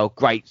as well.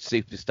 Great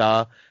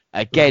superstar.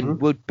 Again,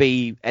 would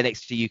be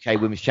NXT UK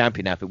Women's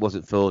Champion now if it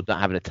wasn't for not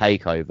having a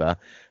takeover.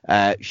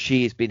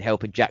 She has been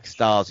helping Jack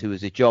Stars, who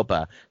was a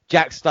jobber.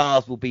 Jack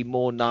Stars will be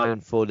more known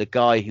for the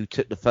guy who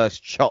took the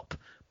first chop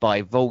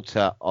by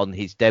Volta on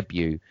his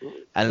debut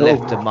and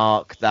left the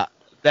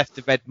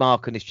red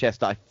mark on his chest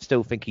that I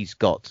still think he's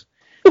got.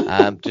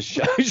 Just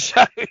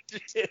show.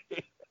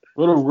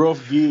 What a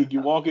rough gig.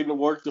 You walk into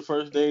work the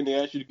first day and they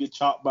ask you to get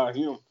chopped by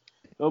him.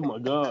 Oh, my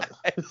God.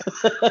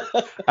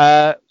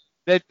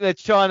 They're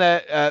trying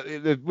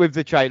to, with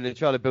the trailer, they're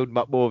trying to build him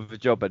up more of a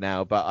jobber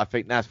now, but I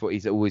think that's what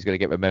he's always going to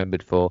get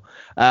remembered for.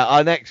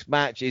 Our next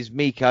match is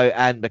Miko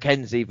and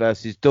Mackenzie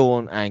versus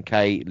Dawn and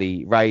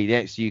Kaylee Ray, the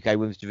NXT UK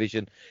Women's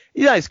Division.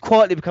 It's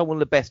quietly become one of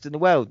the best in the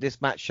world. This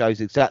match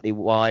shows exactly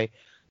why.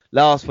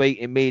 Last week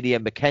in media,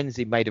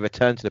 Mackenzie made a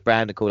return to the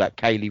brand and called out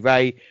Kaylee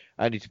Ray,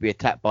 only to be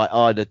attacked by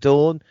Isla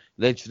Dawn.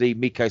 Eventually,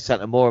 Miko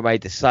Santamora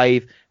made the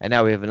save, and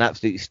now we have an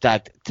absolutely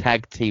stacked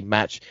tag team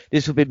match.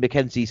 This will be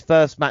Mackenzie's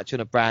first match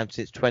on a brand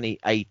since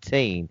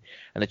 2018,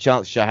 and a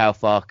chance to show how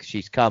far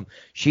she's come.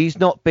 She's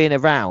not been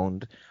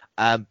around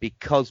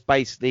because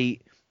basically,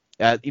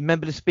 you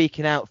remember the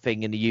speaking out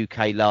thing in the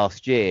UK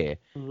last year?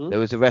 There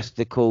was a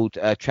wrestler called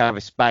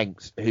Travis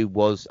Banks, who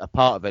was a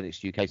part of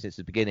NXT UK since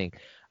the beginning.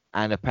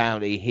 And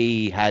apparently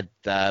he had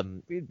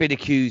been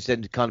accused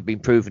and kind of been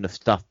proven of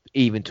stuff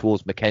even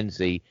towards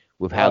Mackenzie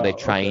with how they're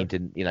trained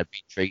and, being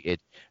treated.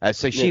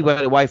 So she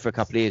went away for a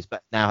couple of years,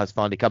 but now has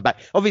finally come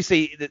back.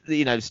 Obviously,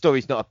 the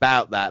story's not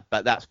about that,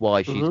 but that's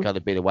why she's kind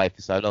of been away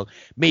for so long.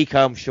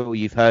 Miko, I'm sure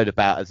you've heard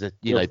about as a,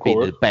 being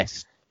the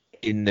best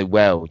in the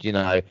world,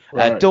 Right.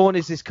 Dawn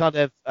is this kind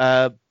of,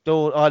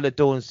 Isla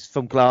Dawn's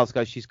from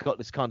Glasgow. She's got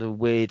this kind of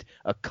weird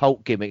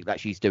occult gimmick that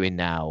she's doing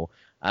now.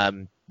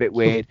 Bit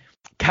weird.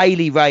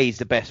 Kaylee Ray is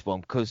the best one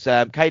because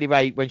Kaylee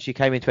Ray, when she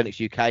came into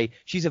NXT UK,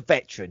 she's a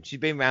veteran. She's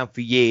been around for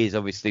years,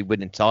 obviously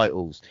winning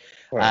titles.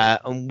 Right.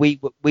 And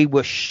we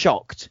were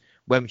shocked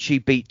when she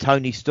beat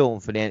Toni Storm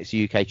for the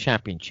NXT UK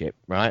Championship.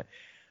 Right,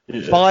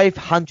 yeah.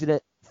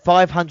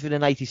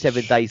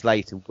 587 days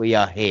later, we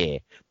are here.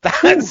 That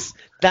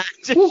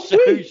just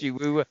shows you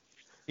we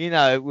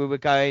were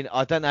going.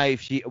 I don't know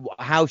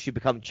how she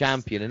become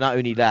champion, and not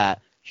only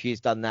that, she's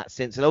done that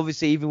since. And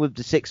obviously, even with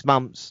the 6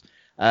 months.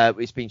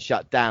 It's been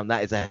shut down.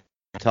 That is a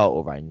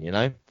title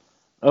reign,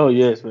 Oh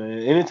yes, man.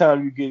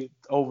 Anytime you get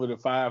over the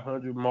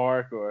 500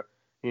 mark, or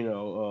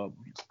kind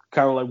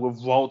of like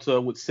with Volta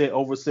with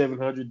over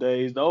 700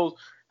 days, those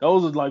are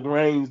like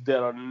reigns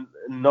that are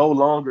no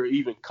longer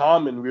even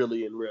common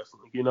really in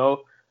wrestling. We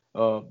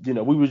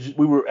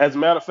were as a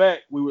matter of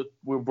fact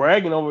we're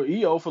bragging over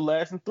EO for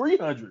lasting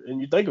 300,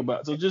 and you think about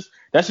it, so just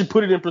that should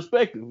put it in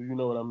perspective. You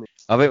know what I mean?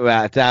 I think we're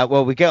out of doubt.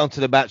 Well, we get on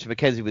to the match.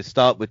 Mackenzie would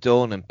start with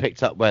Dawn and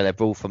picked up where their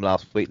brawl from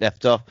last week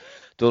left off.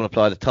 Dawn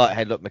applied a tight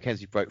headlock.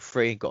 Mackenzie broke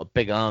free and got a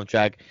big arm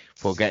drag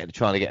before trying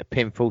to get a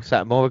pinfall.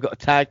 Satamura got a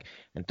tag,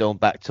 and Dawn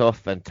backed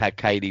off and tagged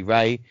Kaylee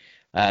Ray.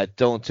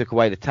 Dawn took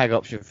away the tag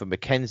option from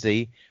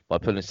Mackenzie by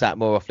pulling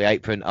Satamura off the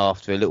apron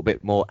after a little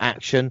bit more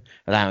action,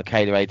 allowing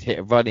Kaylee Ray to hit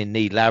a running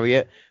knee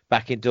lariat.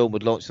 Back in, Dawn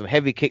would launch some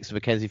heavy kicks to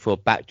Mackenzie for a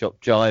backdrop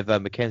driver.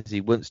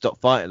 Mackenzie wouldn't stop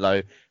fighting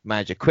low,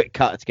 managed a quick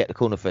cut to get the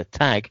corner for a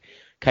tag.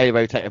 Kaylee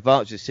Ray would take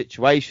advantage of the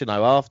situation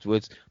though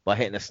afterwards by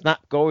hitting a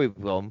snap gory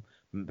bomb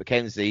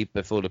Mackenzie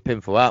before the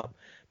pinfall out.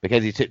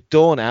 Mackenzie took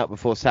Dawn out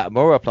before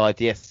Satamura applied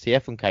the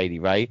STF on Kaylee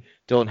Ray.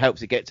 Dawn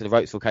helps it get to the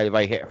ropes for Kaylee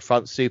Ray, hit a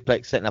front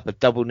suplex, setting up a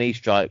double knee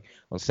strike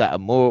on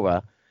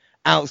Satamura.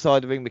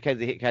 Outside the ring,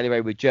 Mackenzie hit Kaylee Ray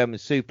with German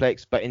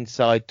suplex, but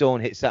inside, Dawn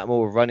hit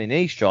Satamura with running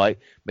knee strike.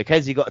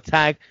 Mackenzie got a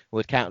tag and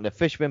was counting the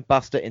Fisherman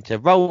Buster into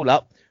roll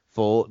up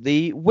for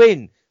the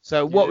win.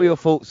 So what were your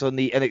thoughts on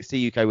the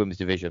NXT UK Women's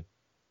Division?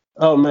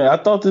 Oh man, I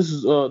thought this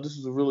is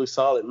a really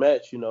solid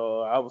match.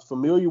 I was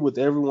familiar with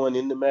everyone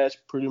in the match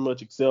pretty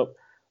much except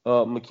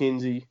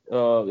Mackenzie,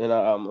 and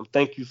I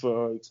thank you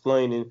for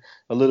explaining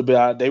a little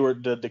bit.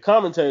 The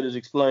commentators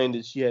explained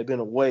that she had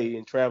been away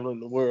and traveling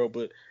the world,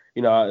 but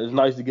it's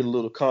nice to get a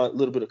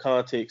little bit of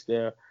context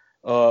there.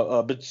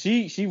 But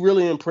she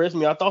really impressed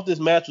me. I thought this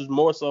match was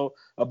more so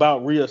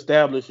about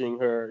reestablishing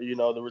her.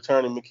 The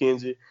returning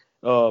Mackenzie.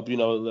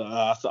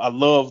 I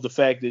love the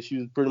fact that she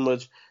was pretty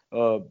much.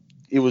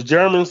 It was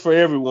Germans for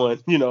everyone,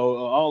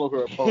 all of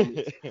her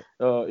opponents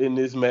in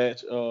this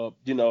match,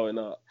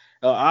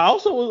 I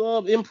also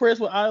was impressed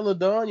with Isla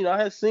Dawn.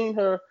 I had seen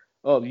her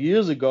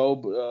years ago,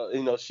 but,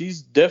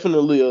 she's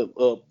definitely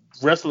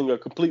wrestling a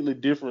completely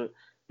different,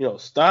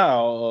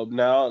 style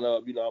now. And,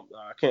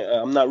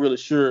 I'm not really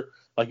sure,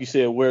 like you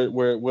said, where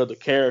the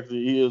character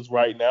is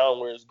right now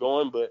and where it's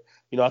going. But,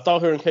 I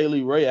thought her and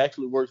Kaylee Ray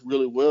actually worked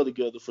really well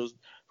together for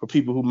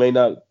people who may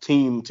not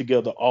team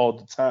together all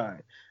the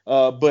time.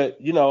 But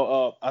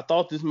I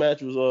thought this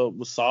match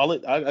was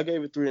solid. I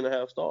gave it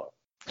 3.5 stars.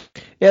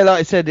 Yeah, like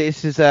I said,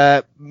 this is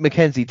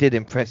Mackenzie did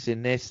impress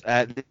in this.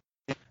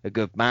 A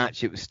good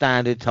match. It was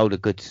standard, told a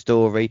good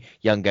story.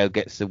 Young girl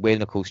gets the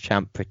win, of course,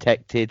 champ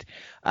protected.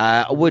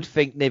 I would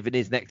think Niven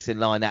is next in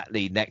line at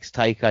the next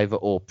takeover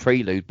or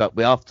prelude, but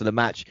after the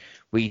match,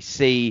 we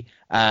see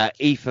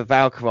Aoife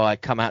Valkyrie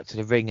come out to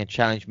the ring and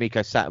challenge Miko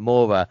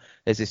Satomura.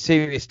 There's a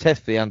serious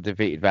test for the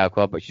undefeated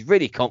Valkyrie, but she's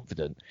really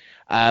confident.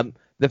 The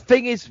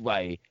thing is,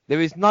 Ray,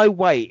 there is no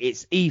way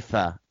it's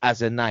Aoife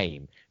as a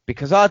name.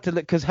 Because I had to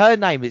look, because her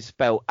name is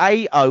spelled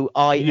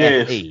Aoife.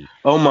 Yes.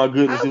 Oh my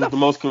goodness, How it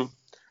was the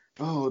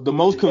the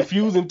most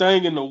confusing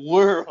thing in the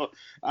world.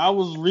 I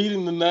was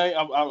reading the name,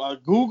 I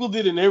googled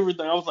it and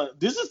everything. I was like,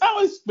 this is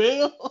how it's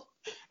spelled.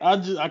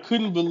 I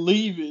couldn't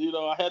believe it.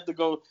 I had to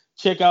go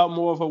check out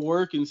more of her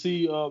work and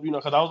see,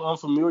 because I was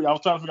unfamiliar. I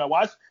was trying to figure out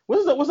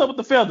what's up with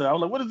the feather. I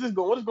was like, what is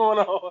going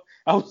on?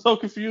 I was so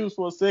confused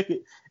for a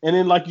second. And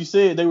then, like you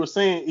said, they were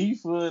saying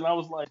Aoife, and I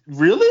was like,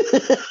 really?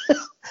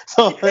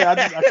 So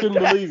I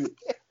couldn't believe it.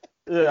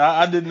 Yeah,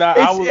 I did not.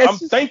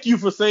 Thank you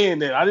for saying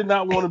that. I did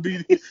not want to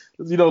be,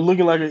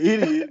 looking like an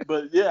idiot.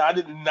 But yeah, I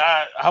did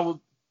not.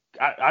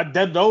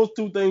 Those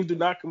two things do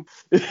not come.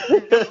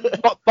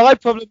 But my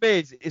problem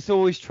is it's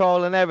always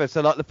trial and error.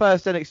 So like the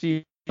first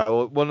NXT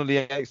or one of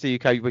the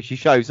NXT UK where she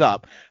shows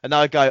up, and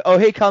I go, oh,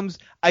 here comes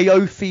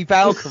Aoife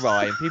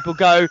Valkyrie, and people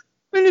go,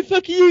 what the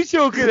fuck are you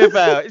talking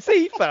about? It's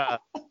Aoife. Where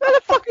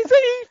the fuck is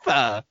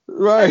Aoife?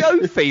 Right.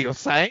 Aoife, you're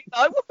saying?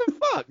 Like, what the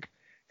fuck?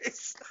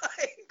 It's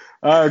like.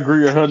 I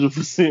agree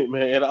 100%,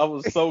 man. I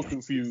was so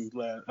confused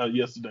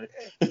yesterday.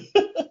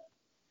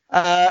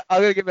 I'm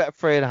going to give it a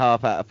 3.5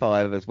 out of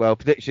 5 as well.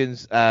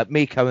 Predictions,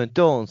 Miko and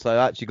Dawn. So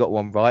I actually got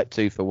one right,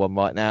 2 for 1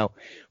 right now.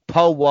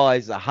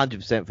 Poll-wise,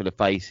 100% for the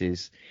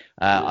faces.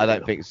 I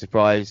don't think it's a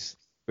surprise.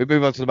 We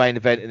move on to the main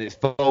event, and it's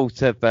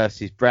Volta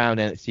versus Brown,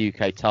 and it's the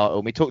UK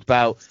title. We talked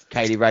about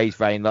Kaylee Ray's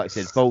reign. Like I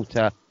said,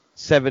 Volta,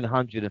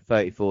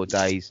 734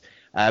 days.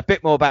 A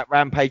bit more about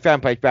Rampage.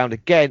 Rampage Brown,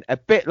 again, a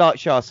bit like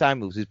Shah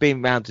Samuels, has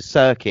been around the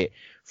circuit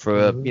for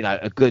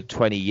a good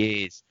 20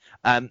 years.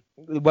 The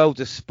world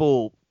of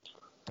sport,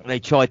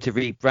 they tried to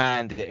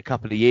rebrand it a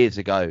couple of years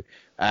ago.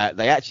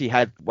 They actually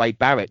had Wade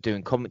Barrett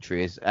doing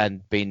commentary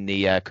and being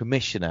the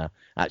commissioner,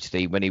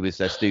 actually, when he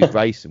was Stu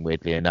Grayson,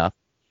 weirdly enough.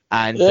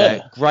 And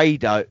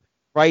Grado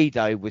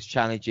was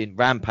challenging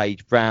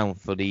Rampage Brown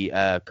for the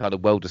kind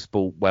of world of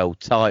sport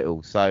world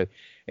title. So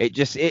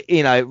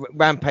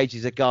Rampage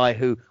is a guy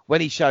who,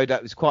 when he showed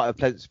up, was quite a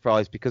pleasant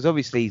surprise because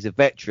obviously he's a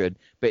veteran,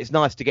 but it's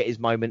nice to get his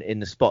moment in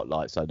the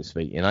spotlight, so to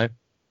speak,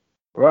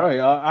 Right.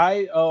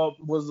 I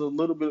was a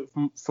little bit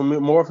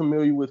more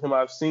familiar with him.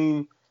 I've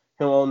seen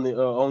him on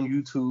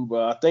YouTube.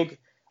 I think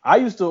I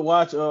used to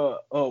watch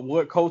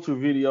What Culture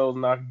videos,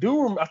 and I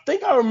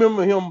think I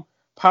remember him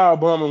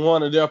powerbombing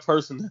one of their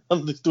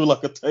personalities through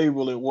like a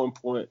table at one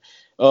point.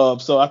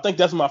 So I think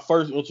that's my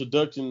first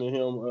introduction to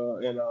him,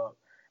 and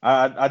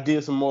I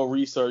did some more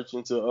research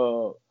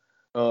into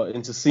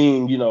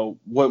seeing,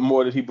 what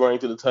more did he bring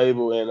to the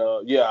table. And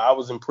I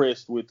was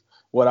impressed with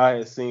what I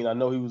had seen. I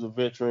know he was a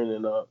veteran,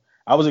 and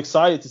I was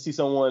excited to see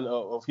someone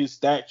of his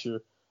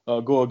stature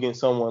go against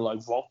someone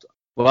like Volta.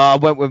 Well, I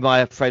went with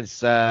my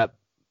friends. I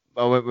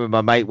went with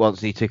my mate once,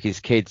 and he took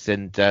his kids,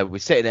 and we're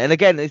sitting there. And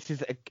again, this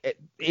is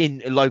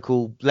in a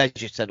local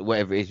leisure centre,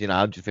 whatever it is,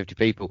 150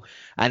 people.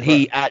 And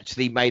he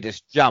actually made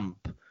us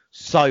jump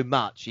so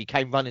much. He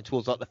came running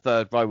towards like the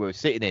third row we were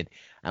sitting in,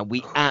 and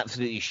we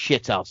absolutely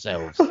shit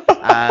ourselves.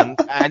 And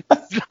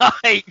it's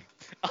like,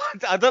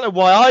 I don't know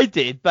why I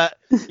did, but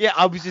yeah,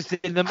 I was just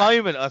in the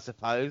moment, I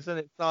suppose. And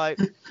it's like,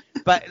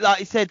 but like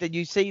you said, then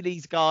you see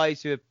these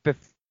guys who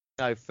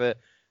are, for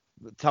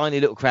tiny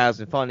little crowds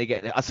and finally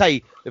getting it. I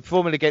say they're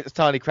performing against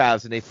tiny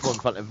crowds and they perform in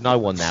front of no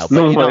one now. But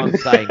you know what I'm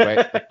saying,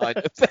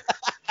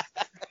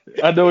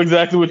 I know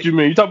exactly what you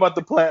mean. You talk about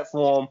the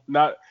platform,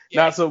 not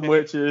so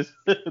much as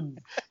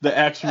the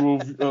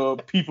actual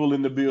people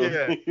in the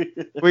building.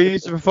 Yeah. We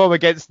used to perform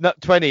against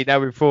 20, now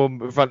we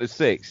perform in front of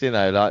 6.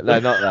 No, not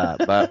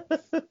that.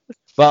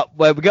 But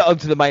we get on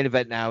to the main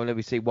event now, and then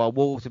we see while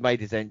Walter made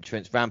his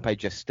entrance,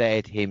 Rampage just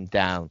stared him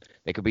down.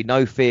 There could be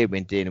no fear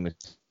when dealing with,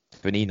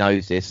 and he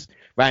knows this.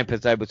 Rampage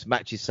was able to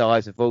match his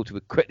size, and Walter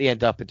would quickly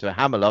end up into a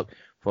hammerlock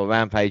before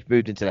Rampage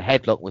moved into the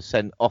headlock, was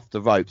sent off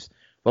the ropes.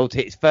 Walter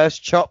hit his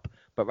first chop,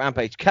 but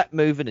Rampage kept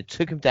moving and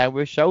took him down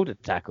with a shoulder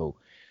tackle.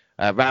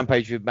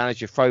 Rampage would manage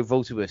to throw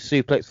Volta with a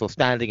suplex for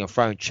standing and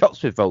throwing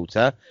chops with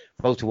Volta.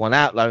 Volta won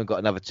out low and got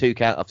another 2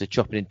 count after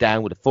chopping him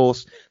down with a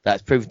force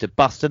that's proven to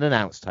bust an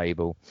announce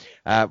table.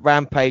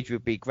 Rampage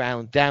would be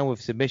ground down with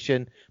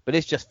submission, but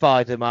this just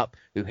fired him up,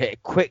 who hit a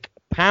quick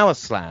power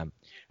slam.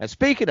 And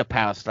speaking of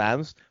power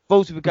slams,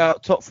 Volta would go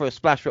up top for a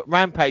splash, but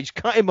Rampage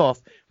cut him off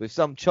with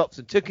some chops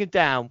and took him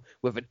down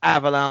with an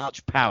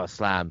avalanche power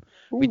slam.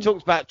 Ooh. We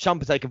talked about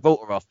Ciampa taking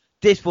Volta off.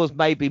 This was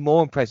maybe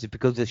more impressive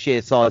because of the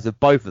sheer size of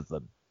both of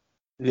them.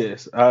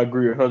 Yes, I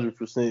agree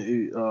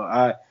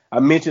 100%. I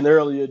mentioned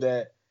earlier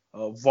that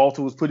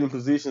Volta was put in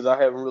positions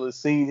I haven't really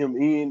seen him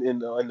in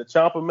the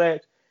Ciampa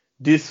match.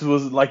 This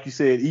was, like you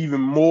said,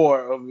 even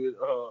more of it,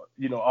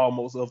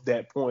 almost of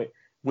that point.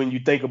 when you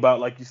think about,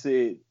 like you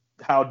said,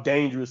 how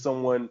dangerous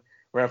someone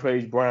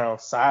Rampage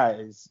Brown's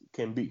size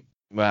can be.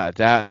 Right,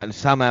 and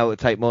somehow it would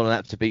take more than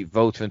that to beat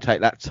Volta and take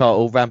that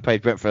title.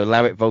 Rampage went for a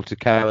Larry, Volta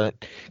counter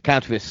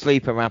with a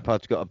sleeper.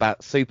 Rampage got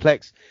about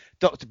suplex.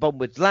 Dr. Bomb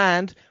would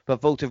land,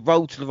 but Volta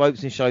rolled to the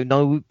ropes and showed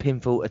no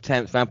pinfall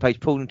attempts. Rampage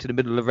pulled him to the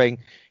middle of the ring,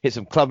 hit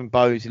some clubbing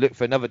blows. He looked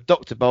for another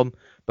Dr. Bomb,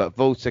 but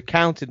Volta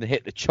countered and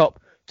hit the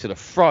chop to the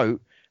throat.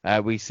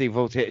 We see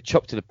Volta hit a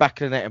chop to the back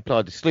of the net and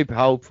applied the sleeper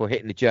hold for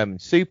hitting the German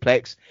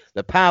suplex.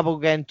 The powerbomb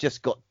again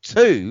just got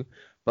 2.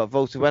 But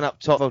Volta went up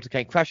top. Volta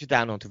came crashing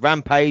down onto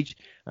Rampage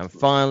and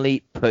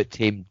finally put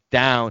him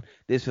down.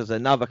 This was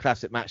another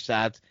classic match to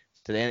add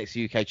to the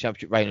NXT UK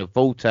Championship reign of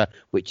Volta,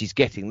 which is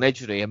getting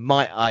legendary. And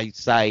might I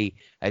say,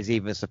 has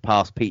even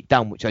surpassed Pete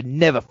Dunne, which I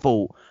never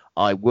thought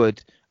I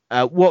would.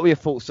 What were your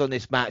thoughts on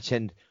this match?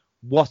 And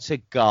what a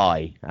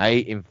guy,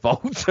 in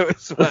Volta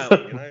as well.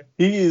 You know?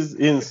 He is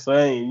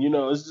insane.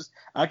 It's just,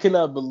 I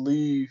cannot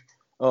believe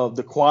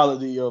the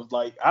quality of,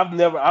 like, I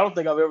don't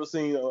think I've ever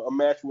seen a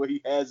match where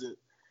he hasn't,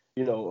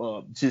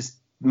 just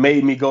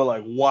made me go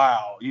like,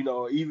 wow,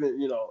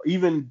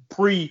 even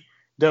pre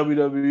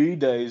WWE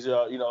days,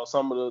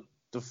 some of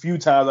the few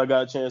times I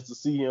got a chance to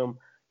see him,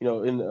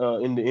 in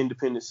the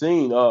independent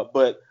scene.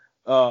 But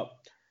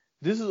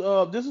this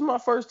is my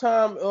first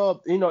time,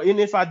 and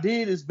if I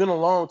did, it's been a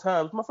long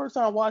time. It's my first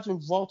time watching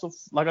Volta,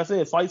 like I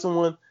said, fight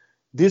someone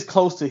this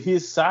close to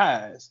his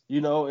size,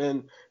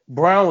 and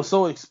Brown was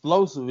so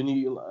explosive, and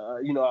he,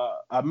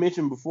 I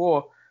mentioned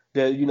before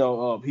that,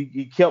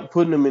 he kept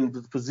putting him in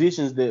the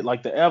positions that,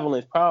 like the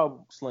Avalanche Power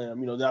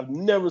Slam, I've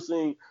never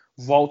seen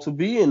Volta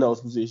be in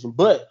those positions,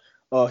 but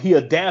he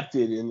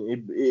adapted,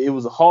 and it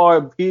was a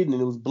hard hitting,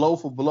 and it was blow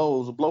for blow. It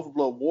was a blow for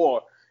blow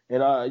war.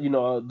 And,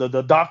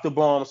 the Dr.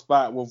 Bomb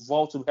spot with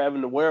Volta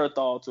having the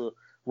wherewithal to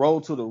roll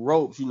to the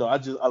ropes,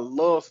 I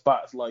love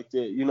spots like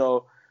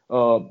that,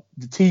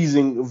 the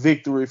teasing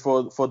victory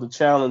for the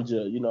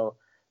challenger,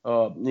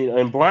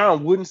 and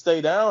Brown wouldn't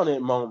stay down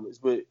at moments,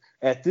 but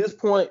at this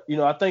point,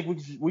 I think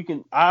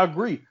I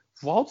agree.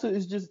 Volta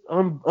is just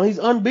he's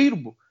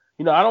unbeatable.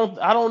 I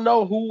don't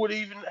know who would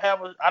even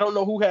I don't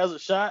know who has a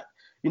shot.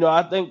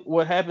 I think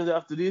what happens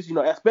after this,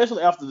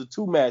 especially after the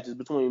 2 matches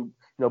between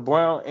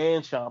Brown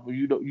and Ciampa,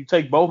 you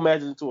take both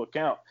matches into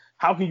account.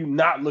 How can you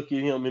not look at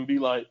him and be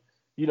like,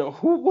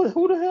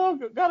 who the hell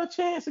got a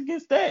chance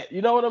against that?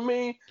 You know what I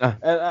mean?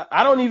 And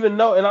I don't even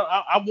know. And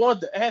I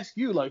wanted to ask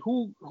you, like,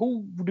 who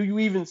do you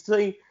even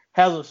say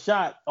has a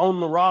shot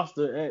on the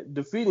roster at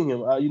defeating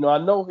him? I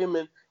know him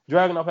and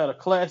Dragunov had a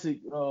classic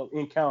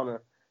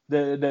encounter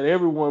that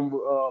everyone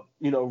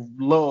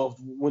loved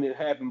when it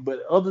happened.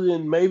 But other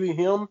than maybe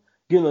him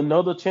getting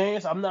another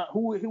chance, I'm not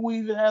who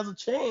even has a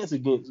chance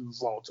against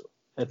Volta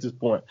at this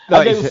point.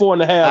 I gave it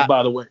 4.5,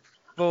 by the way.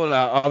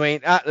 I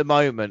mean, at the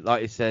moment,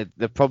 like you said,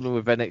 the problem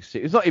with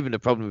NXT, it's not even the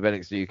problem with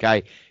NXT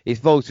UK, is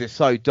Volta is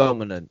so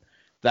dominant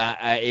that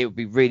it would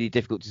be really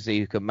difficult to see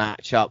who can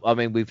match up. I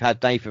mean, we've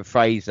had Nathan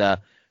Fraser,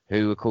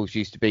 who, of course,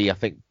 used to be, I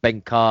think,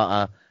 Ben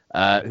Carter,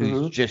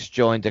 who's just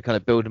joined to kind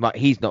of build him up.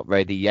 He's not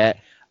ready yet.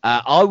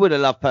 I would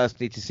have loved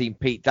personally to see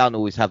Pete Dunne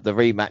always have the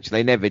rematch.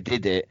 They never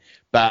did it.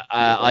 But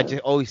I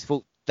just always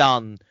thought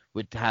Dunne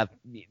would have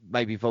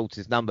maybe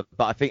Volta's number.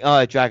 But I think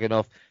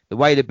Dragunov, the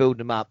way they build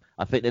him up,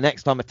 I think the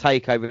next time a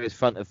takeover is in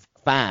front of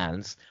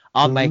fans,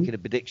 I'm making a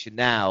prediction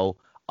now.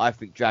 I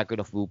think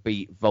Dragunov will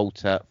beat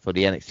Volta for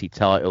the NXT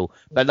title.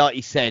 But like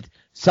you said,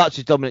 such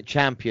a dominant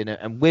champion.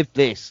 And with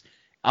this,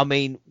 I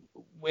mean,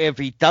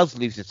 whether he does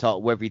lose the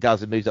title, whether he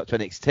does and moves up to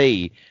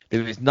NXT,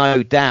 there is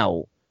no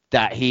doubt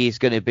that he is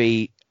going to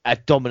be a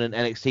dominant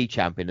NXT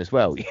champion as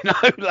well. Yes.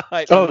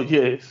 Oh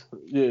yeah.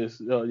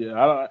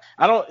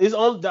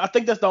 I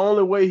think that's the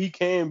only way he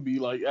can be.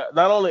 Like,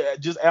 not only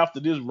just after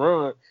this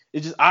run,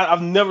 it's just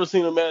I've never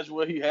seen a match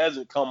where he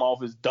hasn't come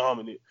off as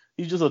dominant.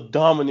 He's just a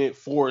dominant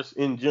force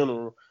in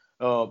general.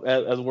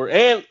 As a word,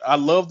 and I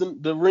love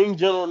the ring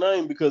general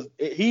name because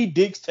he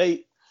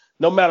dictates.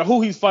 No matter who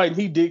he's fighting,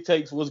 he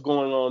dictates what's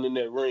going on in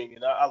that ring,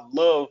 and I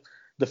love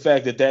the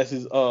fact that that's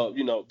his,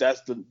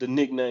 that's the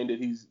nickname that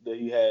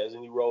he has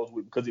and he rolls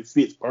with because it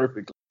fits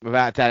perfectly.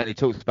 Without doubt, he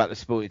talks about the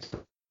sport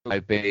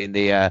being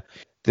the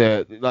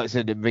like I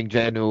said, the ring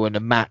general and the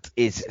mat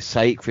is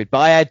sacred. But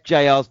I had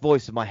JR's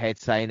voice in my head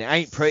saying it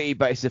ain't pretty,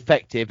 but it's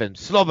effective and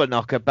slobber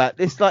knocker. But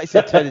this, like I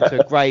said, turned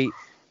into a great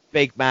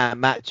big man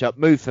matchup,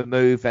 move for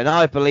move. And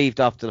I believed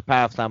after the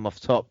power slam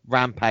off top,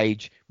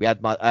 Rampage, we had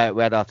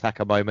our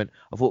Taka moment.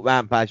 I thought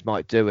Rampage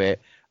might do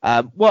it.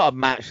 What a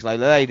match they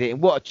laid it in.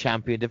 What a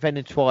champion,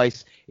 defending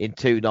twice in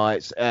 2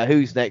 nights.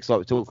 Who's next? Like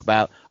we talked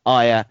about,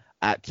 Aya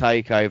at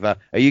Takeover.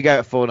 You go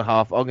at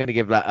 4.5. I'm going to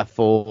give that a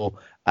 4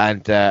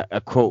 and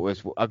a quarter.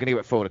 I'm going to give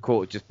it 4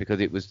 1/4 just because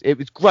it was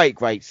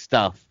great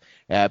stuff.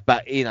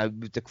 But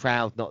with the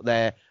crowd not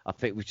there, I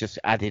think we've just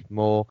added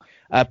more.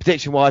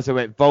 Prediction wise, I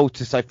went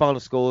Volta. So final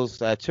scores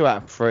 2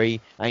 out of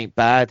 3 ain't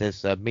bad,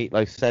 as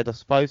Meatloaf said, I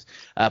suppose.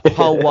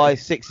 Poll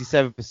wise,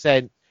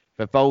 67%.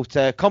 For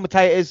Volta.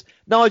 Commentators,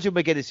 Nigel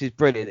McGuinness is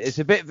brilliant. It's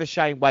a bit of a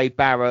shame Wade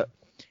Barrett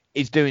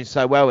is doing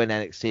so well in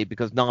NXT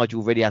because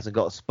Nigel really hasn't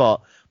got a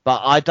spot.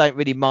 But I don't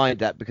really mind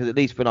that because at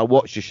least when I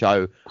watch the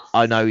show,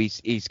 I know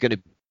he's going to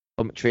be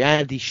commentary.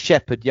 Andy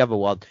Shepherd, the other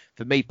one,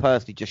 for me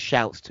personally, just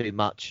shouts too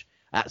much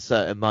at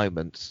certain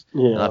moments.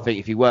 Yeah. And I think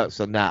if he works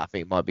on that, I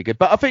think it might be good.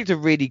 But I think it's a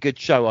really good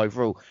show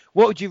overall.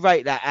 What would you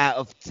rate that out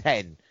of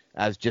 10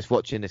 as just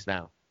watching this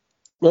now?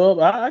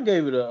 Well, I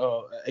gave it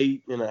a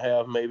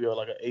 8.5, maybe, or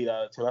like an 8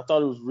 out of 10. I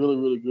thought it was really,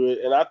 really good.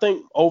 And I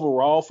think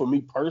overall, for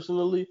me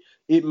personally,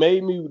 it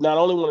made me not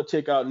only want to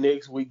check out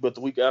next week, but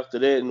the week after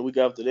that and the week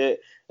after that.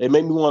 It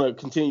made me want to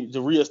continue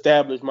to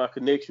reestablish my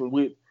connection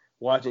with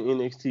watching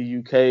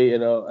NXT UK.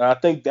 And I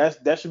think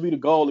that should be the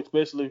goal,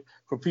 especially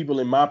for people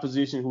in my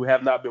position who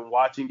have not been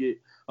watching it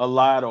a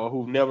lot or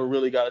who've never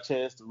really got a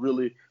chance to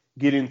really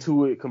get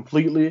into it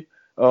completely.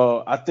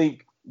 I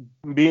think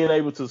being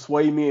able to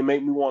sway me and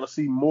make me want to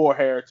see more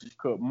Heritage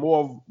Cup,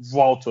 more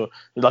Volta,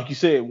 like you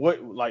said,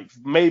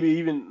 maybe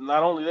even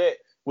not only that,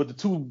 with the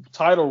 2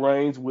 title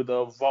reigns with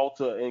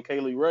Volta and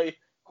Kaylee Ray,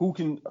 who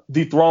can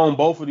dethrone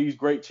both of these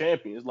great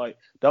champions. Like,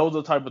 those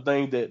are the type of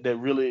things that I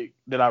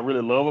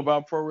really love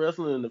about pro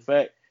wrestling, and the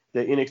fact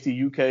that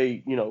NXT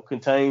UK,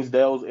 contains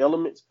those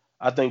elements.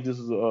 I think this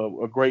is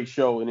a great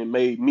show, and it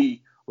made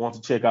me want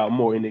to check out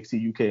more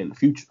NXT UK in the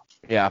future.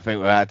 Yeah, I think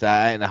we're at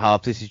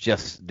 8.5. This is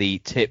just the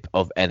tip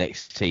of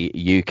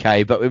NXT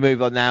UK. But we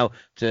move on now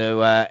to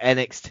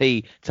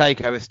NXT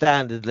Takeover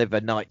Standard Deliver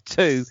Night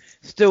 2.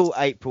 Still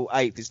April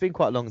 8th. It's been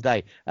quite a long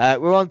day.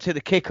 We're on to the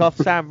kickoff.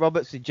 Sam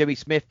Roberts and Jimmy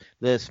Smith,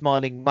 the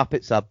Smiling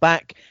Muppets, are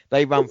back.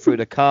 They run through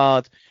the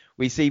card.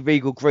 We see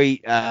Regal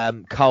greet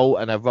Cole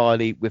and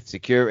O'Reilly with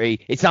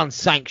security. It's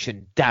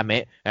unsanctioned, damn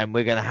it. And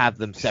we're going to have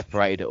them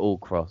separated at all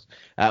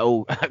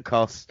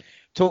costs.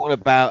 Talking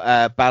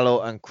about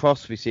Balor and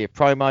Cross, we see a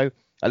promo.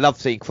 I love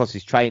seeing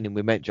Cross's training.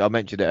 I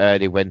mentioned it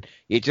earlier when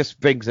it just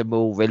brings a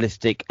more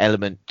realistic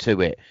element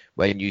to it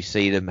when you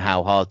see them,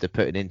 how hard they're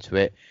putting into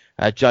it.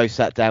 Joe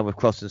sat down with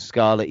Cross and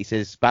Scarlett. He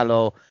says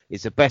Balor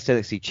is the best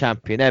NXT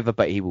champion ever,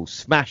 but he will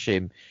smash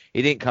him.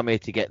 He didn't come here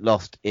to get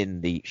lost in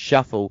the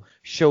shuffle.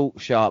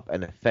 Short, sharp,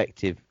 and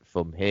effective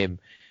from him.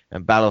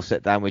 And Balor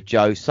sat down with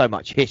Joe. So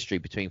much history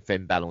between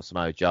Finn Balor and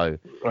Samoa Joe.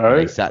 Right.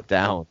 They sat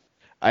down.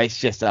 It's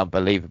just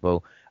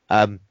unbelievable.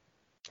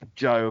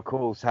 Joe, of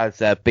course,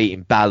 has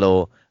beaten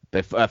Balor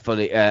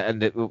fully,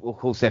 and of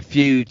course their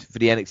feud for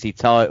the NXT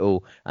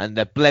title and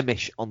the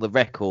blemish on the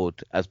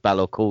record, as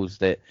Balor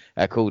called it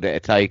a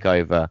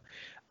takeover.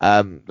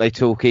 They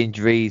talk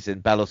injuries,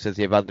 and Balor says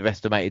they've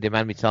underestimated him how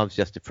many times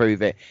just to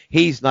prove it.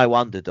 He's no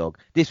underdog.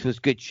 This was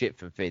good shit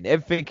from Finn.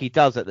 Everything he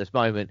does at this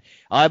moment,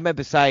 I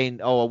remember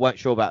saying, I weren't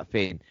sure about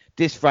Finn.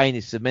 This reign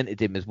has cemented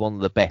him as one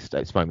of the best at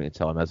this moment in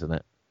time, hasn't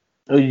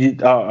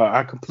it?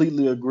 I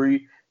completely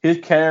agree. His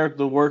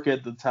character work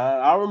at the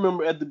time. I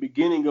remember at the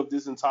beginning of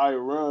this entire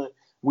run,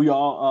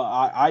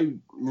 I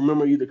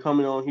remember either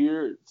coming on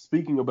here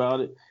speaking about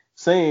it,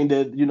 saying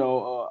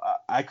that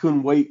I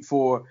couldn't wait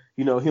for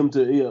him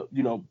to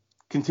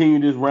continue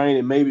this reign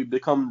and maybe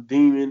become the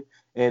Demon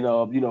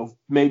and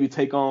maybe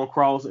take on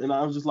Cross. And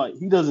I was just like,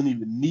 he doesn't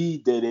even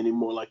need that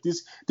anymore. Like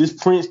this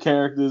Prince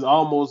character is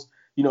almost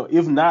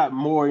if not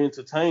more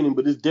entertaining,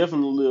 but it's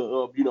definitely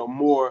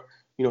more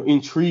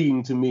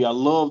intriguing to me. I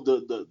love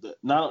the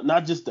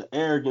not just the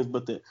arrogance,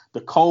 but the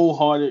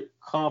cold-hearted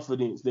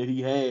confidence that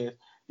he has.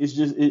 It's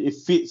just it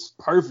fits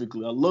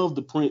perfectly. I love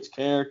the Prince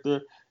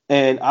character,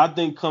 and I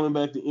think coming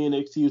back to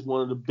NXT is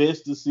one of the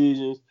best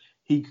decisions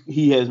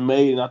he has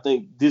made, and I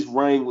think this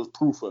reign was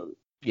proof of it.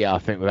 Yeah, I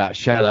think without a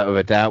shadow of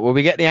a doubt. Well,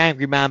 we get the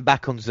Angry Man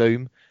back on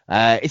Zoom.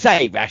 It's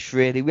A-Rash,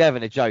 really. We're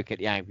having a joke at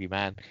the Angry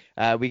Man.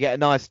 We get a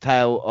nice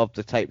tale of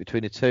the tape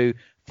between the two.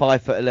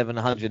 5'11",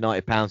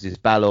 190 pounds is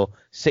Balor.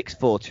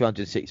 6'4",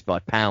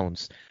 265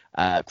 pounds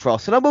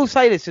Cross. And I will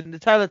say this in the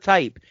tale of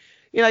tape.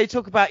 You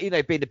talk about being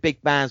a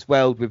big man's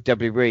world with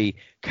WWE.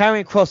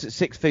 Carrying Cross at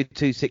 6'2",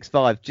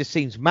 265 just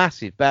seems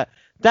massive, but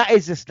that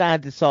is a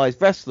standard size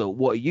wrestler.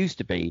 What it used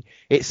to be.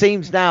 It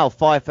seems now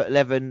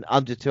 5'11",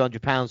 under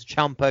 200 pounds.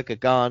 Ciampa,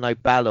 Gargano,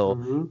 Balor.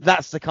 Mm-hmm.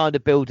 That's the kind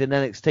of build in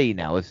NXT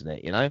now, isn't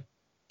it?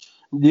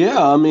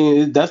 Yeah, I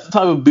mean that's the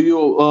type of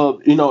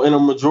build. In a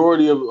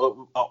majority of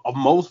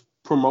most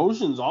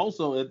promotions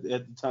also at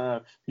the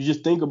time. You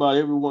just think about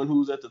everyone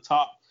who's at the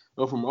top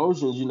of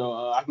promotions.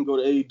 I can go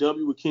to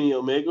AEW with Kenny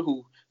Omega,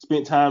 who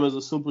spent time as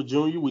a Super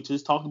Junior. We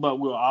just talked about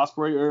Will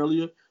Ospreay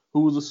earlier,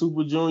 who was a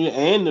Super Junior,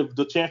 and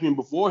the champion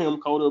before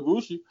him, Kota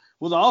Ibushi,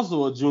 was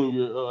also a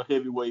junior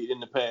heavyweight in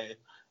the past.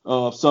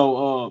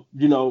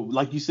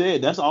 Like you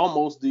said, that's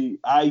almost the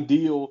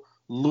ideal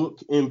look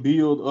and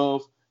build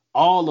of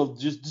all of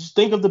just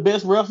think of the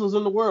best wrestlers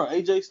in the world.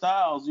 AJ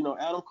Styles,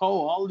 Adam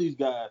Cole, all of these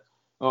guys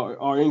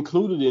are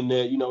included in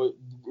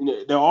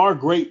that. There are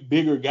great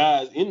bigger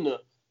guys in the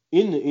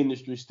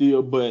industry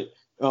still, but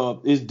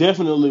it's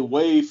definitely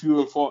way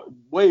fewer and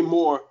way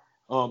more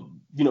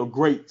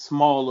great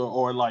smaller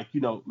or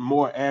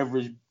more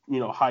average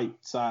height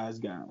size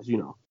guys.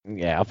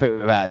 Yeah, I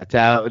think without a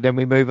doubt. Then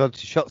we move on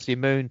to Shotzi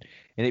Moon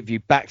interview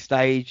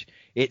backstage.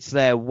 It's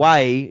their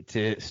way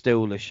to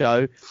steal the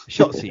show.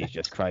 Shotzi is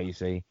just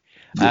crazy.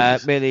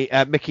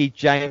 Mickey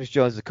James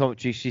joins the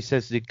commentary. She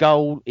says the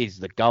goal is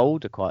the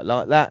gold. I quite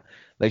like that.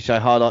 They show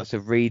highlights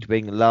of Reed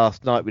winning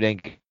last night. We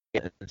then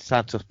get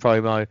Santos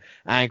promo.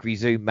 Angry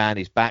Zoom Man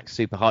is back,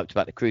 super hyped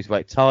about the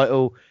Cruiserweight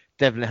title.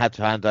 Devlin had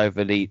to hand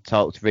over the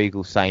title to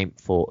Regal, same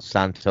for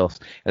Santos.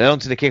 And then on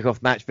to the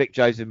kickoff match, Vic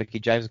Joseph and Mickey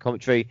James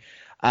commentary.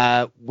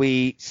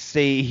 We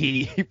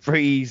see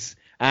Breeze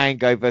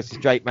Ango versus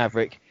Drake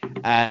Maverick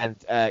and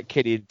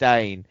Killian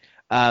Dane.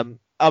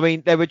 I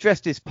mean, they were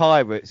dressed as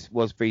pirates,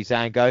 was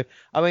Breezango.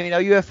 I mean,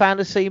 are you a fan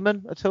of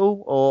Seaman at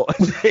all? Or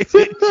is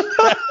it...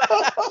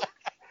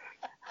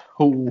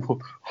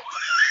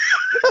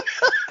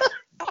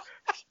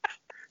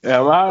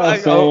 Am I a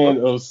fan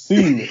of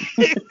Seaman?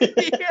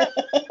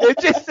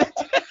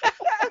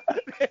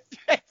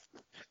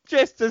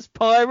 Just as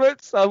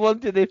pirates. I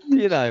wondered if,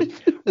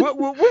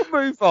 we'll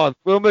move on.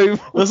 We'll move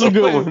on. That's a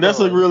good one. That's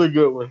a really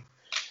good one.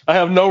 I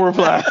have no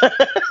reply.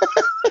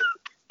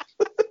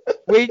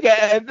 We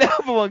get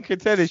another one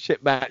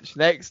contendership match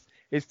next.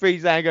 It's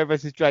Breezango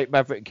versus Drake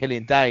Maverick and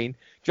Killian Dane.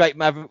 Drake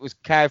Maverick was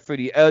carried through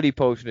the early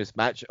portion of this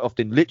match,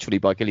 often literally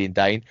by Killian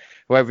Dane.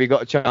 However, he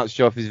got a chance to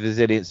show off his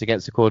resilience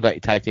against the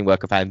coordinated tag team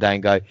work of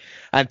Fandango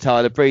and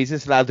Tyler Breeze.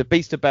 This allowed the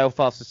Beast of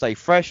Belfast to stay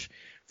fresh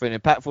for an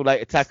impactful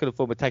late attack on the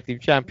former tag team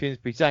champions.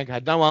 Breezango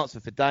had no answer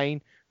for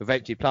Dane, who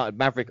eventually planted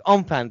Maverick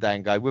on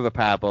Fandango with a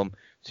powerbomb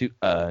to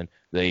earn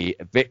the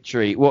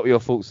victory. What were your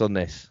thoughts on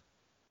this?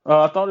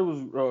 I thought it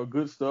was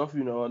good stuff.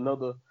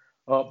 Another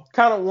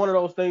kind of one of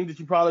those things that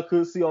you probably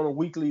could see on a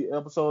weekly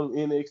episode of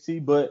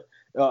NXT, but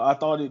I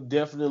thought it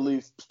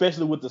definitely,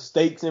 especially with the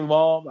stakes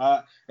involved.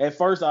 At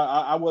first,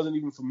 I wasn't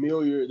even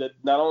familiar that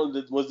not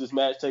only was this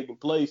match taking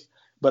place,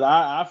 but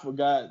I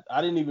forgot.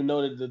 I didn't even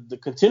know that the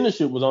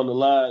contendership was on the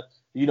line,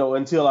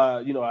 until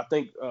I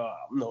think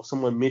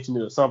someone mentioned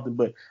it or something.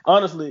 But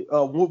honestly,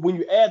 when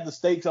you add the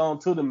stakes on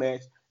to the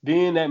match,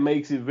 then that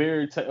makes it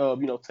very,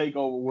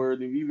 takeover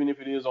worthy, even if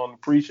it is on the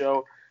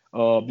pre-show.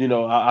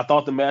 I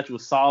thought the match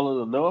was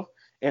solid enough.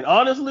 And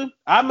honestly,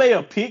 I may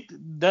have picked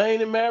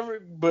Dane and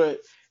Maverick,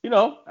 but,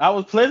 I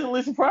was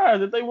pleasantly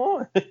surprised that they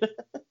won.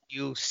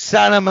 You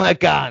son of a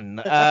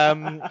gun. I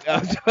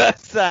was about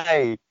to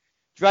say,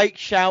 Drake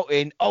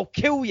shouting, "I'll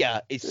kill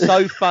ya," is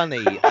so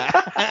funny.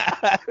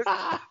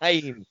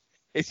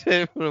 It's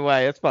moving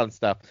away. That's fun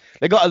stuff.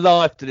 They got a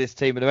life to this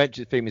team, and the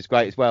entrance theme is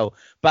great as well.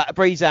 But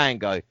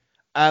Breezango,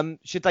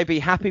 should they be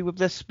happy with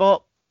this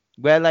spot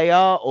where they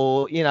are,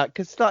 or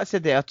because like I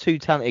said, they are two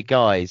talented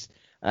guys.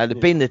 They've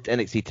been the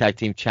NXT Tag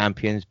Team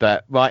Champions,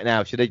 but right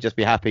now, should they just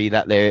be happy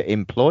that they're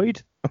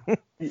employed?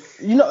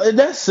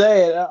 That's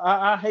sad.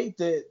 I hate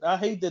that. I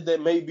hate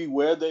that may be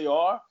where they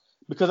are,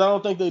 because I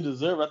don't think they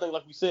deserve it. I think,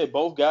 like we said,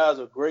 both guys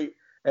are great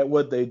at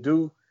what they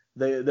do.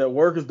 Their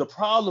workers. The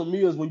problem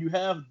is when you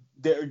have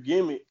their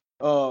gimmick,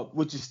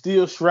 which is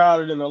still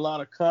shrouded in a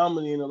lot of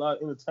comedy and a lot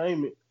of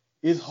entertainment,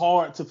 it's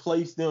hard to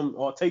place them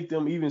or take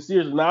them even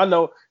seriously. Now, I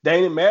know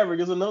Dane and Maverick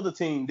is another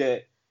team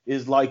that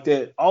is like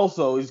that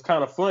also. It's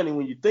kind of funny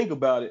when you think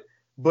about it.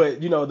 But,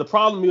 the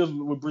problem is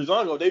with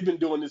Breezango, they've been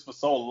doing this for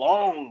so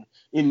long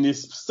in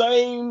this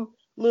same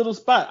little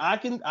spot.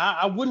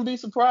 I wouldn't be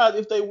surprised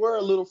if they were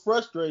a little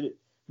frustrated,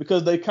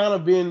 because they've kind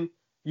of been,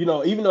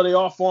 even though they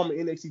are former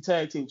NXT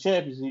Tag Team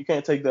Champions, and you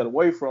can't take that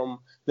away from them,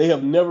 they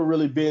have never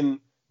really been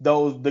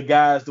the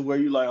guys to where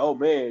you're like, oh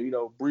man,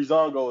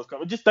 Breezango is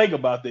coming. Just think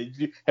about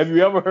that. Have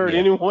you ever heard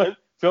anyone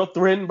felt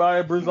threatened by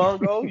a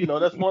Breezango?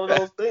 That's one of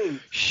those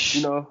things.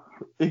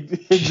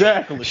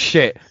 Exactly.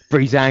 Shit,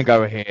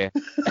 Breezango are here.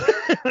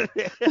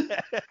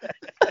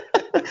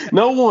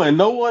 No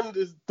one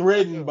is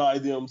threatened by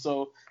them.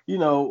 So,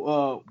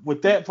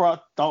 with that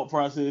thought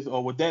process,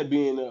 or with that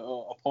being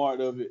a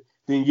part of it,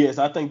 then yes,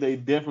 I think they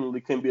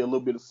definitely can be a little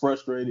bit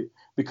frustrated,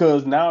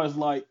 because now it's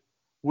like,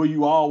 will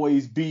you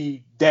always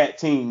be that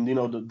team,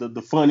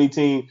 the funny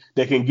team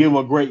that can give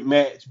a great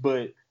match,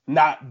 but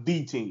not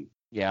the team?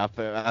 Yeah, I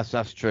think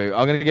that's true.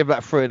 I'm going to give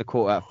that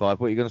 3.25 out of 5.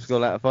 What are you going to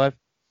score out of 5?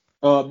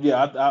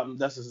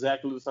 That's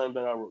exactly the same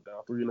thing I wrote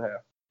down,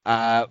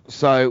 3.5.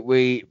 So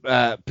we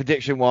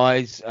prediction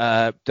wise,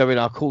 during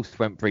our course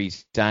went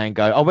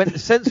Breezango. I went the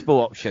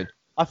sensible option.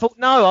 I thought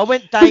I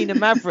went Dane and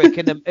Maverick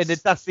in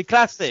the Dusty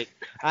Classic,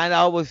 and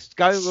I was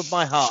going with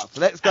my heart.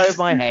 So let's go with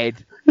my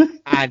head,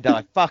 and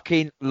I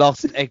fucking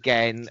lost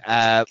again.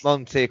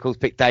 Monty, of course,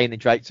 picked Dane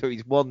and Drake, so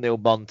he's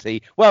 1-0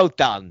 Monty. Well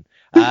done.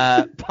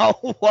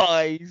 Poll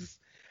wise,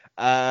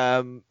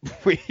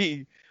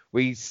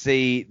 we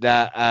see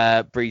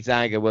that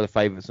Breezango were the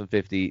favourites on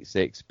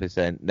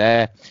 56%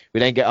 there. We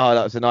then get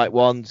highlights of night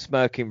one.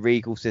 Smirking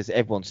Regal says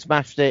everyone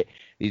smashed it.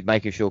 He's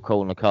making sure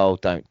Cole and Cole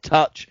don't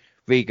touch.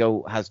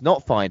 Regal has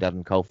not fined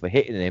Adam Cole for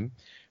hitting him.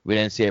 We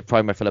then see a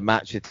promo for the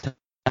match. It's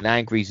an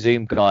angry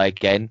Zoom guy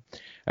again.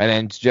 And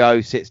then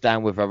Joe sits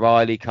down with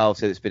O'Reilly. Cole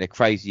said it's been a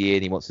crazy year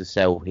and he wants to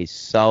sell his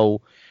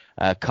soul.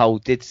 Cole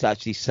did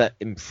actually set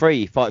him free.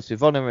 He fights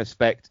with honor and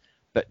respect,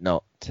 but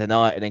not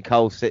tonight. And then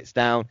Cole sits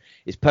down.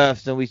 It's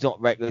personal. He's not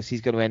reckless.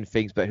 He's going to end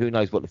things, but who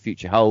knows what the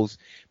future holds.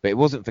 But it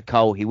wasn't for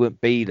Cole. He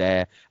wouldn't be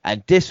there.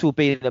 And this will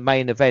be the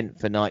main event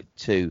for night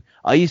 2.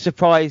 Are you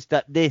surprised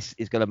that this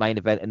is going to main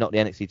event and not the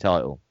NXT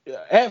title?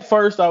 At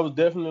first, I was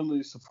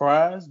definitely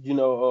surprised.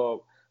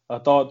 I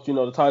thought,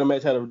 the title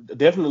match had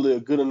definitely a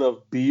good enough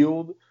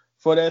build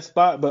for that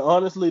spot. But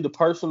honestly, the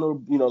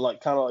personal, kind of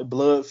like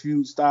blood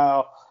feud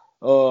style,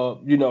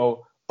 that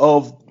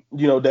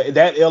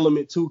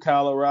element to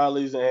Kyle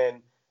O'Reilly's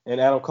and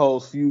Adam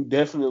Cole's feud,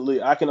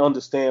 definitely, I can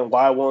understand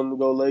why I wanted to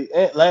go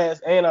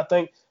last. And I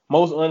think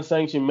most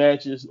unsanctioned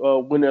matches,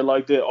 when they're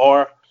like that,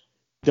 are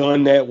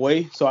done that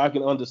way. So I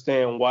can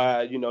understand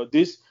why,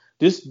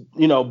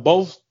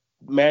 both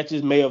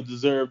matches may have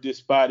deserved this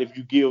spot if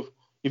you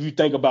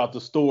think about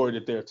the story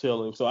that they're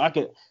telling. So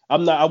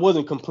I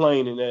wasn't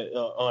complaining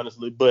that,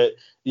 honestly, but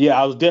yeah,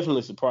 I was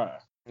definitely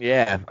surprised.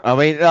 Yeah, I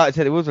mean, like I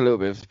said, it was a little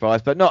bit of a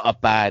surprise, but not a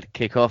bad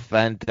kickoff.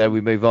 And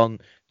we move on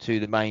to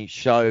the main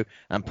show,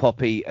 and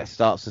Poppy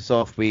starts us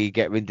off. We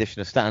get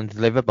rendition of Stand and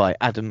Deliver by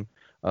Adam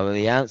over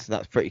the Ants, and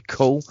that's pretty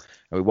cool.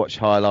 And we watch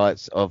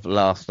highlights of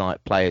last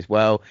night play as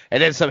well,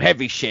 and then some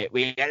heavy shit.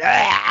 We get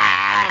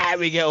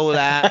all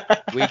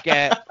that.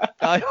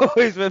 I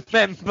always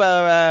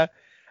remember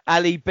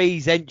Ali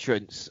B's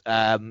entrance.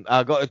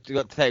 I got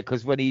to tell you,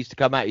 because when he used to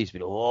come out, he used to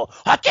be,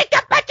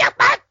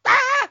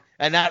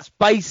 and that's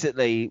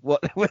basically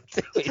what we're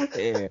doing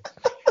here.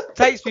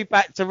 Takes me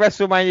back to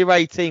WrestleMania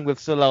 18 with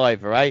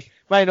Saliva, eh?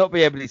 May not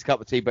be everybody's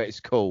cup of tea, but it's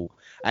cool.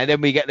 And then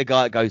we get the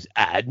guy that goes,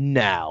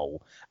 now.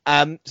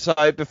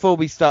 So before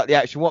we start the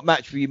action, what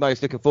match were you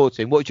most looking forward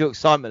to? And what's your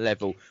excitement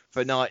level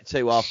for night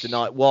 2 after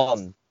night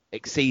 1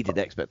 exceeded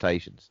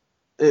expectations?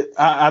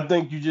 I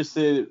think you just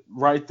said it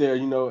right there.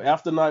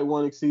 After night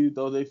 1 exceeded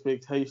those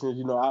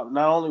expectations, not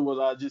only was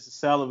I just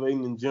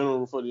salivating in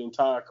general for the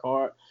entire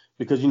card,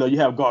 because, you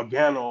have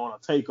Gargano on a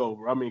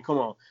takeover. I mean, come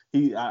on.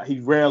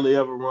 He's rarely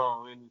ever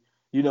wrong. And,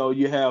 you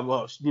have,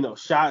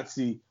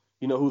 Shotzi,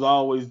 who's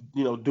always,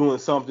 doing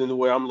something to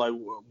where I'm like,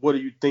 what are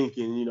you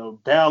thinking?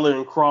 Balor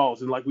and Cross.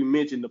 And like we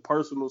mentioned, the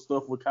personal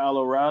stuff with Kyle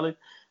O'Reilly.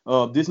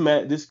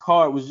 This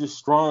card was just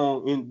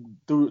strong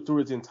through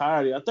its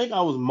entirety. I think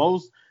I was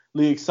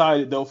mostly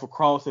excited, though, for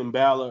Cross and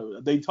Balor.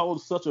 They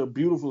told such a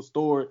beautiful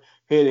story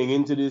heading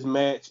into this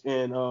match.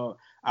 And,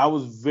 I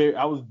was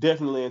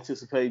definitely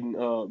anticipating,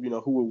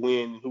 who would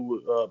win, who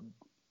would,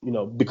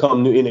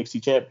 become new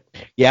NXT champion.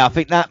 Yeah, I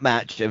think that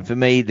match, and for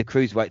me, the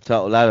Cruiserweight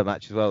title ladder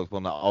match as well, was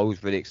one that I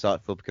was really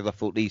excited for, because I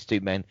thought these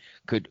two men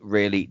could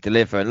really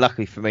deliver. And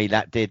luckily for me,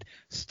 that did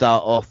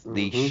start off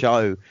the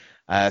show.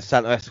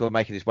 Santos were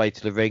making his way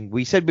to the ring.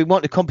 We said we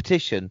wanted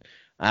competition,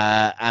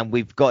 and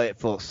we've got it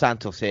for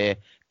Santos here.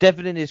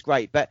 Devlin is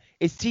great, but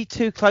is he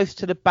too close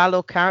to the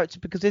Balor character?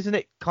 Because isn't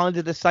it kind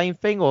of the same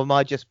thing, or am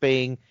I just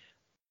being,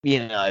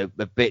 a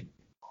bit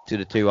to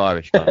the two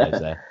Irish guys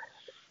there?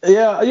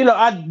 Yeah,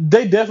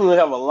 they definitely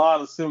have a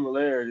lot of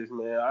similarities,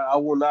 man. I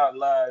will not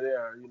lie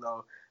there.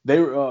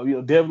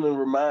 Devlin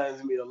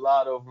reminds me a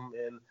lot of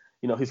him,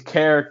 and his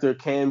character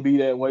can be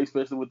that way,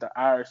 especially with the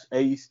Irish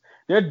ace.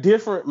 They're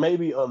different,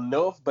 maybe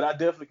enough, but I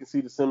definitely can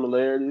see the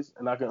similarities,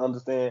 and I can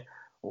understand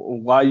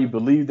why you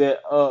believe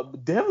that.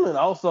 Devlin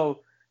also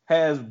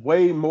has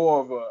way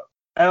more of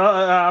and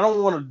I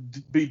don't want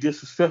to be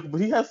disrespectful, but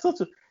he has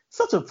such a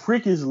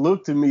prickish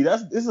look to me.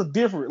 It's a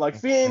different, like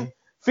Finn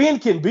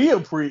can be a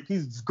prick.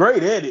 He's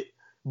great at it,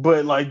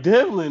 but like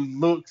Devlin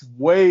looks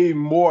way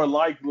more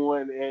like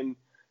one. And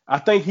I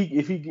think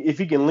if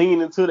he can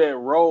lean into that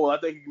role, I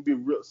think he can be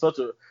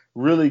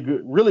really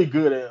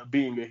good at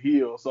being a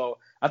heel. So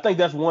I think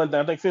that's one thing.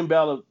 I think Finn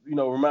Balor,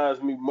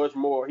 reminds me much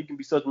more. He can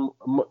be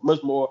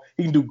much more.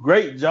 He can do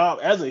great job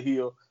as a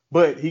heel,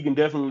 but he can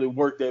definitely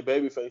work that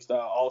babyface style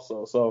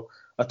also. So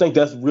I think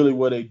that's really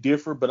where they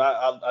differ, but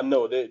I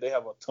know they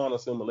have a ton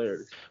of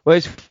similarities. Well,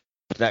 it's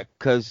that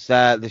because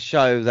the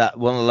show that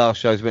one of the last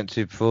shows we went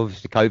to before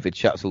obviously COVID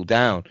shuts all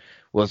down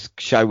was a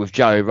show with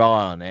Joey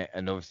Ryan on it,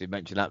 and obviously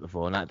mentioned that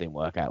before, and that didn't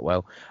work out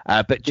well.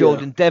 But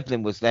Jordan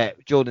Devlin was there.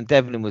 Jordan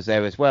Devlin was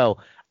there as well.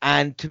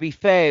 And to be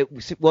fair,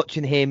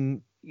 watching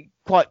him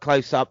quite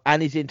close up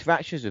and his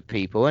interactions with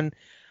people, and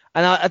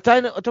I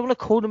don't want to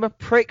call him a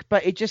prick,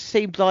 but it just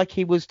seemed like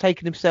he was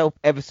taking himself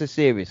ever so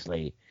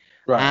seriously.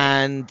 Right.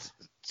 And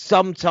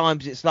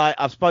sometimes it's like,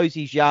 I suppose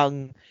he's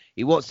young.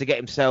 He wants to get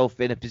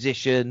himself in a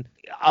position.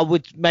 I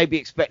would maybe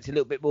expect a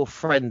little bit more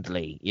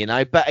friendly,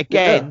 But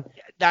again,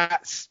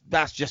 that's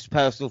just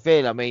personal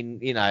feeling. I mean,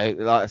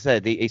 like I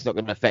said, he's not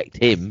going to affect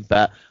him.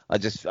 But I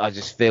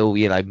just feel,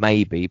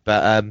 maybe.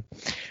 But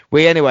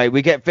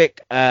we get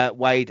Vic,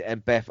 Wade,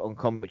 and Beth on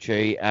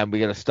commentary, and we're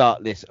going to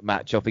start this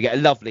match off. We get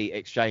a lovely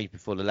exchange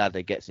before the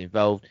ladder gets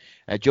involved.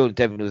 Jordan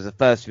Devlin was the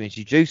first to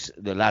introduce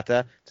the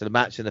ladder to the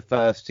match, and the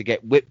first to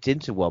get whipped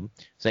into one,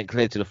 sent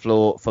clear to the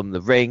floor from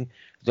the ring.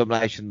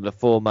 Domination of the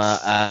former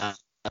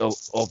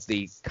of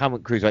the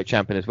current Cruiserweight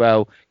champion as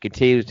well.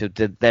 Continued to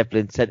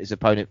Devlin sent his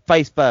opponent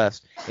face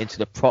first into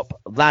the prop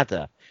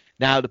ladder.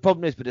 Now, the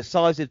problem is with the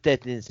size of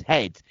Devlin's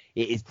head,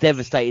 it is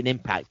devastating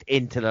impact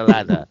into the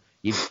ladder.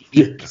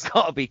 You've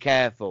got to be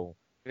careful,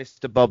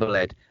 Mr.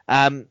 Bobblehead.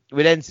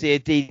 We then see a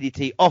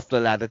DDT off the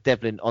ladder,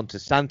 Devlin onto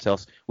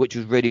Santos, which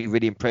was really,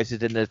 really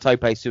impressive. And the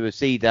Tope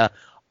Suicida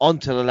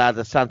onto the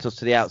ladder, Santos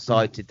to the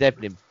outside to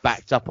Devlin,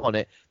 backed up on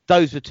it.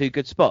 Those were two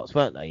good spots,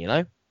 weren't they? You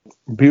know,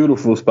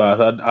 beautiful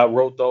spots. I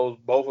wrote those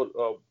both,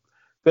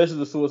 especially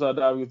the suicide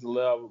dive against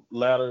the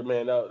ladder.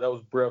 Man, that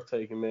was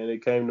breathtaking. Man,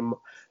 it came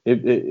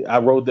to I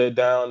wrote that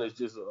down as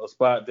just a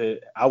spot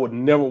that I would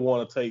never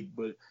want to take,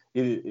 but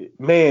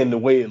man, the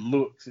way it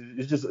looks,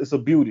 it's a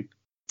beauty.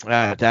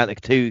 Down to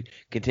two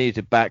continue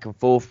to back and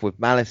forth with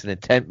malice and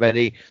intent,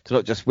 ready to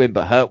not just win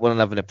but hurt one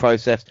another in the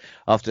process.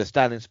 After a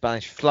standing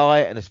Spanish fly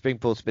and a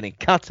springboard spinning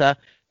cutter,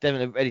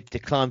 Devlin are ready to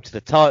climb to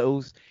the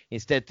titles.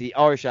 Instead, the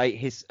RHA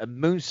hits a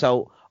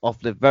moonsault off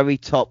the very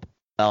top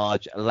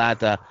large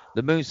ladder.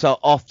 The moonsault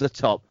off the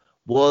top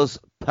was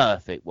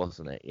perfect,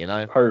 wasn't it? You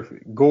know,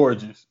 perfect,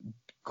 gorgeous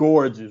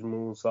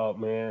moonsault,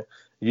 man.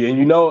 Yeah, and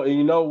you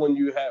know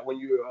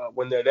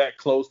when they're that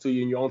close to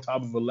you and you're on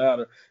top of a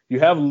ladder, you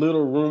have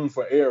little room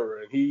for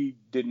error, and he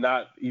did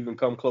not even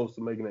come close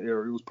to making an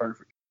error. It was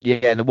perfect. Yeah,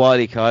 and the Wile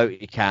E.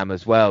 Coyote cam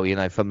as well, you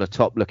know, from the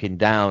top looking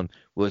down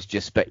was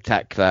just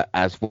spectacular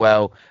as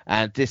well.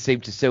 And this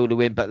seemed to seal the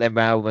win, but then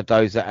Raul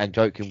Mendoza and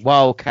Joaquin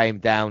Wild came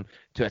down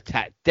to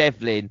attack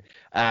Devlin,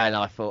 and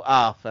I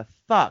thought, for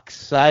fuck's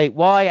sake,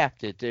 why have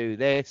to do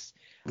this?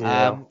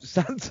 Yeah.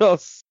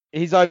 Santos,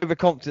 his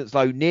overconfidence,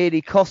 though,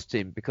 nearly cost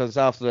him, because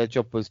after their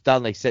job was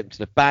done, they sent him to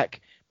the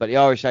back, but the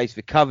RHA's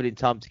recovered in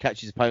time to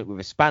catch his opponent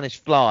with a Spanish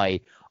fly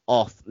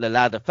off the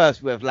ladder.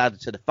 First with a ladder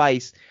to the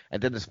face,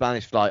 and then the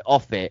Spanish fly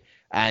off it.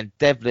 And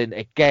Devlin,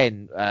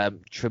 again,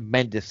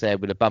 tremendous there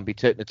with a bumpy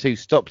took. The two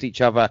stopped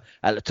each other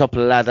at the top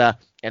of the ladder,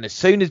 and as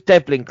soon as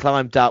Devlin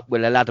climbed up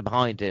with a ladder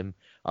behind him,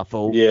 I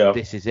thought,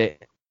 this is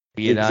it.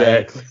 You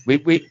exactly.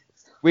 know,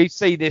 we've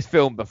seen this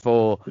film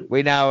before.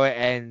 We know how it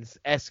ends.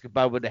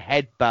 Escobar with a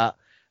headbutt,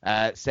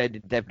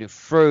 sending Devlin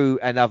through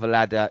another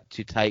ladder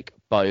to take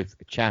both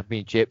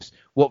championships.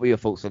 What were your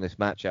thoughts on this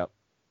matchup?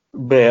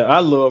 Man, I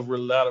love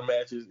ladder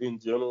matches in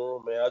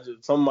general. Man,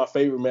 some of my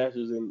favorite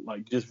matches in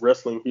like just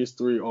wrestling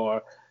history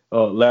are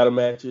ladder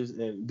matches,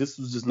 and this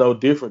was just no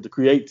different. The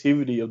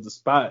creativity of the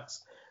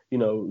spots, you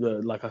know,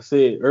 like I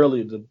said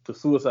earlier, the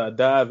suicide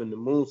dive and the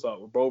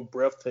moonsault were both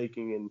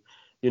breathtaking, and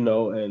you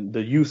know, and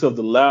the use of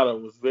the ladder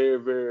was very,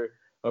 very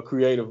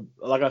creative.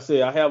 Like I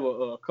said, I have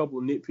a couple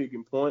of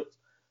nitpicking points,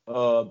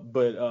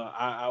 but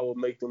I will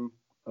make them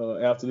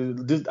after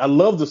this. I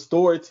love the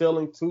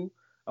storytelling too.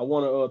 I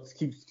want to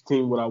keep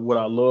continuing what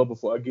I love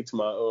before I get to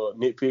my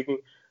nitpicking.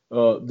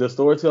 The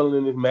storytelling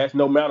in this match,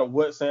 no matter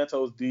what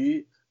Santos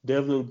did,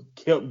 Devlin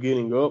kept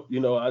getting up. You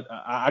know,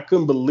 I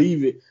couldn't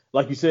believe it.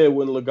 Like you said,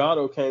 when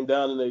Legado came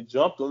down and they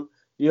jumped him,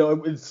 you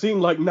know, it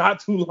seemed like not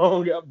too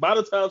long. By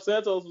the time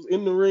Santos was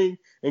in the ring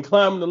and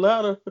climbing the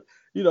ladder,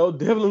 you know,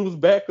 Devlin was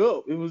back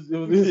up. It was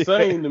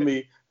insane to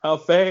me how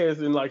fast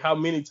and like how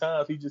many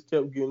times he just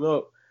kept getting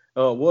up.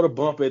 What a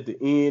bump at the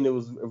end. It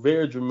was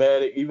very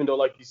dramatic, even though,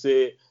 like you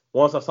said,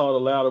 once I saw the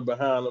ladder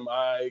behind him,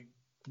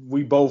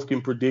 we both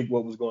can predict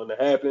what was going to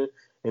happen,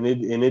 and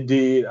it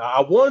did. I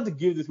wanted to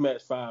give this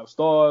match 5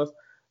 stars,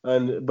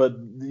 but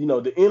you know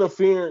the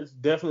interference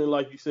definitely,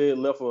 like you said,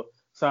 left a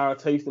sour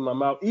taste in my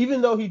mouth.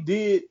 Even though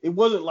it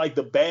wasn't like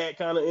the bad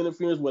kind of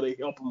interference where they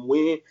help him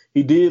win.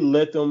 He did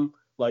let them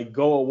like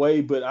go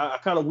away, but I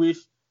kind of wish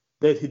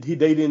that they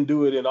didn't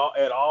do it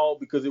at all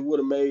because it would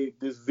have made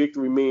this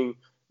victory mean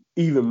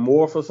even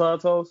more for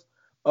Santos.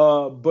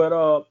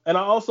 And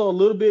I also a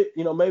little bit,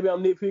 you know, maybe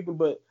I'm nitpicking,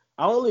 but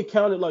I only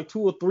counted like 2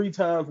 or 3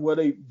 times where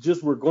they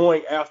just were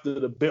going after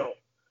the belt.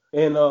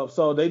 And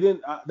so they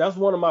didn't. That's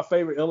one of my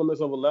favorite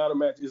elements of a ladder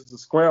match is the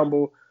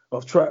scramble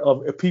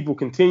of people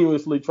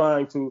continuously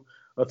trying to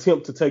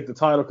attempt to take the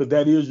title because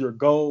that is your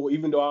goal.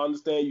 Even though I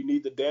understand you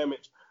need to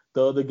damage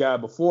the other guy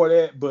before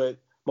that, but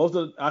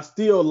I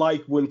still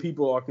like when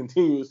people are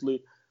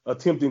continuously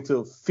attempting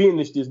to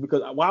finish this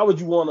because why would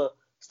you want to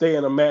stay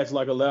in a match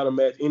like a ladder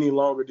match any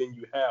longer than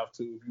you have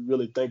to if you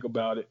really think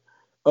about it.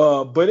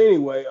 But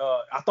anyway,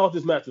 I thought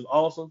this match was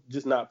awesome,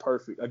 just not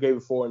perfect. I gave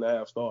it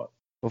 4.5 stars.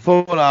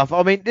 Well, 4.5.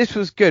 I mean, this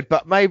was good,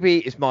 but maybe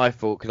it's my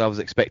fault because I was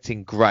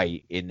expecting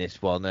great in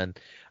this one. And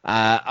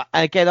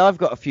again, I've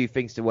got a few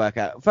things to work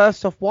out.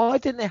 First off, why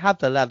didn't they have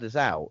the ladders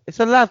out? It's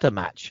a ladder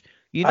match.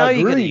 You know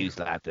you're going to use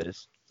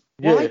ladders.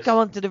 Yes. Why go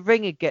onto the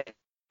ring and get...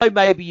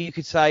 Maybe you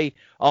could say,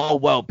 oh,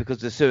 well, because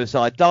the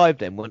suicide dive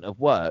then wouldn't have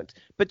worked.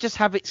 But just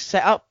have it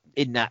set up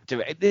in that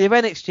direction. They're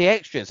NXT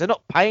extras. They're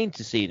not paying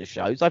to see the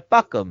shows. I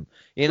fuck them.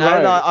 You know,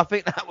 right. Like, I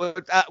think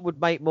that would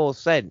make more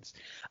sense.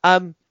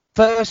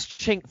 First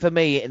chink for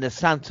me in the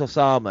Santos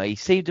armor, he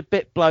seemed a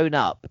bit blown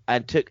up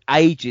and took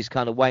ages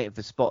kind of waiting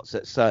for spots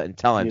at certain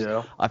times.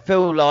 Yeah. I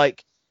feel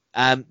like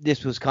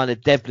this was kind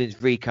of Devlin's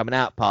coming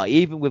out party.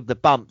 Even with the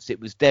bumps, it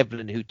was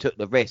Devlin who took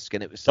the risk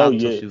and it was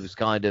Santos who was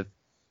kind of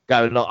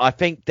going on. I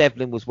think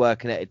Devlin was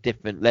working at a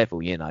different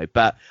level, you know,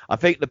 but I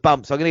think the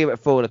bumps, I'm going to give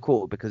it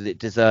 4.25 because it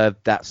deserved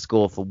that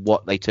score for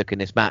what they took in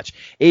this match,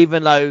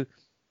 even though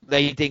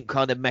they didn't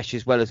kind of mesh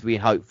as well as we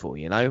hoped for,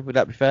 you know. Would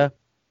that be fair?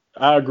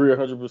 I agree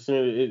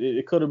 100%.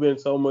 It could have been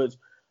so much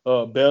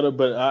better,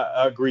 but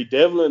I agree.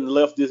 Devlin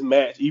left this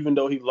match, even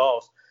though he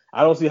lost.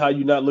 I don't see how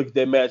you not look at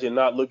that match and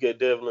not look at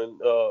Devlin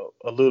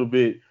a little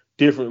bit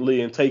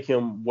differently and take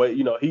him way.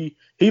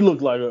 He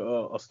looked like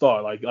a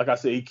star. Like I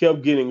said, he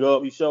kept getting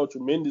up. He showed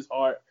tremendous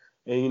heart,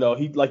 and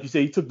he, like you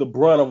said, he took the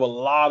brunt of a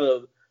lot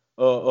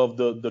of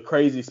the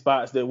crazy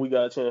spots that we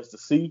got a chance to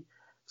see.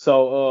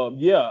 So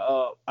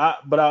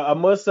I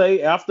must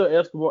say, after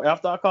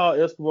I call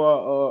Escobar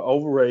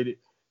overrated,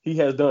 he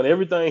has done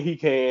everything he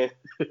can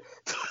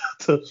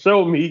to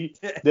show me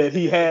that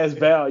he has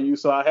value.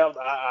 So I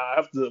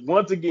have to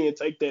once again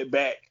take that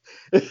back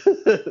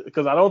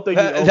because I don't think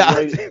he's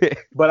overrated.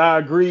 But I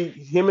agree,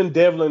 him and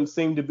Devlin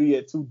seem to be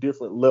at two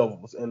different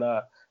levels, and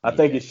I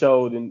think it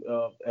showed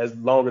as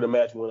longer the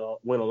match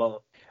went along.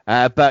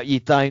 But you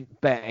don't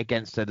bet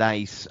against an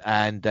ace,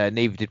 and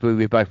neither did we.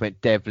 We both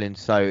went Devlin,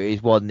 so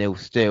it's 1-0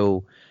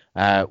 still.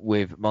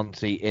 With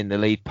Monty in the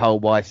lead.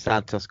 Poll-wise,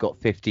 Santos got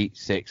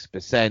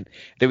 56%.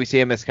 Then we see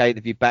MSK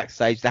interview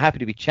backstage. They're happy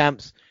to be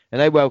champs,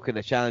 and they welcome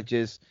the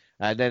challengers.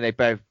 And then they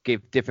both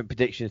give different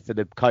predictions for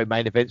the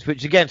co-main events,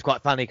 which again is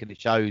quite funny because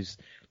it shows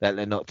that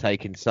they're not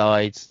taking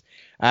sides.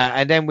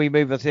 And then we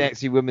move on to the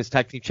NXT Women's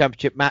Tag Team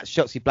Championship match.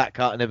 Shotzi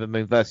Blackheart and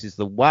Evermoon versus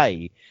The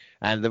Way.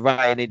 And The Way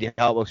and Indy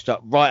Hartwell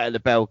struck right at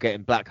the bell,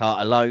 getting Blackheart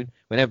alone.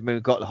 When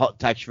Evermoon got the hot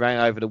tag, she ran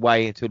over The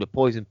Way until the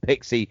Poison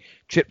Pixie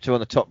tripped her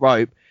on the top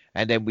rope.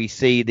 And then we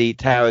see the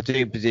Tower of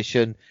Doom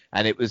position,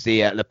 and it was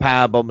the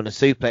power bomb and the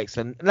suplex,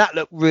 and that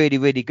looked really,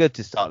 really good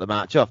to start the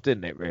match off,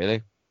 didn't it?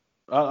 Really.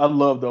 I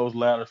love those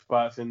ladder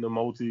spots in the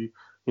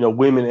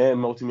women and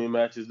multi-man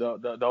matches.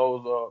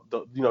 Those,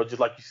 just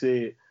like you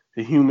said,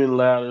 the human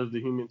ladders, the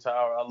human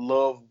tower. I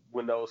love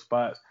when those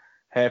spots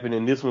happen,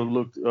 and this one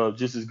looked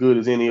just as good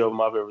as any of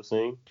them I've ever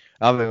seen.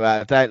 I mean,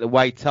 The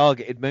Way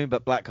targeted Moon,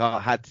 but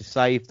Blackheart had to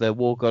save the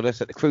War Goddess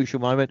at the crucial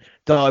moment,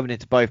 diving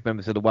into both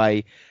members of The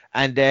Way.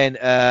 And then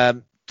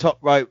top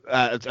rope,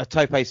 a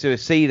tope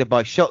suicida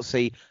by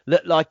Shotzi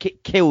looked like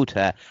it killed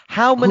her.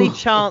 How many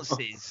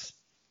chances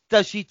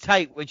does she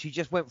take when she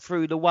just went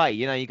through The Way?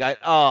 You go,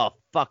 oh,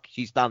 fuck,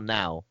 she's done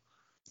now.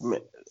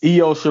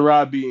 Io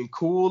Shirai being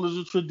cool is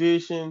a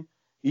tradition.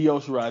 Io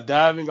Shirai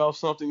diving off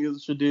something is a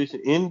tradition.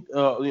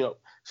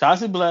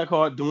 Shotzi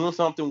Blackheart doing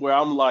something where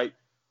I'm like,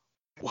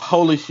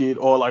 holy shit,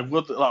 or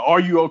are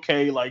you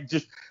okay? Like,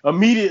 just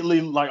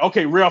immediately, like,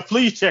 okay, ref,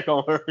 please check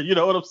on her. You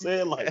know what I'm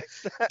saying? Like,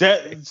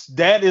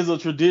 that is a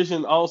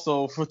tradition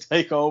also for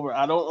Takeover.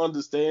 I don't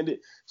understand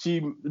it.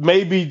 She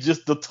may be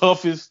just the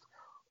toughest.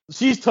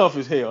 She's tough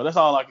as hell. That's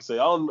all I can say.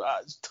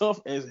 She's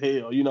tough as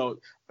hell.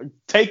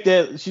 Take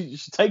that. She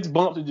takes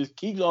bumps and just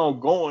keeps on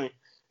going.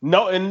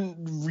 No,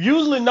 and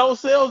usually no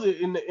sells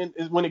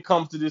when it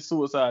comes to this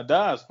suicide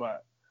dive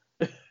spot.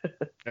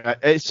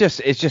 It's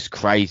just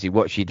crazy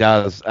what she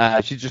does.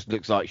 She just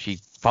looks like she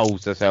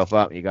folds herself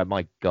up and you go,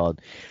 my God.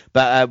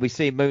 But we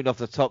see Moon off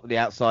the top of the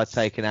outside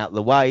taking out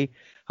The Way.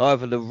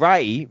 However,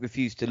 LeRae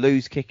refused to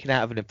lose, kicking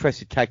out of an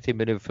impressive tag team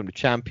maneuver from the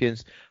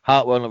champions.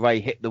 Hartwell and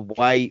LeRae hit The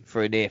Way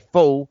for a near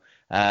fall.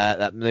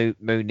 That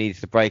Moon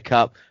needs to break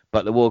up,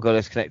 but the War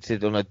Goddess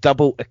connected on a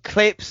double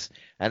eclipse,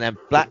 and then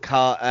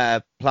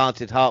Blackheart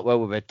planted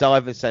Hartwell with a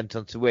dive and sent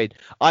on to win.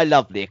 I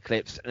love the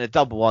eclipse, and a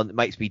double one that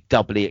makes me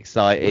doubly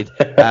excited.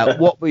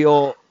 What were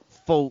your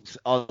thoughts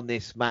on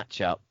this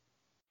matchup?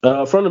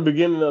 From the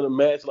beginning of the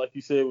match, like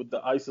you said, with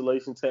the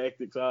isolation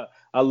tactics,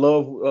 I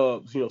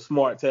love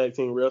smart tag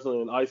team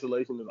wrestling, and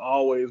isolation is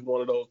always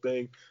one of those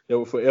things that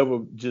will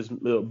forever just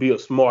be a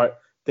smart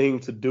thing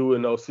to do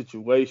in those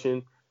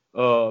situations.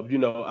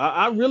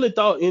 I really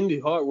thought Indy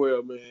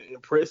Hartwell, man,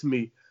 impressed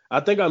me. I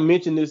think I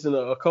mentioned this in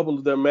a couple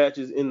of their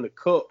matches in the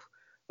Cup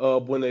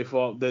when they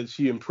fought, that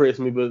she impressed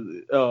me, but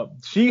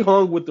she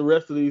hung with the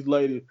rest of these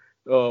ladies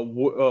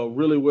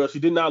really well. She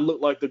did not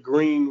look like the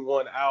green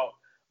one out.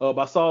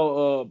 I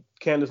saw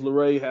Candice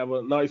LeRae have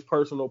a nice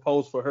personal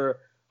post for her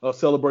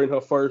celebrating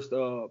her first,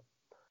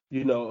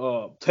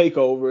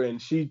 takeover,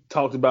 and she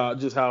talked about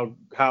just how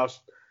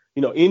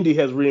Indy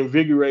has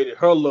reinvigorated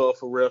her love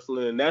for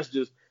wrestling, and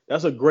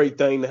that's a great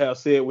thing to have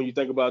said when you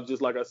think about,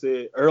 just like I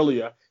said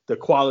earlier, the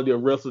quality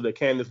of wrestler that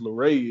Candice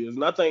LeRae is.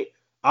 And I think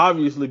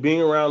obviously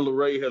being around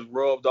LeRae has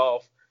rubbed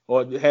off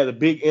or had a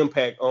big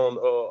impact on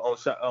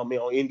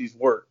Indy's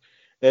work.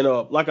 And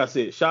like I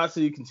said,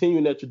 Shotzi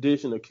continuing that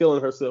tradition of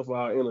killing herself for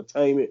our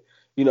entertainment.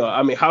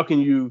 How can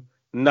you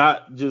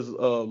not just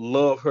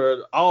love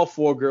her? All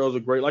four girls are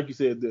great. Like you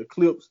said, the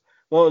Eclipse,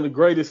 one of the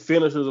greatest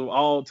finishers of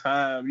all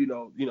time.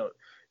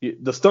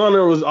 The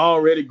stunner was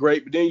already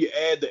great, but then you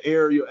add the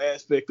aerial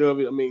aspect of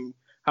it.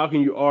 How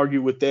can you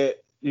argue with that,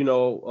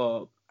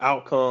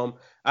 outcome?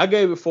 I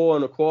gave it 4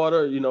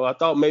 1/4. I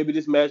thought maybe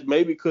this match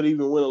could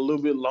even win a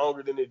little bit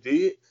longer than it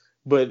did.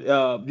 But,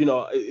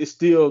 it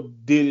still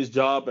did its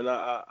job, and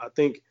I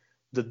think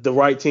the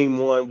right team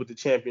won with the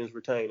champions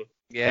retaining.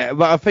 Yeah,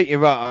 but I think you're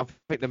right. I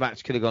think the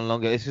match could have gone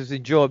longer. This was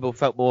enjoyable,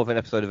 felt more of an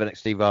episode of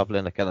NXT rather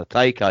than a kind of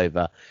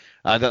takeover.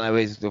 I don't know,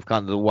 is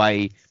kind of the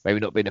way, maybe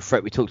not being a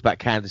threat. We talked about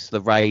Candice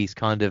LeRae's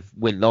kind of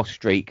win-loss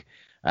streak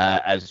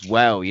as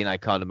well, you know,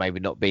 kind of maybe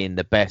not being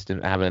the best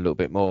and having a little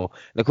bit more.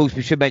 And of course,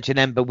 we should mention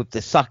Ember with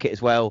the suck it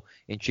as well,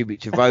 in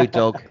tribute to Road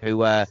Dogg,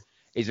 who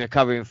is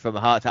recovering from a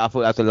heart attack. I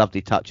thought that was a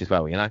lovely touch as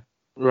well, you know.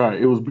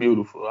 Right, it was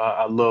beautiful.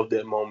 I love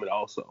that moment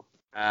also.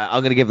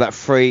 I'm going to give that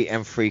 3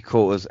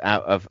 3/4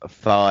 out of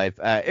 5.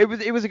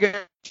 It was a good,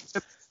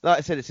 like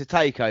I said, it's a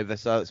takeover,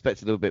 so I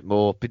expect a little bit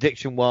more.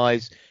 Prediction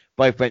wise,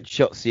 both went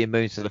Shotzi and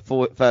Moon to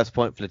the first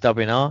point for the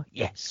WNR.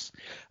 Yes.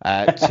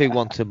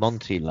 2-1 to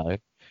Monty low.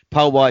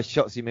 Poll wise,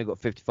 Shotzi and Moon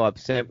got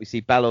 55%. We see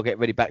Balor get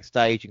ready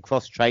backstage and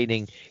cross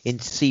training in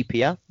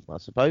sepia, I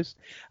suppose.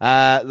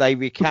 They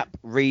recap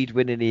Reed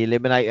winning the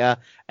Eliminator,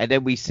 and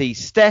then we see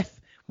Steph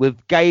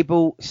with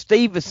Gable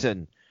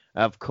Stevenson.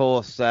 Of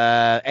course,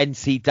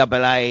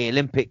 NCAA,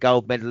 Olympic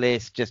gold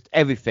medalist, just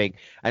everything.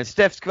 And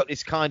Steph's got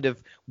this kind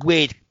of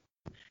weird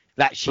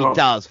that she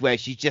does, where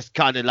she's just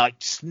kind of like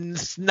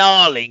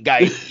snarling,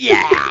 going,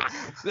 yeah!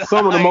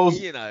 Some of the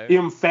most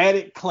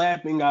emphatic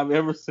clapping I've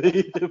ever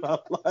seen in my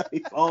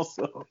life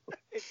also.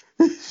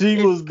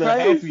 She was the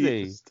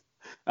happiest.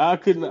 I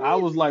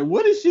was like,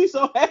 what is she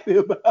so happy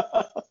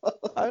about?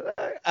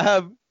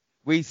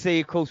 We see,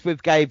 of course,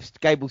 with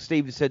Gable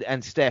Stevenson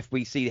and Steph,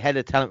 we see head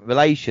of talent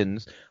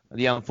relations,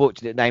 the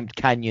unfortunate named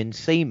Canyon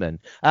Seaman.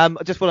 I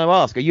just want to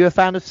ask, are you a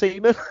fan of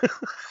Seaman?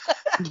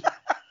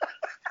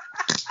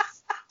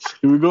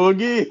 Here we go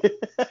again.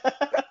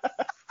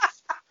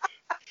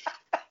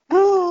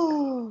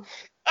 Well,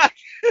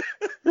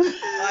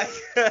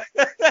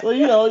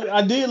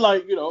 I did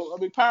like,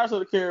 Pirates of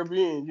the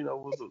Caribbean,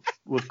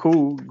 was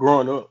cool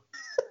growing up.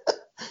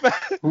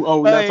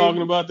 Oh, we're not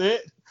talking about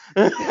that?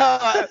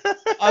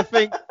 I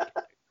think,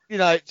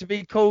 to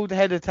be called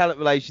head of talent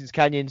relations,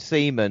 Canyon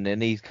Seaman,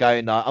 and he's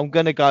going, I'm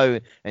going to go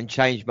and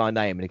change my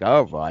name. And he goes,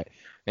 all right.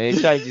 And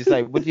he changes his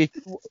name. What do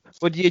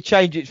you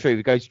change it to?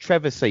 He goes,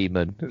 Trevor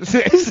Seaman.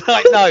 It's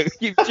like, no,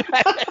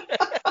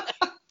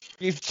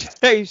 you've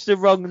changed the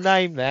wrong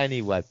name there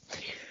anyway.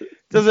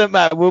 Doesn't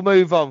matter. We'll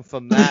move on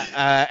from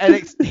that.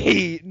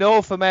 NXT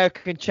North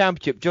American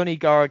Championship, Johnny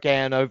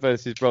Gargano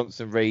versus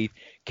Bronson Reed.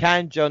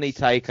 Can Johnny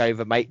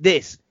Takeover make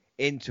this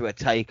into a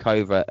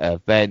takeover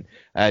event?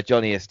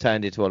 Johnny has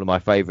turned into one of my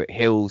favourite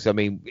heels. I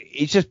mean,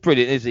 he's just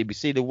brilliant, isn't he? We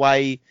see the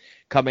way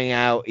coming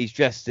out. He's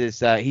dressed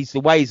as he's the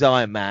way he's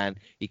Iron Man.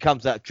 He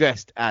comes out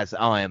dressed as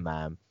Iron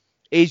Man.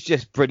 He's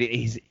just brilliant.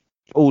 He's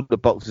all the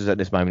boxes at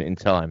this moment in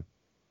time.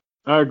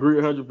 I agree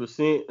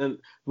 100%. And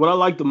what I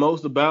like the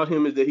most about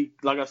him is that he,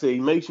 like I said, he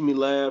makes me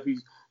laugh.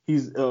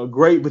 He's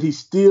great, but he's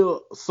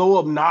still so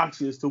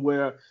obnoxious to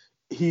where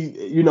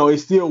it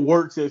still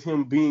works as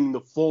him being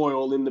the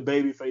foil in the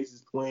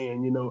babyface's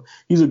plan.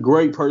 He's a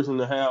great person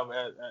to have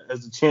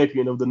as the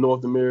champion of the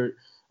North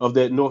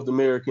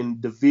American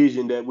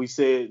division that we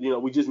said,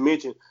 we just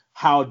mentioned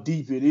how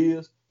deep it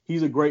is.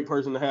 He's a great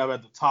person to have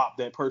at the top,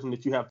 that person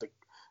that you have to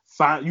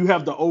find, you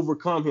have to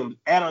overcome him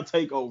at a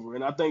takeover.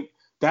 And I think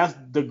that's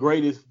the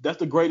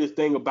greatest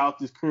thing about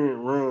this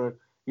current run.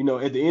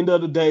 At the end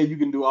of the day, you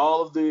can do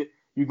all of the,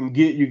 you can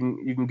get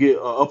an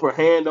upper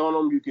hand on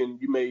them.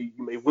 You may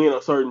win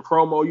a certain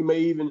promo. You may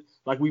even,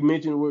 like we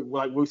mentioned,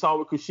 like we saw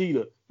with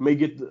Kushida,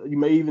 you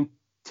may even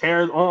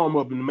tear his arm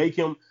up and make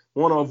him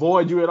want to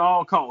avoid you at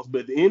all costs.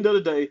 But at the end of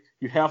the day,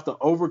 you have to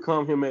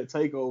overcome him at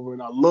takeover,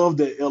 and I love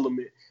that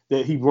element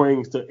that he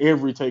brings to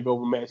every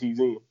takeover match he's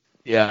in.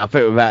 Yeah, I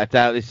think without a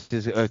doubt, this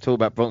is talk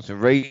about Bronson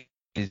Reed.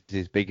 Is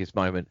his biggest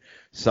moment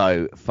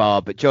so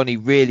far, but Johnny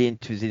really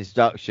into his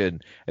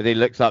introduction, and then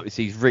looks like he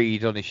sees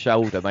Reed on his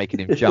shoulder making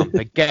him jump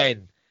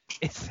again.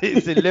 It's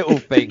the little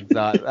things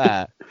like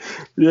that.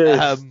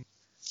 Yeah.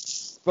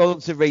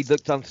 Bronson Reed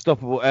looked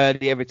unstoppable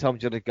early. Every time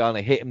Johnny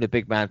Gargano hit him, the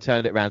big man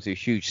turned it around to a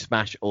huge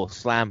smash or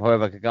slam.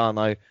 However,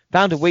 Gargano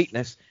found a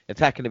weakness,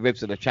 attacking the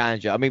ribs of the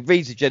challenger. I mean,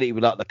 Reed's agility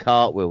would like the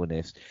cartwheel in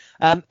this.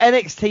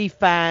 NXT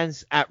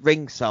fans at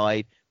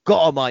ringside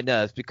got on my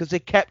nerves because they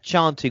kept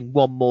chanting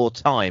one more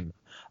time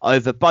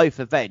over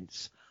both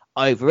events,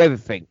 over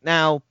everything.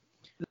 Now,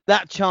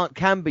 that chant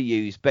can be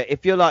used, but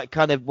if you're like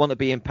kind of want to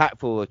be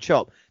impactful or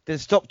chop, then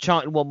stop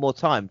chanting one more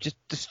time. Just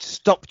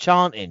stop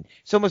chanting.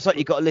 It's almost like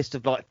you've got a list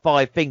of like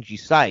 5 things you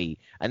say,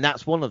 and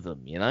that's one of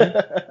them,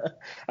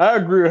 I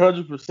agree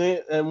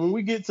 100%. And when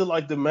we get to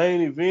like the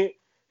main event,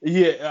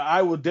 yeah,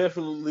 I would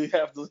definitely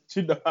have to let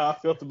you know how I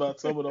felt about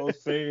some of those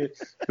fans,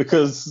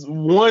 because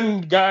one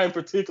guy in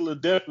particular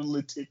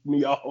definitely ticked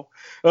me off.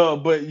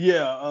 But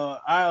yeah,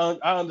 I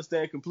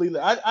understand completely.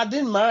 I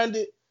didn't mind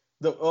it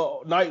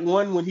the night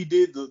one when he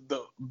did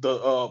the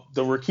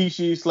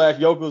Rikishi /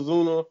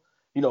 Yokozuna,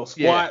 squat.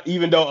 Yeah.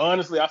 Even though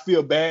honestly, I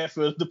feel bad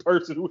for the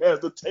person who has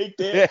to take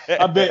that.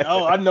 I bet.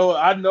 I know.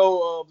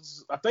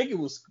 I think it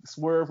was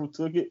Swerve who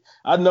took it.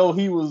 I know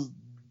he was,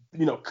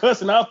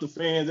 cussing out the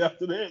fans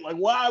after that. Like,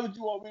 why would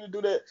you want me to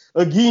do that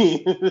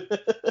again?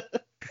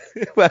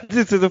 Well,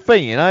 this is the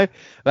thing,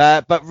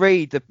 But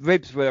Reed, the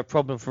ribs were a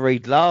problem for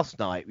Reed last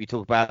night. We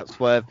talked about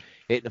Swerve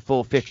hitting the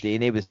 450,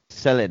 and he was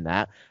selling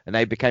that, and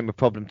they became a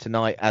problem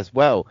tonight as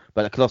well.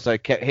 But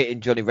Colosso kept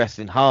hitting Johnny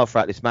wrestling hard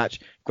throughout this match.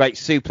 Great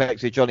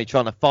suplex with Johnny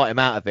trying to fight him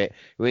out of it.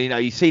 Well,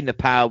 you've seen the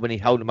power when he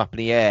held him up in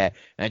the air,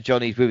 and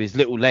Johnny's with his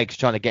little legs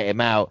trying to get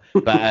him out,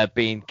 but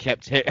being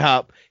kept hit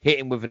up,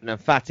 hitting with an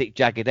emphatic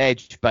jagged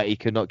edge, but he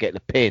could not get the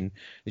pin.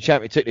 The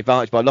champion took the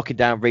advantage by locking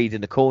down Reed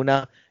in the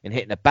corner and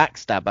hitting a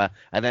backstabber,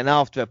 and then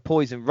after a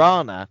poison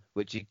Rana,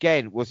 which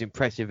again was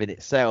impressive in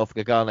itself,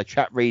 Gargano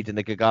trapped Reed in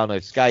the Gargano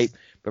escape,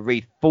 but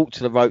Reed fought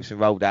to the ropes and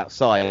rolled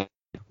outside.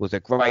 It was a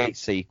great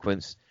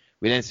sequence.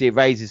 We then see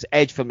Razor's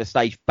edge from the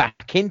stage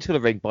back into the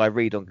ring by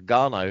Reed on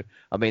Gargano.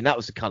 I mean, that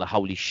was a kind of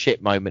holy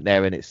shit moment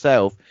there in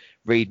itself.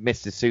 Reed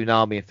missed the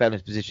tsunami and fell in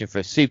position for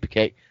a super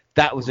kick.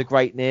 That was a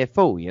great near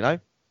fall,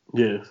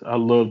 Yes, I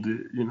loved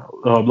it,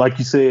 like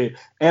you said.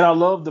 And I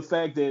love the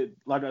fact that,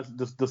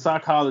 the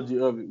psychology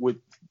of it with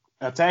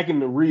attacking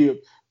the rib,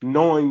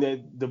 knowing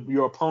that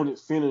your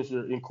opponent's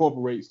finisher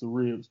incorporates the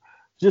ribs.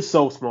 Just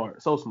so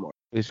smart, so smart.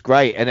 It's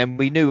great. And then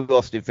we knew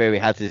Austin Theory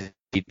had to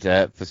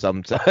for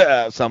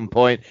at some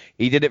point.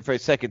 He did it for a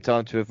second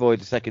time to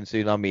avoid the second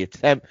tsunami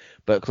attempt,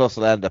 but Colosso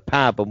landed a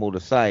powerbomb all the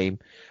same.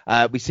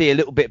 We see a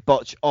little bit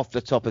botch off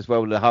the top as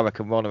well with the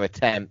Hurricane Rana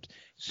attempt,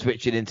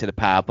 switching into the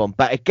powerbomb.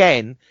 But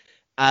again,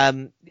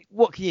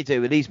 what can you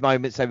do in these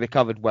moments? They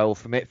recovered well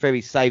from it.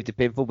 Theory saved the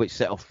pinfall, which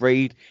set off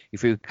Reed. He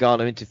threw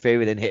Gargano into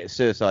Theory, then hit a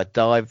suicide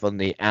dive on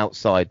the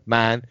outside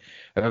man.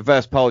 A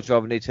reverse pole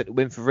driver needed to take the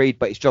win for Reed,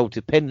 but he struggled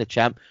to pin the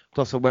champ.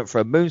 Colosso went for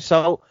a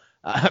moonsault.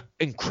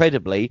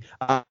 Incredibly,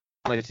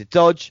 managed to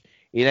dodge.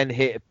 He then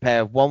hit a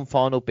pair of one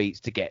final beats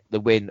to get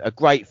the win. A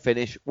great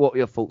finish. What are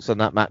your thoughts on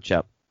that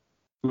matchup?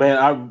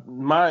 Man,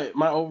 my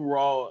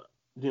overall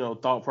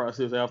thought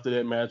process after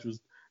that match was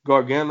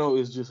Gargano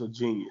is just a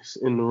genius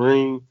in the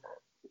ring.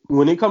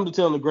 When it comes to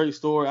telling a great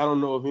story, I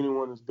don't know if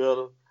anyone is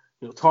better.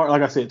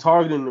 Like I said,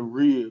 targeting the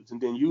ribs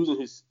and then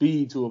using his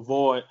speed to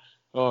avoid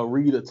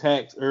Reed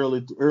attacks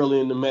early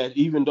in the match,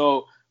 even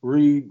though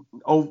Reed,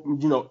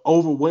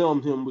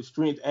 overwhelmed him with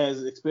strength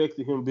as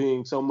expected, him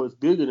being so much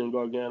bigger than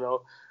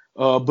Gargano.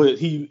 But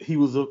he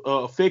was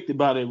affected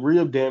by that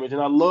rib damage,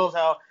 and I love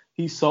how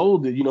he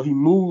sold it. He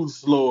moved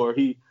slower.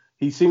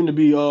 He seemed to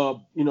be,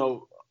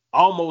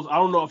 almost. I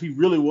don't know if he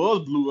really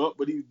was blew up,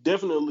 but he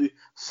definitely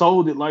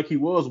sold it like he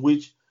was,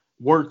 which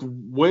worked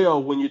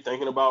well when you're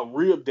thinking about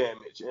rib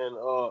damage,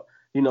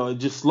 and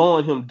just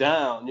slowing him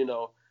down,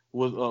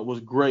 was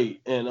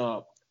great. And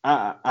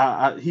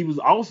he was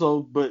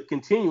also, but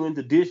continuing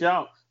to dish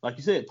out, like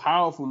you said,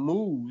 powerful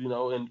moves,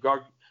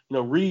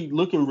 and Reed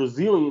looking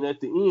resilient at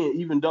the end,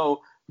 even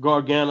though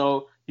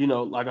Gargano,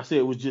 like I said,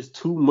 it was just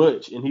too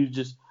much, and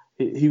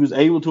he was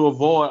able to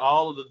avoid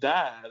all of the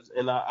dives.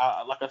 And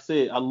I like I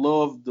said, I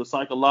love the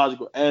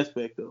psychological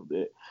aspect of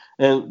that.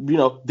 And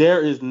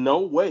there is no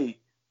way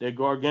that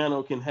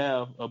Gargano can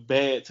have a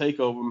bad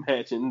takeover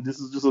match, and this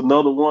is just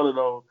another one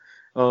of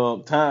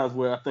those times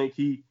where I think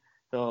he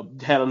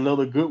had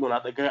another good one. I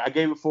think I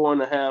gave it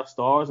 4.5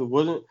 stars. It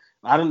wasn't.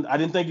 I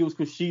didn't think it was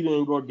Kushida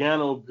and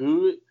Gargano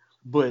good,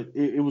 but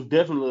it was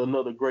definitely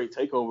another great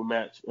takeover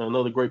match,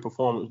 another great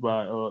performance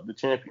by the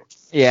champion.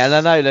 Yeah, and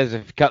I know there's a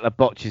couple of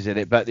botches in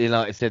it, but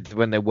like I said,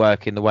 when they're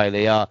working the way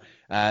they are,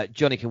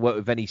 Johnny can work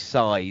with any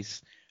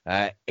size,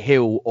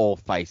 heel or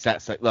face.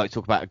 That's like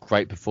talk about a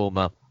great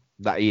performer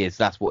that he is.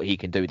 That's what he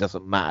can do. It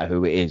doesn't matter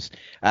who it is.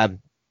 And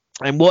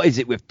what is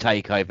it with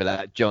Takeover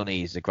that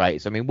Johnny is the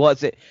greatest? I mean, what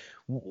is it?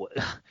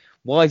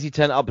 Why is he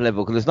turned up a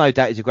level? Because there's no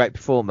doubt he's a great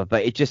performer,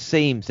 but it just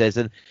seems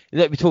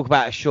we talk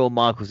about Shawn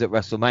Michaels at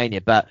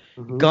WrestleMania, but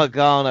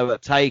Gargano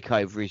at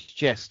Takeover is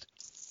just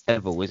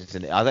level,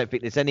 isn't it? I don't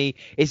think there's any.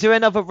 Is there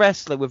another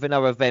wrestler with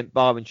another event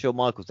barring Shawn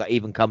Michaels that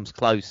even comes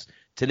close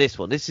to this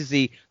one? This is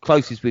the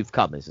closest we've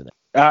come, isn't it?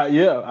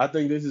 Yeah, I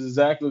think this is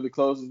exactly the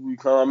closest we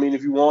come. I mean,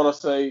 if you want to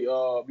say,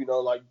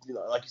 like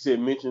you said,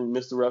 mention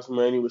Mr.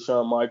 WrestleMania with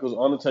Shawn Michaels.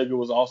 Undertaker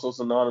was also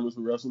synonymous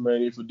with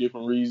WrestleMania for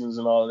different reasons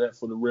and all of that,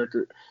 for the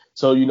record.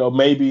 So,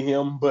 maybe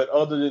him. But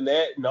other than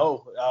that,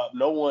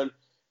 no one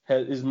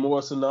is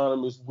more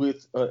synonymous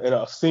with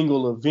a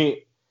single event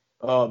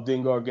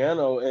than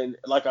Gargano. And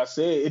like I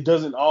said,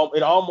 it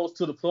almost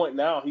to the point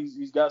now,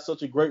 he's got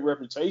such a great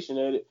reputation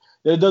at it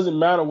that it doesn't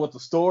matter what the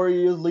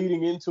story is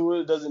leading into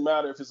it. It doesn't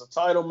matter if it's a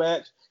title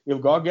match. If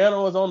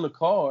Gargano is on the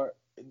card,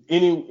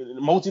 any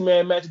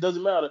multi-man match, it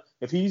doesn't matter.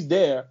 If he's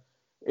there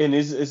and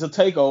it's a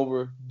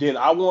takeover, then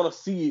I want to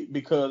see it,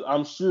 because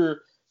I'm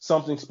sure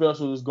something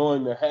special is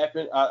going to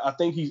happen. I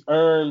think he's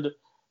earned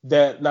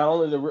that, not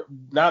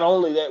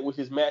only that with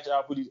his match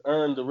output, he's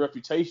earned the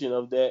reputation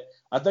of that.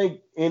 I think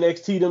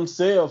NXT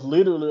themselves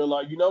literally are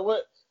like, you know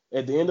what?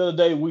 At the end of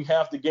the day, we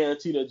have to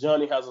guarantee that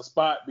Johnny has a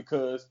spot,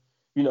 because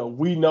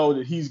we know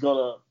that he's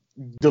gonna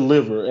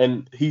deliver,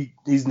 and he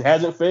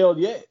hasn't failed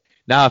yet.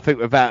 No, I think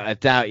without a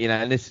doubt,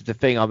 and this is the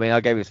thing. I mean, I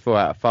gave this 4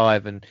 out of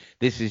 5, and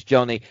this is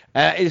Johnny.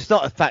 It's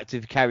not a fact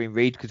of carrying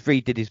Reed because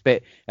Reed did his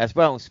bit as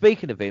well. And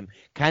speaking of him,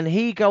 can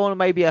he go on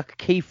maybe a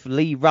Keith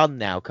Lee run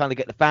now? Kind of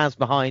get the fans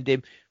behind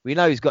him. We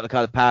know he's got the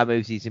kind of power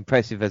moves. He's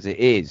impressive as it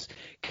is.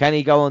 Can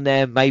he go on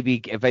there, maybe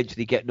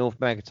eventually get North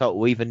American title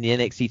or even the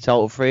NXT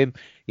title for him?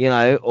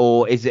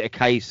 Or is it a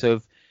case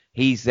of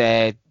he's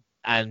there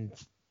and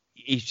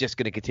he's just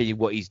going to continue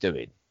what he's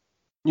doing?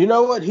 You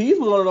know what? He's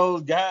one of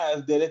those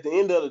guys that at the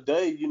end of the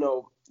day,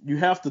 you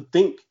have to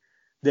think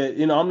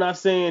that, I'm not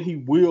saying he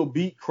will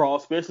beat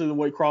Cross, especially the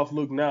way Cross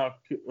looks now.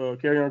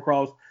 Karrion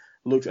Kross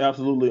looks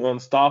absolutely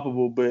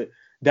unstoppable. But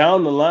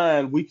down the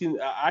line,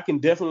 I can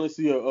definitely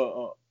see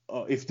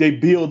if they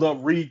build up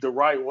Reed the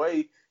right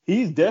way,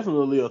 he's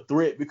definitely a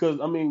threat because,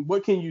 I mean,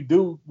 what can you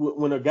do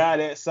when a guy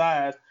that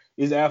size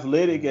is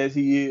athletic as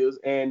he is?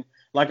 And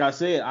like I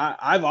said,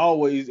 I've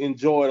always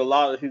enjoyed a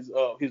lot of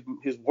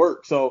his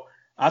work. So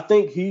I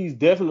think he's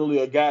definitely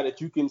a guy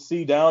that you can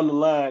see down the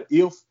line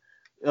if,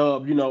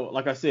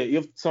 like I said,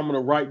 if some of the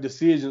right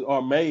decisions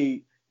are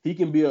made, he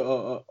can be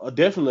a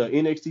definitely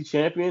an NXT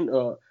champion.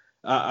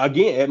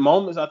 Again, at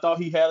moments I thought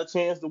he had a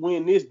chance to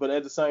win this, but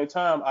at the same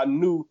time, I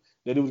knew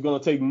that it was going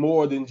to take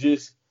more than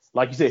just,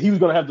 like you said, he was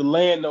going to have to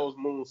land those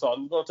moonsaults.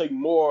 It was going to take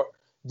more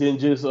than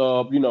just,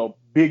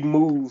 big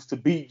moves to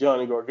beat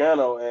Johnny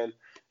Gargano. And,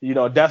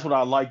 that's what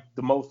I like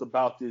the most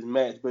about this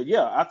match. But,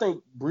 yeah, I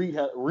think Reed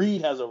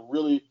has a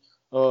really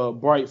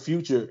bright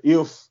future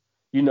if,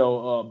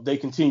 they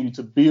continue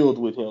to build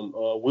with him.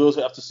 We'll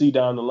have to see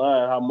down the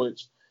line how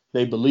much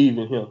they believe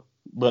in him.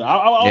 But I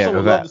also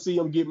would love to see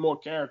him get more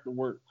character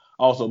work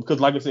also because,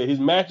 like I said, his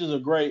matches are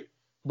great,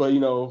 but,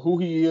 who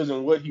he is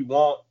and what he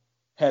wants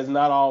has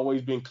not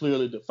always been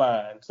clearly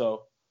defined.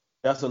 So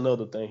that's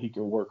another thing he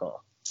can work on.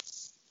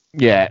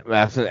 Yeah,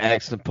 that's an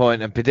excellent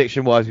point. And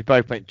prediction-wise, we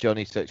both went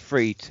Johnny, so it's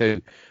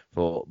 3-2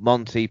 for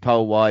Monty.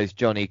 Poll-wise,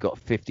 Johnny got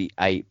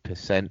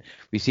 58%.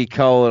 We see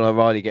Cole and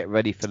O'Reilly get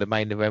ready for the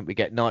main event. We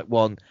get night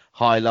one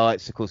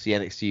highlights. Of course, the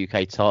NXT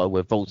UK title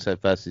with Volta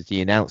versus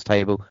the announce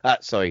table.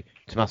 Tommaso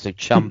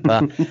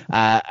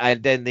Ciampa.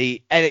 And then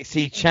the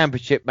NXT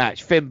Championship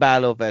match, Finn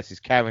Balor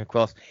versus Karrion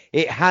Kross.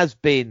 It has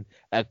been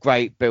a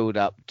great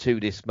build-up to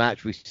this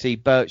match. We see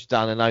Birch,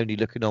 Dunn, and Only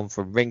looking on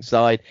from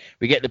ringside.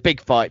 We get the big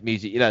fight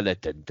music, the dun,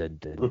 dun, dun,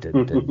 dun,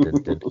 dun,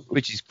 dun, dun,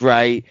 which is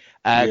great.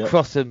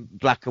 Kross and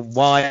Black and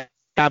White.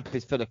 Ciampa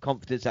is full of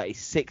confidence at his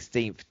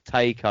 16th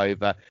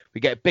takeover. We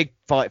get a big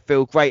fight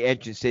feel, great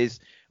entrances.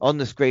 On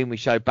the screen, we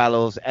show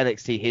Balor's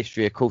NXT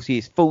history. Of course, he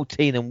is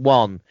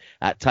 14-1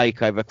 at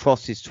TakeOver.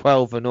 Kross is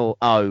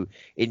 12-0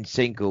 in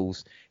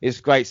singles. It's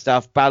great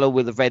stuff. Balor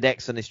with a red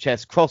X on his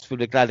chest. Kross with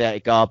the gladiator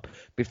garb.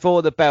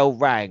 Before the bell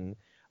rang,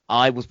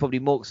 I was probably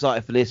more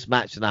excited for this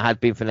match than I had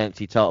been for an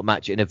NXT title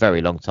match in a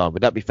very long time.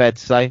 Would that be fair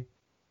to say?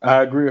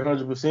 I agree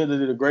 100%. They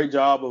did a great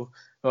job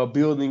of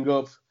building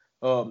up,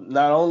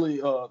 not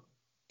only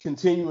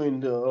continuing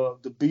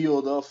the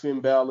build of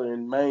Finn Balor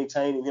and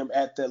maintaining him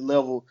at that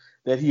level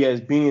that he has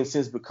been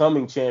since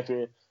becoming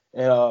champion,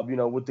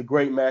 and with the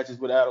great matches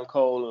with Adam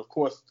Cole and of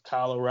course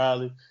Kyle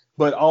O'Reilly,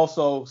 but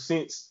also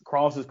since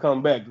Kross has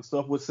come back, the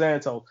stuff with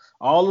Santos,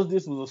 all of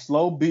this was a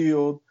slow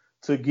build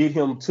to get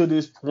him to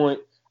this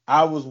point.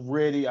 I was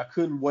ready. I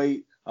couldn't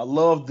wait. I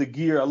love the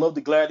gear. I love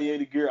the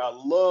gladiator gear. I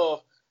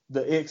love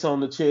the X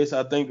on the chest.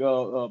 I think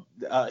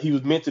he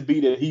was meant to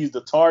be that he's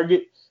the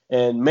target.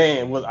 And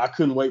man, I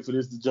couldn't wait for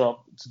this to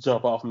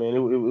jump off, man. It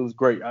was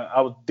great.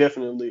 I was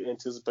definitely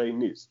anticipating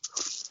this.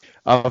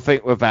 I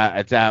think without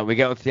a doubt, we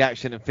get onto the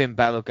action and Finn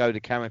Balor go to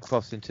Karrion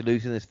Kross into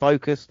losing his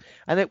focus,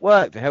 and it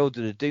worked. The Herald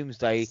of the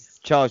Doomsday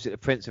charged at the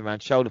Prince and ran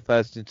shoulder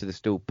first into the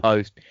steel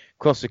post.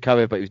 Kross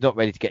recovered, but he was not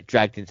ready to get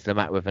dragged into the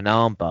mat with an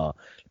armbar.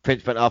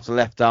 Prince went after the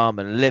left arm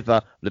and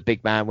liver, the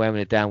big man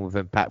wearing it down with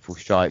impactful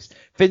strikes.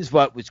 Finn's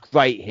work was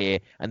great here,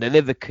 and the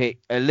liver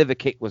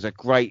kick was a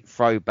great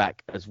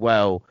throwback as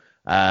well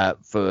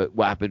for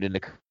what happened in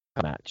the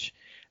match.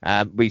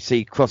 We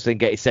see Kross then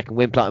get his second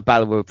win, planting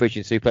Balor with a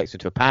bridging suplex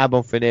into a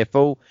powerbomb for a near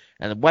fall.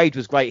 And Wade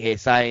was great here,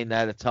 saying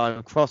at the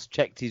time Kross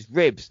checked his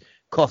ribs,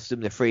 cost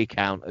him the 3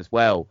 count as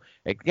well.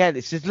 Again,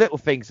 it's just little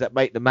things that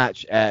make the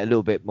match a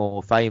little bit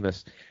more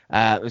famous.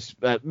 It's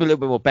a little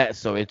bit more better,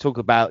 sorry. And talk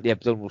about the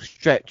abdominal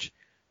stretch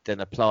then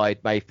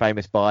applied, made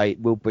famous by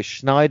Wilbur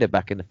Schneider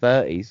back in the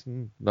 30s.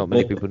 Not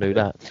many people knew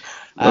that.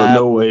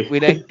 No way. We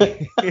then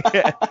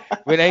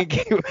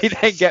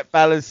get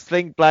Balor's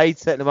sling blade,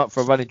 setting him up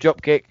for a running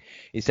drop kick.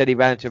 Instead, he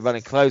ran into a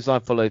running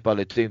clothesline, followed by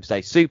the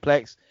Doomsday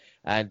suplex.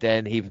 And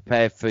then he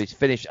prepared for his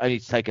finish, only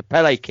to take a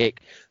Pele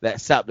kick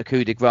that set up the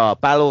coup de grace.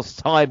 Balor's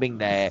timing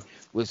there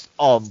was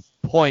on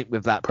point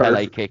with that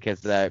Pele kick as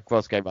the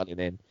Kross came running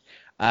in.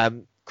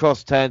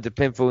 Kross turned the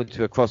pinfall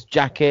into a Kross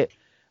jacket.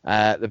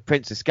 The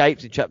Prince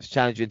escapes and traps the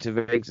challenger into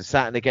the rings of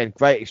Saturn. Again,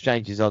 great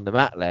exchanges on the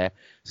mat there.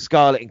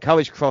 Scarlett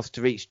encouraged Kross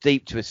to reach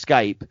deep to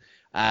escape,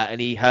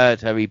 and he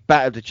heard her. He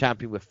battered the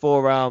champion with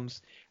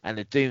forearms, and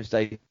the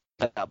Doomsday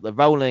set up the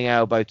rolling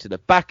elbow to the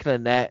back of the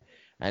net,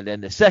 and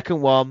then the second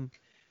one,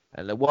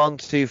 And the 1,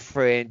 2,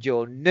 3, and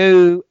your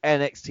new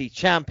NXT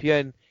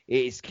champion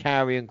is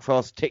Karrion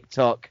Kross.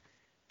 TikTok.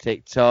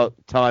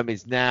 Time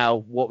is now.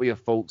 What were your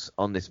thoughts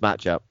on this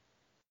matchup?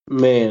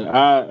 Man,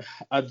 I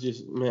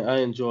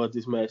enjoyed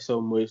this match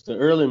so much. The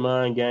early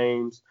mind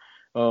games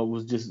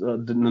was just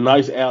the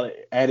nice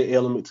added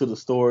element to the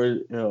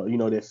story.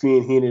 That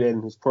Finn hinted at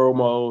in his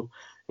promo.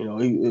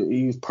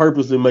 He was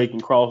purposely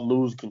making Kross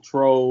lose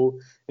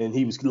control, and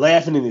he was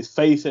laughing in his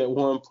face at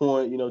one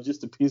point, just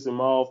to piss him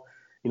off,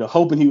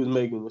 hoping he was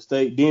making a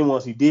mistake. Then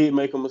once he did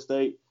make a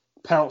mistake,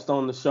 pounced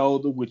on the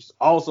shoulder, which is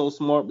also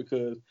smart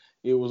because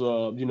it was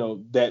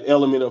that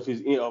element of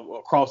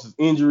Kross's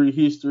injury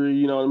history.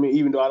 You know what I mean?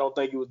 Even though I don't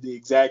think it was the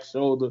exact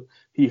shoulder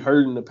he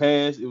hurt in the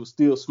past, it was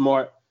still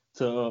smart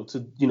to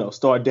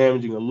start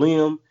damaging a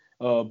limb.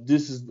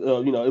 This is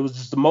it was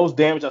just the most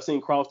damage I've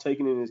seen Kross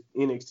taking in his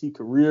NXT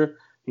career.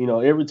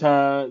 Every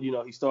time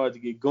he started to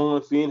get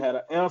going, Finn had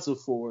an answer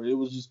for it. It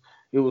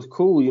was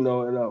cool. And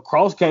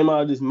Kross came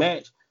out of this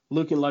match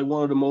looking like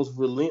one of the most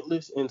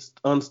relentless and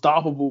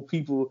unstoppable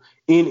people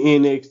in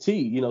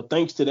NXT,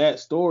 thanks to that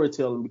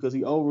storytelling, because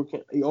he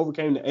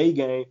overcame the A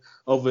game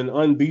of an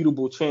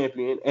unbeatable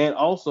champion, and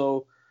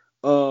also,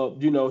 he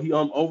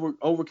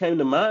overcame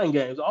the mind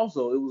games.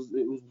 Also, it was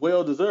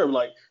well deserved.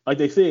 Like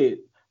they said,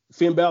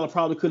 Finn Balor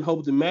probably couldn't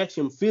hope to match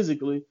him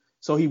physically,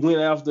 so he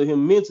went after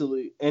him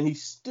mentally, and he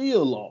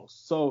still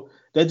lost. So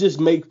that just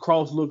makes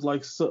Kross look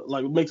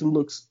makes him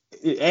look.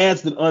 It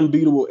adds the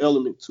unbeatable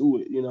element to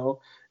it,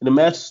 And the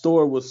match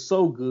story was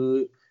so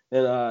good,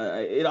 and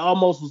it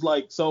almost was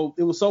like so.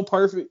 It was so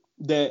perfect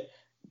that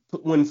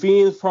when he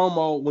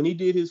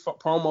did his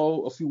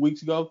promo a few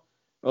weeks ago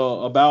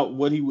about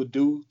what he would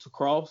do to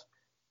Kross,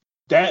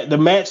 that the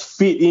match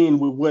fit in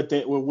with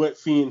what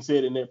Finn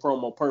said in that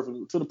promo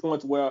perfectly, to the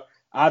point where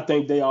I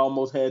think they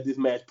almost had this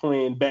match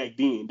planned back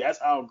then. That's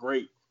how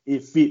great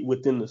it fit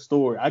within the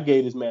story. I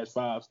gave this match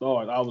 5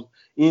 stars. I was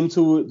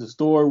into it. The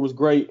story was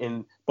great,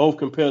 and both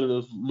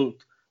competitors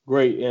looked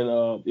great.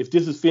 And if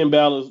this is Finn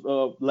Balor's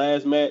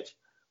last match,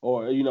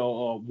 or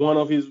one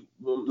of his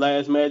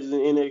last matches in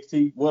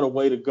NXT, what a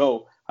way to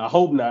go. I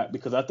hope not,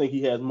 because I think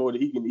he has more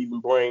that he can even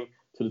bring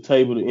to the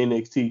table to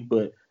NXT.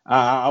 But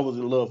I was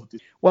in love with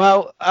this.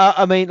 Well,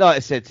 I mean, like I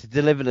said, to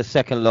deliver the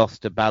second loss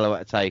to Balor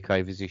at a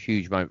Takeover is a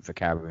huge moment for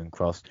Karrion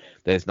Kross.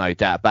 There's no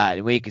doubt about it.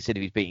 And when you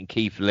consider he's beating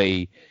Keith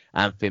Lee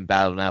and Finn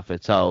Balor now for the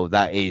title,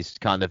 that is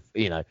kind of,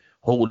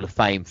 Hall of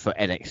Fame for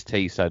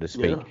NXT, so to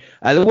speak.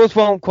 Yeah. There was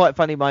one quite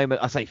funny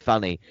moment, I say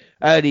funny,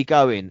 early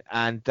going,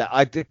 and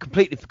I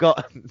completely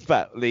forgot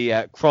about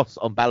the cross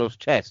on Balor's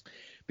chest,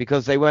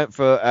 because they went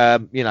for,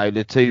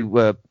 the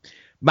two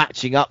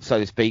matching up, so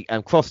to speak,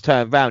 and Kross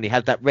turned round, he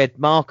had that red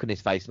mark on his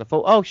face, and I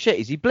thought, oh shit,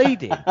 is he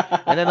bleeding?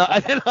 and then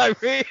I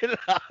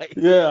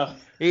realised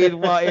he had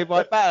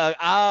white back.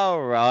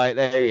 All right,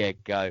 there you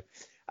go.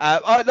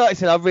 Like I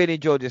said, I really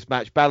enjoyed this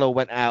match. Balor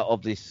went out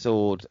of this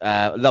sword.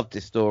 Loved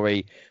this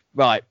story.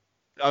 Right,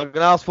 I'm going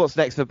to ask what's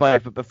next for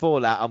both, but before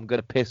that, I'm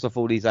going to piss off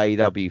all these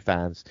AEW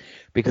fans,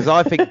 because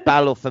I think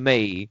Balor for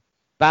me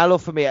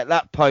at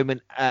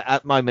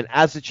that moment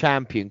as a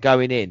champion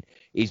going in,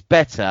 is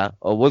better,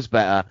 or was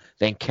better,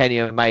 than Kenny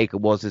Omega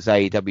was as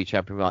AEW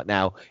champion right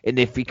now. And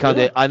if he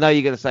I know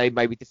you're going to say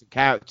maybe different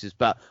characters,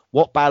 but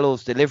what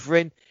Balor's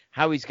delivering,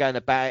 how he's going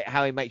about it,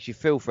 how he makes you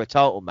feel for a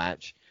title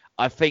match,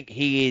 I think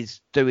he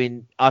is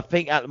doing. I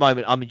think at the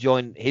moment I'm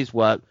enjoying his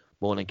work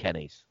more than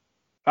Kenny's.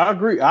 I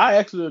agree. I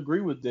actually agree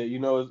with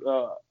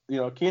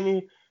that.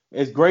 Kenny,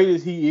 as great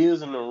as he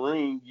is in the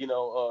ring,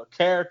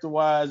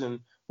 character-wise and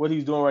what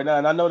he's doing right now,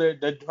 and I know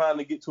they're trying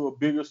to get to a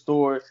bigger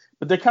story,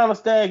 but they're kind of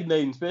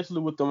stagnating,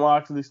 especially with the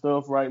Moxley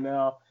stuff right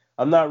now.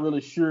 I'm not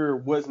really sure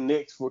what's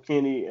next for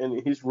Kenny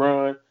and his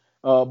run.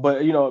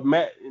 But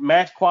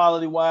match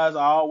quality-wise,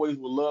 I always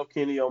would love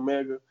Kenny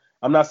Omega.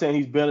 I'm not saying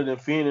he's better than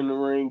Finn in the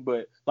ring,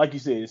 but like you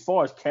said, as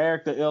far as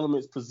character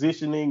elements,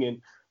 positioning,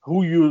 and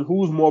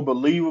who's more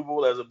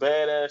believable as a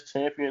badass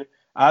champion,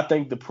 I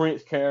think the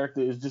Prince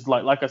character is just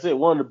like I said,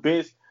 one of the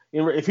best.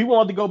 If he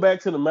wanted to go back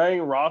to the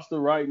main roster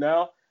right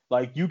now,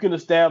 like, you can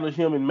establish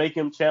him and make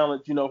him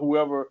challenge,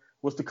 whoever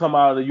was to come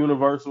out of the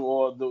Universal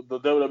or the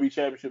WWE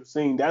Championship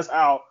scene. That's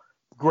how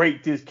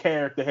great this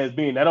character has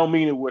been. That don't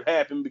mean it would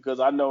happen, because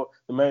I know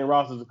the main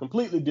roster is a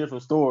completely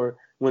different story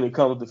when it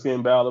comes to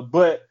Finn Balor.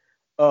 But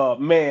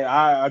man,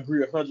 I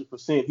agree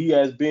 100%. He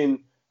has been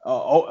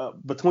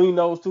between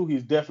those two,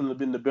 he's definitely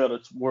been the better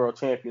world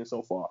champion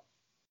so far.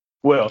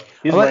 Well,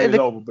 his reign is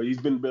over, but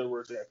he's been the better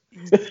world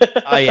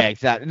champion. Oh, yeah,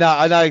 exactly. No,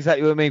 I know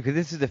exactly what I mean, because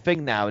this is the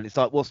thing now, and it's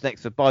like, what's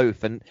next for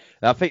both? And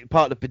I think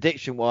part of the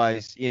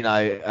prediction-wise,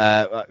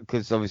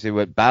 because obviously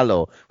with Balor,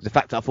 was the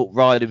fact that I thought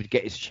Ryder would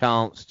get his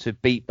chance to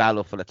beat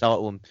Balor for the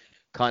title and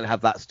kind of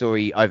have that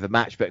story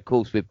overmatched. But, of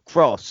course, with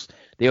Kross,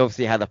 they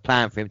obviously had a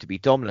plan for him to be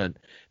dominant.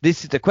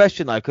 This is the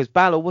question, though, because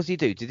Balor, what does he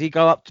do? Did he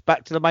go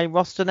back to the main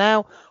roster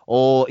now,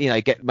 or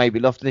get maybe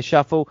lost in the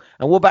shuffle?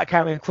 And what about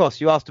Karrion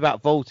Kross? You asked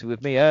about Volta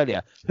with me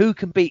earlier. Who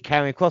can beat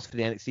Karrion Kross for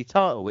the NXT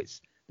title?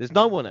 There's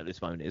no one at this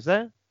moment, is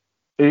there?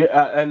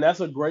 Yeah, and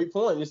that's a great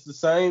point. It's the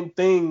same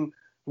thing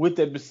with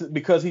that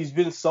because he's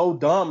been so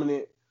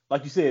dominant,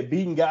 like you said,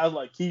 beating guys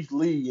like Keith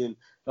Lee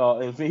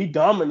and he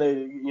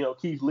dominated,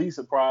 Keith Lee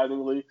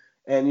surprisingly.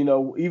 And,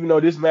 even though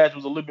this match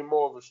was a little bit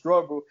more of a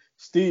struggle,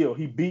 still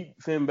he beat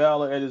Finn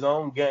Balor at his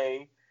own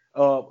game.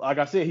 Like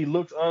I said, he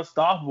looks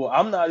unstoppable.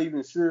 I'm not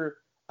even sure.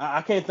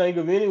 I can't think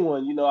of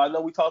anyone. I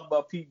know we talked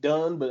about Pete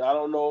Dunne, but I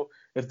don't know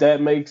if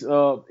that makes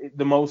the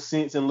most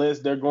sense unless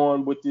they're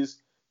going with this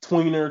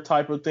tweener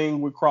type of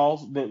thing with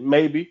Cross. Then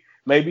maybe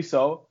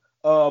so.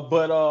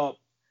 But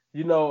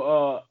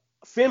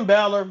Finn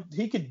Balor,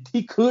 he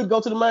could go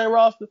to the main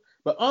roster,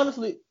 but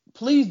honestly,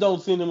 please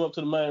don't send him up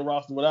to the main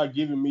roster without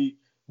giving me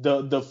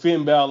the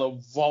Finn Balor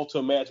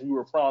Walter match we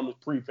were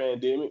promised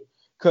pre-pandemic.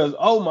 Because,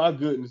 oh my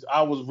goodness,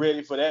 I was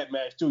ready for that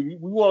match too. We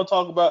want to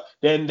talk about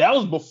that, and that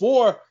was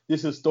before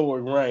this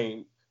historic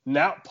reign.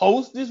 Now,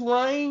 post this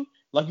reign,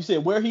 like you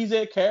said, where he's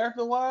at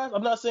character-wise,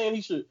 I'm not saying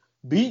he should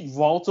beat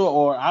Walter,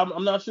 or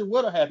I'm not sure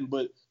what'll happen,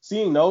 but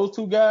seeing those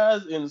two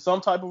guys in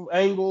some type of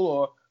angle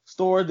or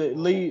story that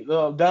lead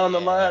down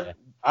the line,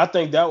 I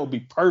think that would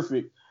be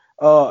perfect.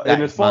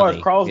 And as far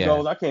as Cross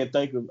goes, I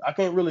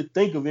can't really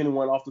think of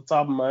anyone off the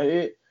top of my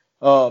head.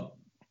 I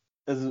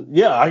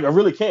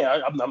really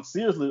can't. I'm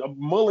seriously, I'm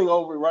mulling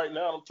over it right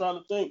now. I'm trying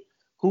to think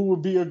who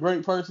would be a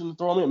great person to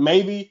throw him in.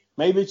 Maybe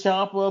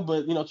Ciampa,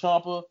 but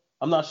Ciampa,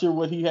 I'm not sure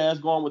what he has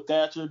going with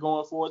Thatcher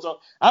going forward. So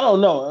I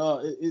don't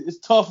know. It's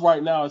tough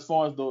right now as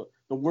far as the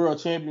world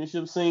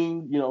championship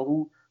scene.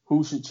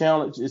 Who should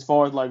challenge as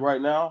far as like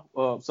right now.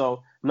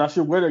 So I'm not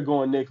sure where they're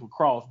going next with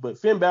Cross, but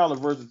Finn Balor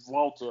versus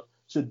Walter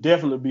should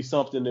definitely be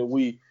something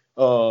that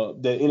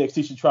that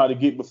NXT should try to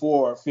get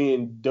before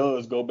Finn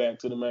does go back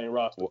to the main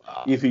roster,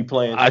 if he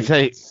plans.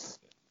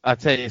 I'll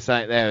tell you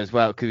something there as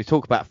well, because we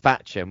talk about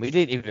Thatcher, and we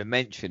didn't even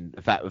mention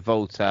the fact with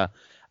Walter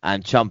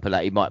and Ciampa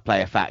that he might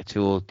play a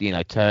factor or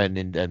turn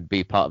and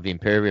be part of the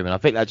Imperium, and I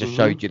think that just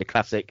showed you the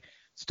classic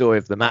story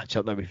of the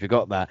matchup that we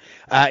forgot that.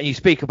 You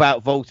speak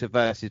about Walter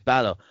versus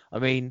Balor. I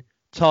mean,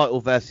 title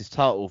versus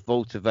title,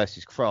 Walter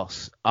versus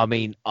Cross. I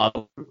mean, I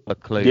have a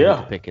clue who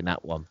to pick in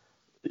that one.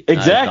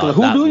 Exactly.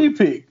 Who do you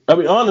pick? I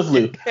mean,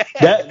 honestly,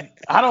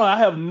 I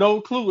have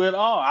no clue at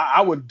all.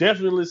 I would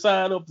definitely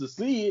sign up to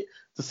see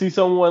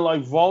someone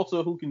like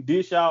Walter who can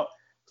dish out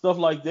stuff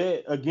like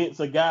that against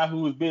a guy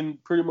who has been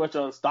pretty much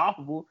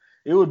unstoppable.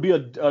 It would be a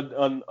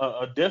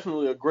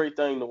definitely a great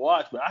thing to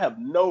watch, but I have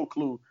no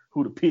clue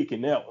who to pick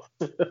in that one.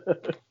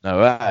 All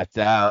right.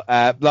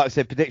 Like I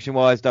said,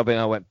 prediction-wise,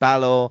 WNR went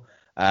Balor.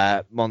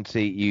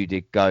 Monty, you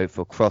did go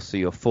for Cross, so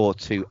you're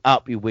 4-2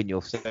 up. You win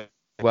your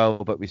well,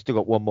 but we've still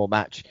got one more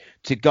match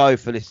to go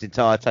for this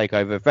entire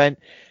takeover event.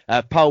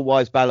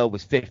 Poll-wise, Balor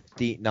was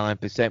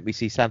 59%. We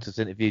see Santos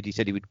interviewed. He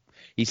said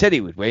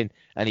he would win,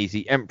 and he's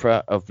the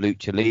Emperor of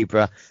Lucha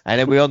Libre. And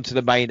then we're on to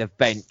the main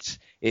event.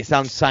 It's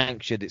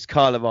unsanctioned. It's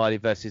Kyle O'Reilly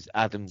versus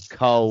Adam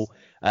Cole.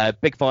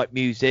 Big fight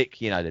music,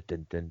 the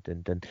dun dun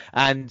dun dun,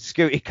 and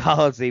security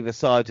guards either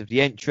side of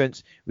the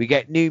entrance. We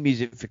get new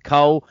music for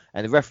Cole,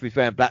 and the referee's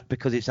wearing black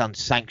because it's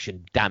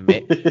unsanctioned. Damn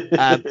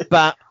it!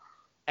 But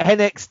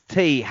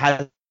NXT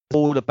has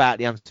all about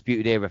the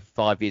Undisputed Era for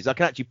 5 years. I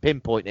can actually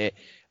pinpoint it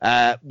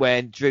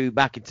when Drew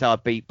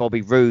McIntyre beat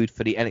Bobby Roode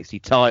for the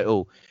NXT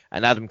title,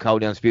 and Adam Cole,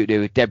 the Undisputed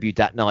Era, debuted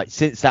that night.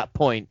 Since that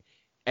point,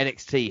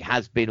 NXT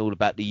has been all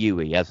about the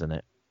UE, hasn't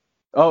it?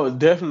 Oh,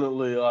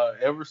 definitely.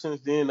 Ever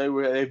since then,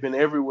 they've been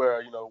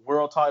everywhere.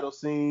 World title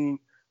scene.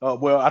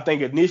 I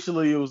think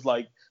initially it was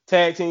like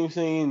tag team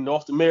scene,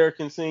 North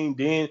American scene.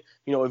 Then,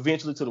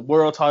 eventually to the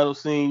world title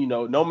scene.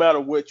 No matter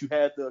what, you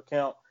had to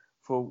account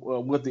for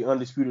what the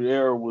Undisputed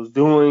Era was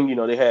doing.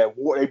 They had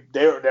war.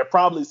 They're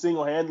probably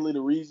single-handedly the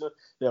reason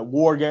that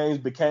War Games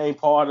became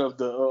part of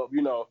the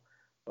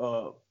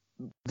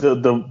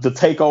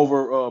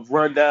takeover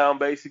rundown,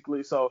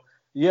 basically. So.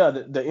 Yeah,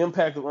 the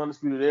impact of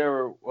Undisputed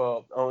Era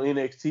on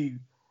NXT,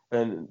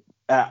 and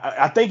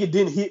I think it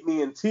didn't hit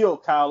me until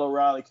Kyle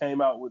O'Reilly came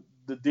out with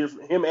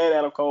him and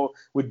Adam Cole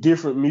with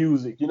different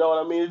music. You know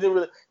what I mean? It didn't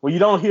really, when you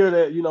don't hear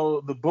that,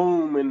 the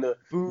boom and the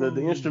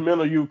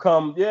instrumental, you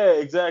come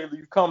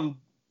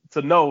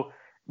to know,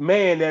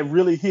 man, that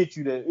really hit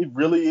you, that it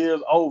really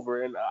is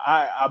over. And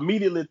I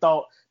immediately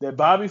thought that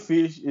Bobby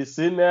Fish is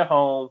sitting at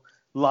home.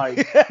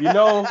 Like, I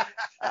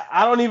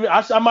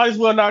might as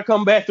well not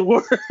come back to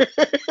work.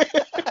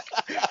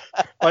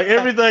 Like,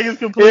 everything is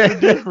completely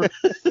different.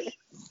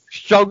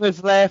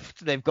 Strongest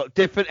left. They've got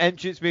different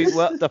entrance music.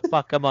 What the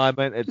fuck am I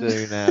meant to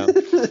do now?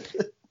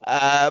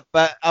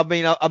 But, I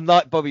mean, I'm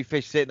like Bobby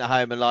Fish sitting at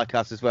home, and like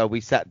us as well.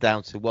 We sat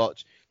down to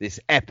watch this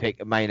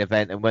epic main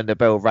event, and when the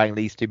bell rang,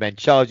 these two men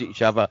charged at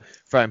each other,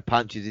 throwing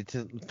punches. It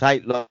didn't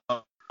take long.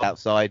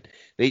 Outside,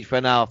 they each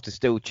ran after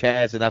steel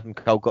chairs, and Adam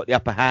Cole got the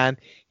upper hand.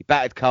 He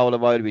battered Cole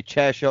O'Reilly with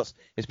chair shots,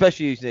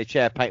 especially using a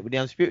chair paint with the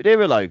Undisputed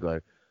Era logo.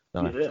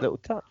 Nice little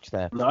touch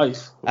there.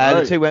 Nice.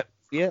 The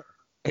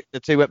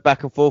two went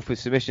back and forth with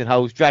submission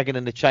holds, dragging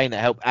in the chain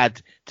that helped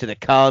add to the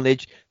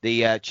carnage.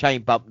 The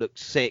chain bump looked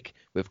sick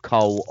with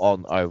Cole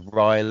on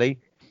O'Reilly.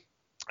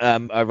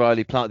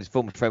 O'Reilly planted his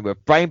former friend with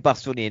a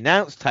brainbuster on the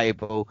announce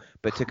table,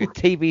 but took a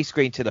TV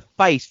screen to the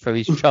face for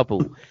his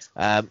trouble.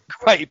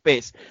 Great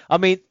bits. I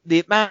mean,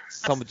 the amount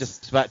I'm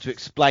just about to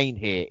explain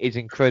here is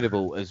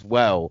incredible as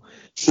well.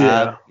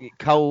 Yeah.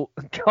 Cole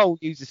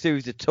used a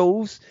series of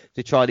tools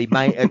to try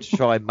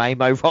and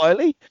maim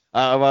O'Reilly.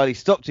 O'Reilly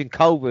stopped in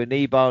Cole with a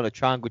knee bar and a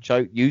triangle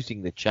choke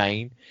using the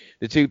chain.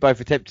 The two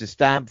both attempted to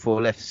stand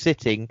before left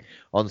sitting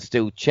on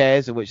steel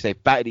chairs in which they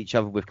battered each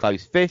other with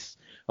closed fists.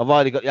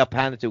 O'Reilly got the upper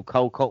hand until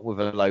Cole caught with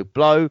a low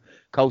blow.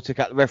 Cole took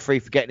out the referee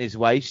for getting his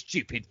way,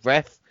 stupid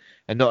ref,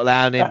 and not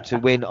allowing him to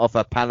win off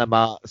a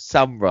Panama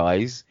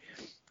sunrise.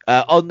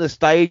 On the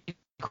stage,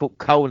 caught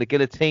Cole in a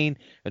guillotine,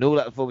 and all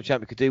that the former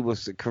champion could do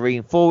was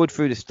careen forward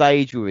through the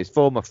stage with his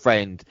former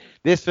friend.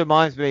 This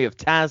reminds me of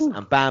Taz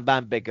and Bam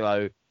Bam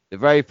Bigelow, the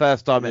very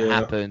first time it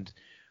happened.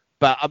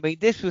 But, I mean,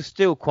 this was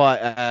still quite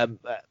an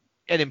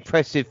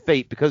impressive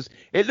feat because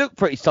it looked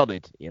pretty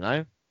solid, you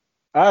know?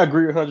 I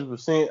agree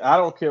 100%. I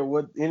don't care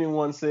what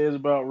anyone says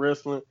about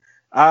wrestling.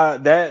 I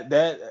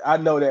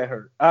know that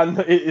hurt. I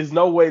know it's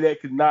no way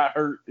that could not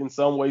hurt in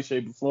some way,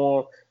 shape, or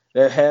form.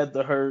 That had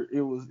to hurt.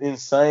 It was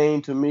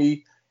insane to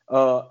me.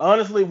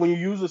 Honestly, when you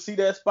usually see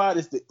that spot,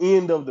 it's the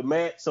end of the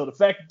match. So the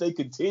fact that they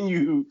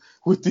continue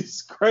with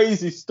this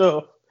crazy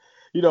stuff,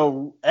 you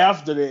know,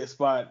 after that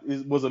spot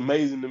was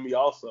amazing to me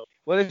also.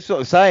 Well, it's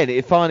sort of saying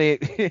it finally,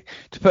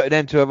 to put an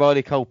end to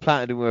O'Reilly Cole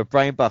planted him with a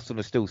brain bust on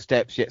the steel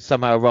steps, yet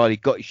somehow O'Reilly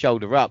got his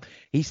shoulder up.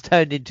 He's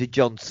turned into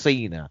John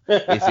Cena,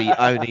 is the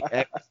only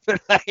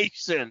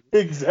explanation.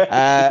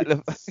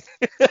 Exactly.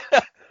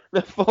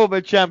 The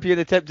former champion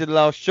attempted the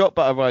last shot,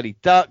 but O'Reilly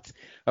ducked.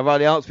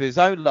 O'Reilly answered with his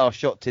own last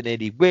shot to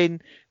nearly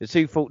win. The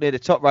two fought near the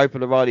top rope,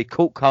 and O'Reilly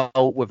caught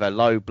Cole with a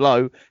low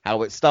blow.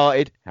 How it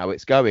started, how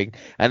it's going.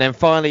 And then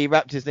finally he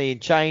wrapped his knee in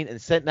chain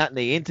and sent that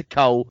knee into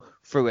Cole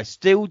through a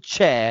steel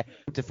chair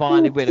to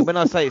finally win. And when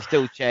I say a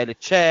steel chair, the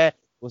chair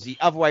was the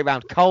other way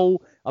around.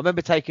 Cole, I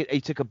remember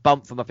he took a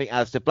bump from, I think,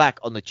 Aleister Black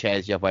on the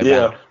chairs the other way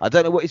around. I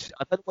don't know what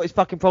his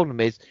fucking problem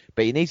is,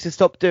 but he needs to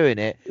stop doing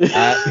it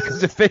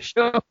because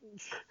officials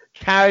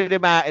carried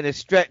him out in a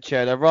stretcher,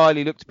 and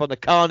O'Reilly looked upon the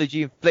carnage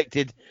he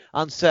inflicted,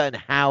 uncertain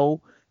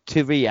how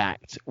to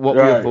react. What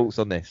were your thoughts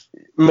on this?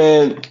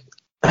 Man,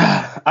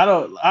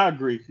 I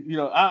agree. You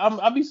know,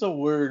 I'd be so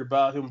worried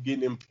about him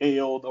getting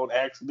impaled on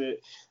accident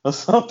or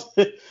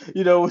something.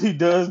 You know, when he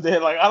does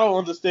that, like, I don't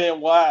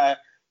understand why.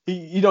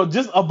 He,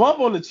 just a bump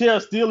on the chair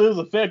still is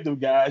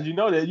effective, guys. You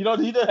know that. He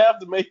doesn't have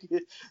to make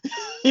it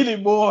any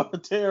more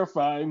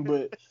terrifying,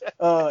 but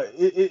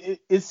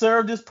it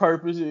served its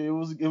purpose. It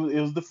was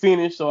the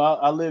finish, so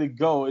I let it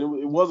go.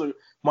 It wasn't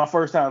my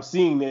first time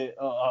seeing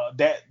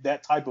that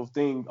type of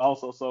thing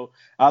also. So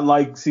I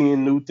like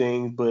seeing new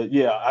things, but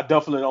yeah, I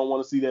definitely don't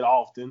want to see that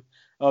often.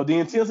 The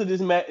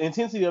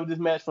intensity of this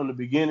match from the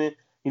beginning,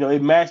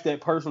 it matched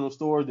that personal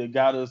story that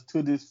got us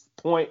to this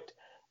point.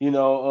 It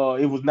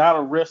was not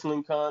a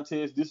wrestling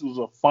contest. This was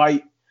a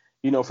fight,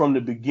 from the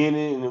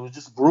beginning, and it was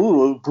just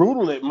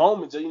brutal at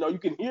moments. You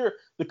can hear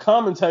the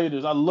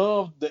commentators. I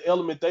love the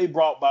element they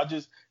brought by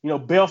just,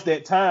 Beth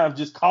at times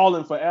just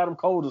calling for Adam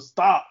Cole to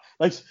stop.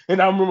 Like,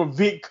 and I remember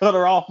Vic cut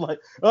her off like,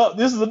 "Oh,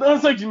 this is an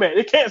unsanctioned match.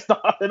 It can't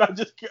stop." And I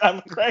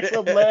cracked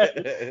up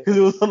laughing because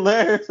it was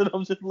hilarious. And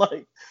I'm just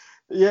like,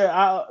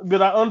 yeah,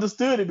 but I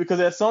understood it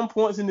because at some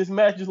points in this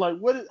match, it's like,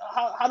 what is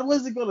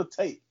it gonna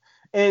take?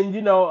 And,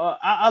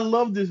 I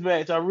love this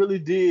match. I really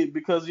did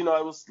because, it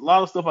was a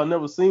lot of stuff I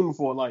never seen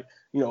before. Like,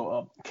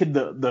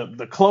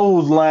 the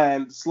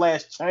clothesline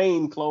 /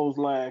 chain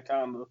clothesline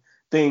kind of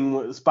thing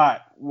with the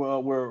spot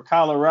where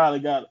Kyle O'Reilly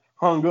got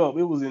hung up.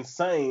 It was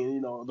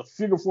insane. The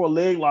figure 4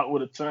 leg lock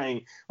with a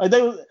chain. Like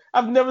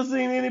I've never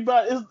seen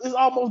anybody. It's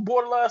almost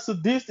borderline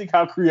sadistic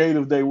how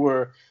creative they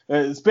were,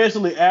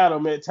 especially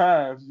Adam at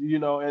times,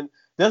 and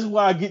that's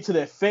why I get to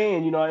that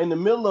fan, in the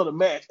middle of the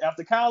match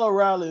after Kyle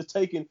O'Reilly is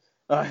taking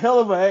a hell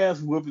of an ass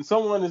whooping.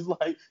 Someone is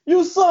like,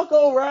 "You suck,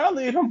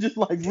 O'Reilly," and I'm just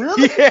like,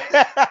 "Really?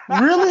 Yeah.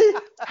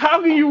 Really?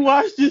 How can you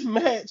watch this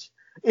match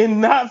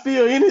and not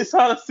feel any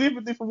sort of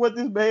sympathy for what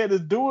this man is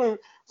doing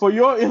for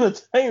your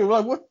entertainment?"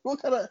 Like,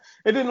 what kind of?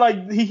 And then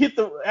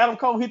Adam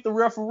Cole hit the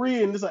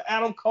referee, and it's like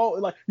Adam Cole,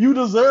 like, "You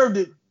deserved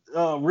it,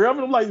 ref."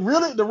 And I'm like,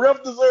 "Really? The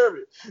ref deserved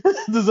it?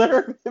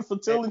 Deserved it for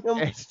telling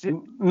him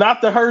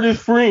not to hurt his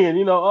friend?"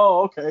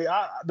 Oh, okay.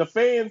 The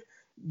fans.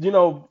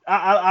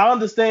 I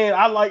understand.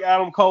 I like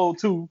Adam Cole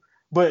too,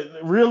 but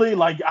really,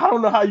 like, I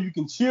don't know how you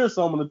can cheer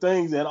some of the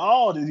things at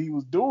all that he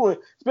was doing,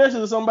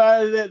 especially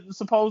somebody that's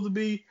supposed to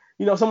be,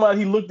 somebody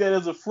he looked at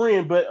as a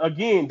friend. But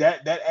again,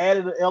 that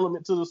added an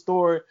element to the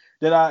story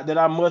that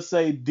I must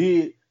say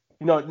did,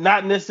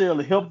 not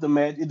necessarily help the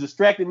match. It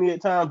distracted me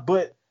at times,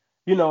 but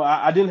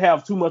I didn't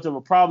have too much of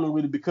a problem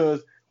with it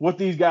because what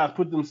these guys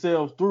put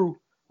themselves through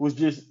was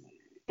just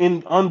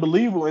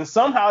unbelievable, and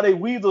somehow they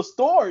weave the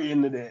story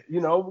into that,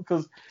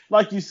 because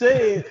like you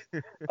said,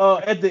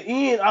 at the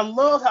end, I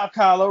love how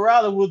Kyle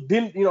O'Reilly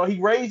he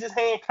raised his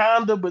hand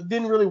kinda, but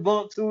didn't really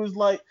want to. It's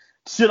like,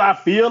 should I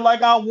feel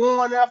like I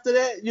won after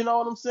that? You know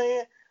what I'm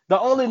saying? The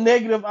only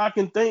negative I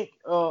can think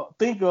of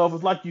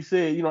is, like you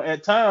said,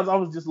 at times I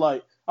was just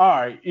like, all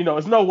right,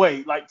 it's no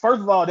way. Like, first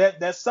of all,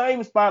 that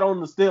same spot on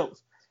the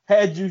steps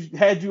had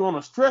you on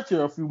a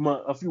stretcher a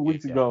few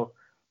weeks ago,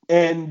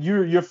 and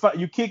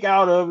you kick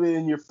out of it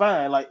and you're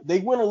fine. Like, they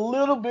went a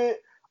little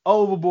bit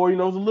overboard. It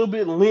was a little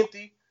bit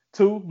lengthy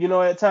too.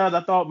 At times I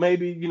thought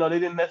maybe they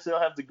didn't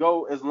necessarily have to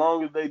go as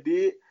long as they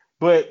did.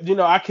 But,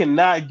 I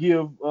cannot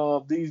give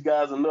these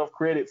guys enough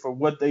credit for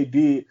what they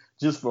did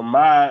just for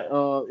my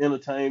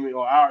entertainment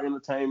or our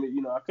entertainment.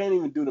 I can't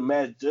even do the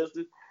match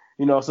justice.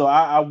 So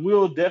I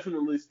will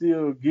definitely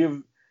still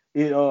give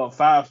it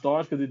 5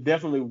 stars because it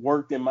definitely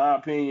worked, in my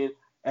opinion,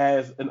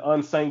 as an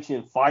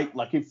unsanctioned fight.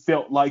 Like, it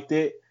felt like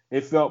that.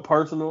 It felt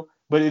personal.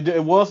 But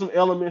it was some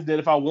elements that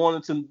if I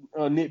wanted to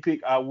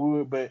nitpick, I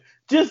would. But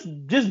just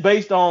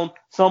based on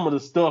some of the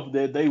stuff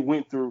that they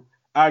went through,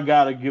 I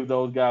gotta give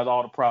those guys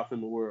all the props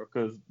in the world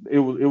because it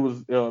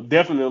was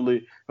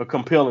definitely a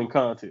compelling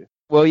contest.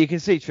 Well, you can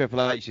see Triple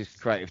H's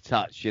creative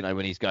touch,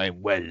 when he's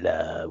going,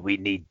 we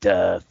need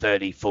 30,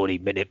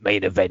 40-minute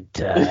main event,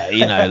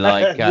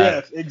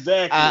 Yes,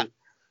 exactly.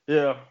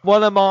 Yeah.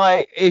 One of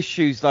my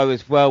issues, though,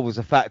 as well, was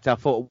the fact I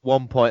thought at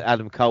one point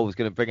Adam Cole was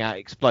going to bring out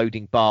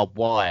exploding barbed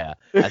wire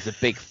as a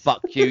big fuck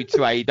you to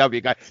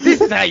AEW. Go,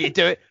 this is how you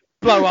do it.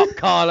 Blow up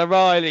Kyle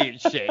O'Reilly and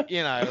shit,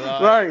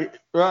 Right,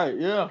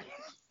 yeah.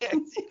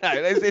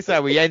 This is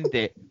how we end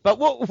it. But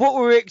what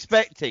were we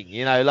expecting?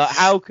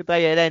 How could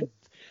they end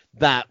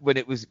that when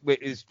it was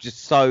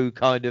just so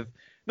kind of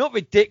not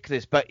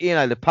ridiculous, but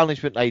the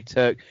punishment they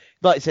took,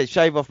 like I said,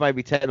 shave off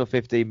maybe 10 or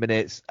 15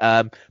 minutes.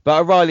 But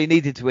O'Reilly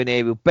needed to win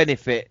here. Will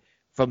benefit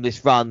from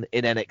this run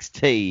in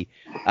NXT.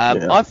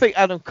 I think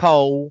Adam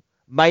Cole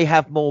may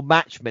have more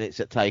match minutes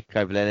at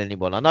Takeover than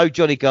anyone. I know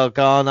Johnny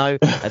Gargano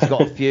has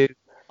got a few.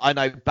 I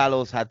know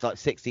Balor's had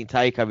 16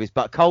 takeovers,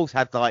 but Cole's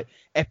had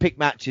epic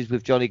matches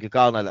with Johnny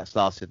Gargano that's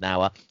lasted an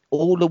hour.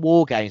 All the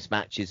War Games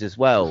matches as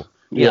well,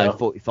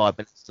 45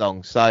 minutes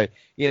long. So,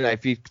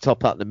 if you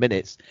top up the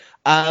minutes.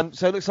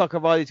 So it looks like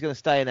O'Reilly's going to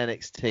stay in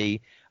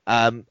NXT.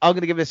 I'm going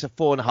to give this a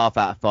 4.5 out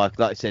of 5.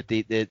 Like I said,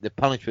 the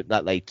punishment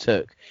that they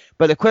took.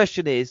 But the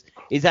question is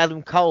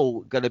Adam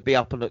Cole going to be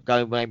up and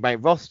going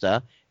main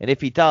roster? And if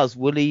he does,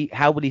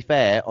 how will he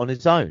fare on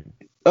his own?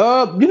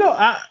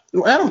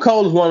 Adam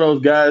Cole is one of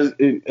those guys.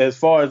 As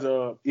far as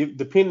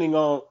depending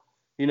on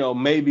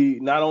maybe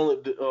not only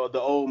the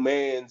old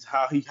man's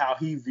how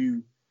he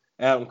viewed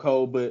Adam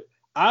Cole, but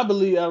I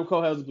believe Adam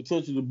Cole has the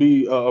potential to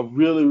be a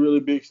really, really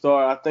big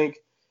star. I think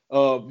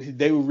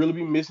they will really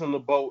be missing the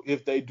boat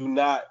if they do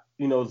not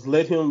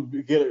let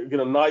him get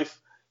a nice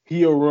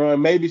heel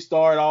run. Maybe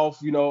start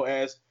off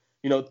as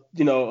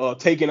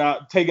taking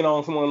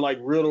on someone like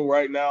Riddle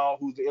right now,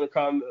 who's the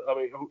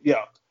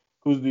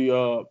who's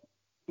the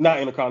not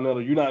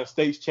Intercontinental, United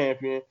States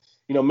champion.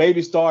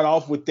 Maybe start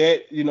off with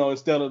that,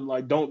 instead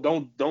of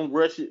don't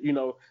rush it,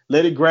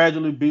 let it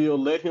gradually build,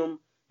 let him,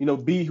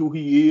 be who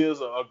he is,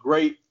 a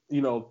great,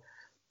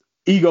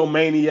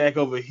 egomaniac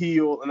of a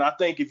heel. And I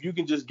think if you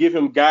can just give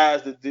him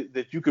guys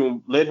that you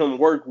can let him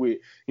work with,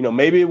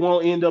 maybe it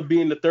won't end up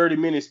being the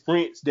 30-minute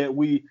sprints that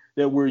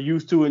we're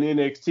used to in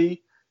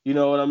NXT, you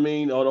know what I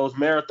mean? Or those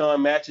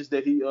marathon matches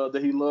that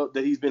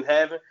he's been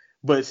having.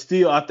 But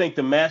still, I think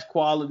the match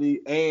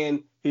quality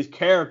and his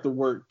character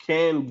work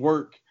can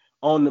work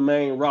on the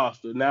main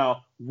roster.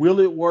 Now, will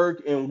it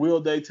work and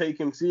will they take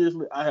him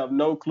seriously? I have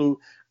no clue.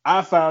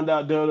 I found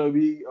out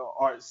WWE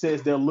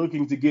says they're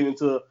looking to get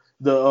into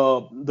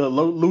the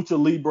Lucha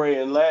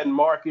Libre and Latin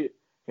market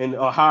and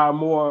hire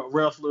more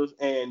wrestlers,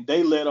 and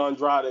they let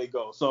Andrade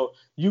go. So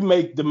you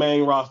make the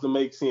main roster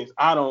make sense.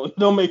 It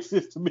don't make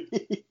sense to me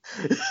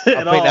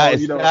at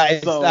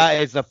all. That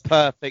is a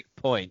perfect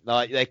point.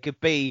 Like, there could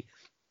be.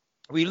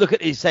 We look at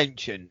the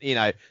Ascension,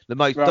 the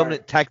most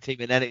dominant tag team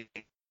in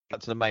NXT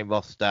to the main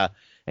roster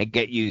and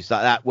get used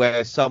like that.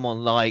 Whereas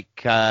someone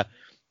like,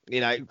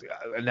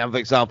 another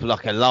example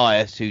like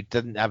Elias, who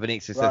doesn't have any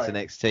success in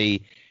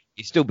NXT,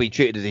 he's still being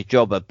treated as a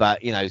jobber,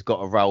 but he's got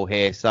a role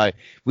here. So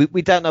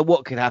we don't know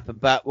what could happen.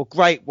 But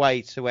great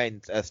way to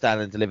end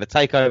Stand and Deliver.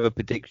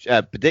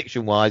 Takeover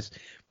prediction wise,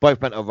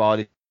 both went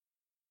O'Reilly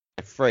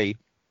 3.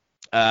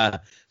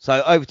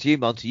 So over to you,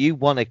 Monty. You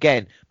won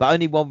again, but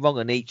only one wrong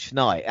on each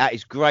night. That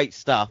is great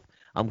stuff.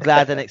 I'm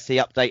glad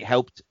NXT Update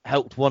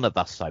helped one of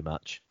us so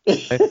much.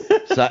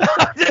 So,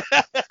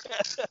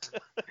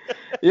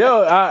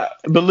 I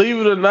believe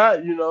it or not,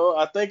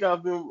 I think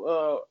I've been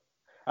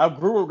I've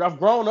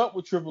grown up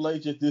with Triple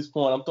H at this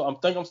point. I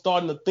think I'm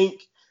starting to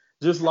think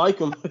just like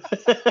him.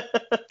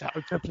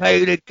 Time to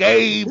play the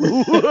game.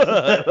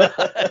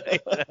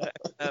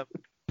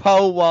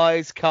 Poll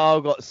wise,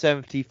 Carl got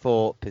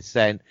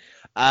 74%.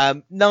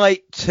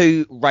 Night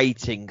 2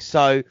 rating.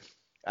 So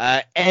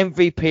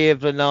MVP of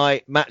the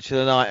night, match of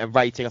the night, and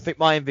rating. I think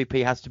my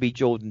MVP has to be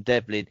Jordan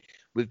Devlin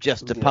with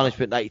just the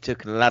punishment that he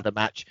took in the ladder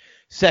match.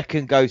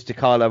 Second goes to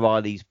Kyle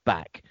O'Reilly's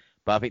back.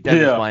 But I think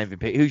Devlin's my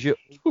MVP. Who's your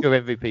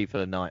MVP for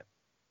the night?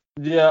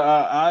 Yeah,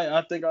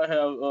 I think I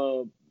have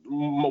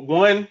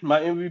one. My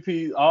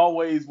MVP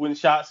always when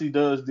Shotzi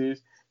does this.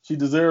 She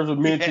deserves a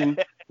mention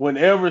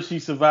whenever she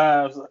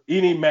survives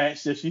any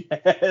match that she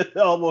has,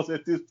 almost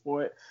at this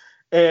point.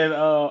 And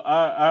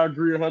I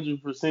agree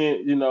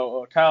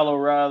 100%. Kyle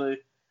O'Reilly,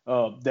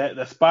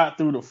 that spot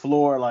through the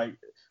floor, like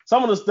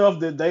some of the stuff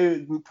that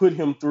they put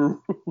him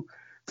through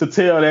to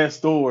tell that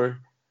story,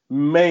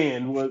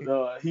 man,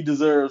 he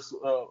deserves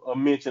a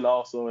mention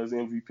also as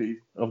MVP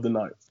of the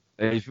night.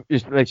 They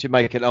should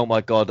make an "Oh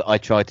my God, I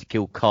tried to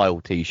kill Kyle"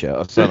 T-shirt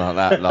or something like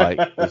that. Like,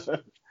 it's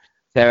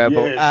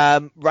terrible.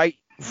 Yes. Right,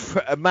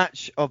 a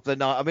match of the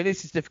night. I mean,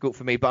 this is difficult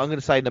for me, but I'm going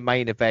to say the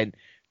main event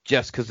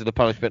just because of the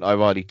punishment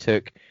O'Reilly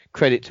took.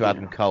 Credit to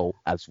Adam Cole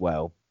as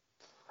well.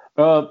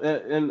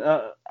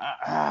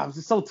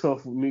 It's so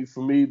tough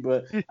for me,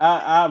 but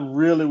I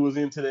really was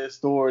into that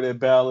story that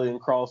Balor and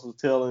Cross was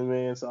telling,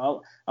 man.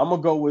 So I'm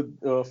gonna go with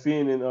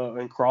Finn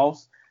and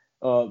Cross.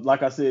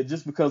 Like I said,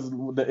 just because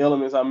of the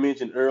elements I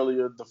mentioned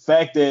earlier, the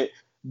fact that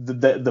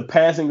the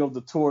passing of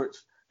the torch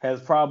has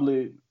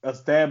probably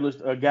established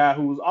a guy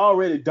who was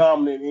already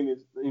dominant in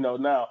his,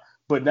 now,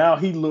 but now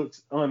he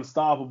looks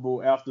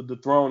unstoppable after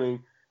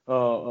dethroning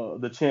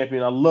the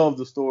champion. I love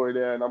the story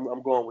there, and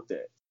I'm going with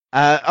that.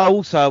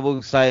 Also, I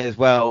will say as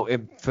well,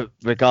 for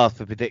regards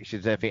to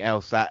predictions and everything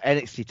else, that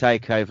NXT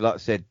Takeover, like I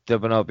said,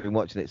 I've been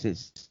watching it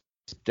since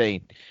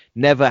 2015,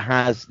 never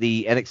has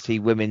the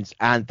NXT Women's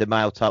and the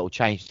male title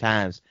changed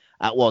hands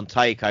at one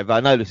takeover. I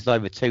know this is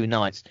over 2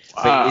 nights,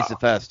 but it is the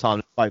first time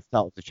that both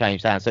titles have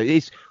changed hands. So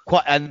it's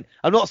quite, and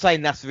I'm not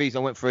saying that's the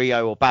reason I went for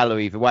EO or Balor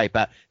either way,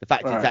 but the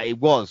fact is that it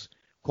was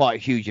quite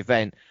a huge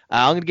event.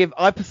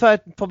 I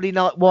preferred probably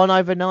night 1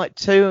 over night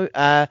 2.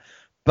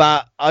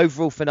 But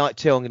overall for night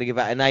 2, I'm going to give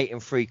it an 8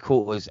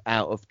 3/4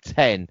 out of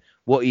 10.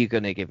 What are you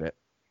going to give it?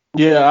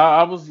 Yeah,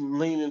 I was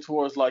leaning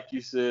towards, like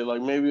you said,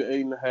 like maybe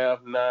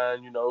 8.5,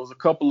 9. It was a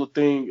couple of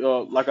things.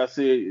 Like I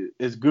said,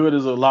 as good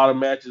as a lot of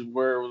matches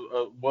were,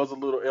 was a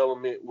little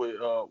element with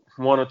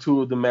 1 or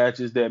 2 of the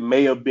matches that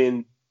may have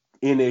been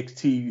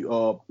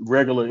NXT,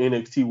 regular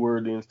NXT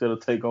worthy instead of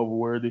takeover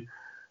worthy.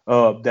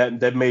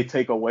 That may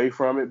take away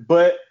from it,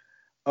 but.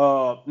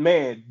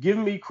 Man, give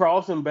me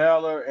Cross and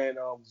Balor and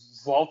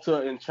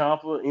Volta and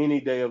Ciampa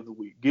any day of the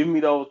week. Give me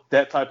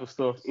that type of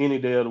stuff any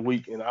day of the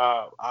week, and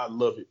I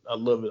love it. I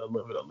love it. I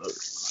love it. I love it.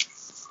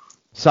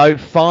 So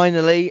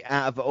finally,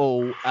 out of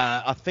all,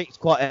 I think it's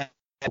quite a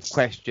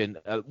question.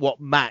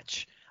 What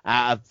match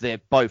out of the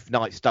both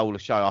nights stole the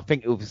show? I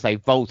think it would say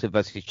Volta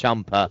versus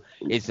Ciampa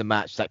is the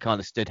match that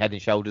kind of stood head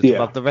and shoulders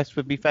above the rest.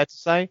 Would be fair to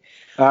say.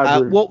 I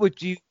agree.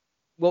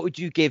 What would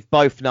you give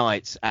both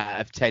nights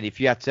out of 10 if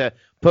you had to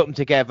put them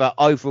together,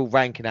 overall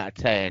ranking out of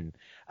 10?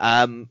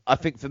 I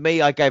think for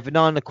me, I gave a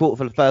 9 1/4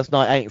 for the first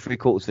night, 8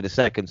 3/4 for the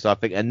second. So I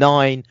think a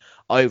 9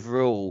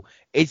 overall.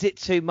 Is it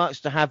too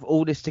much to have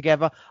all this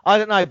together? I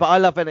don't know, but I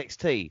love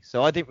NXT,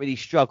 so I didn't really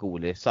struggle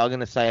with this. So I'm going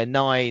to say a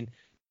 9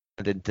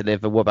 and then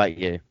deliver. What about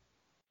you?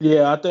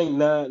 Yeah, I think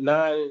 9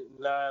 out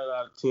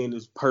of 10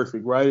 is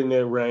perfect, right in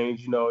that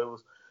range.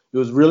 It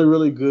was really,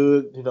 really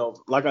good.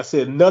 Like I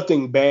said,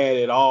 nothing bad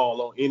at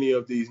all on any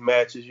of these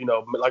matches.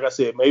 Like I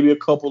said, maybe a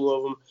couple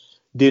of them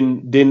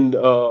didn't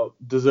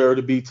deserve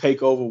to be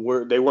takeover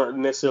worthy. They weren't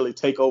necessarily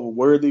takeover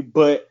worthy,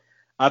 but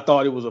I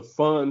thought it was a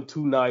fun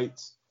 2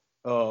 nights.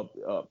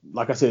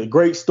 Like I said,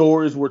 great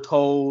stories were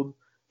told,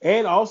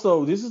 and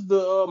also this is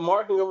the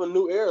marking of a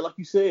new era. Like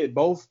you said,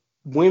 both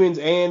women's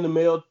and the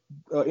male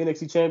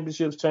NXT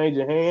championships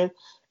changing hand.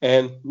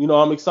 And,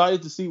 I'm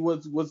excited to see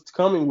what's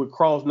coming with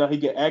Cross. Now he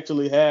can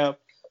actually have,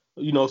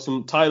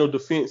 some title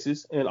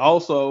defenses, and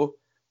also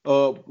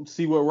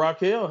see what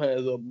Raquel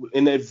has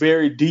in that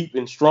very deep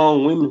and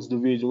strong women's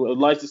division. I'd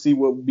like to see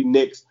what would be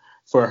next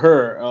for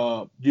her,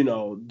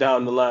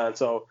 down the line.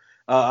 So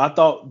I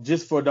thought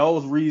just for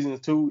those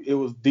reasons, too, it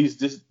was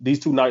these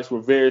 2 nights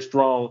were very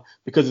strong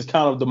because it's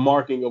kind of the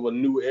marking of a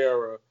new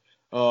era,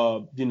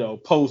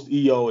 post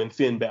EO and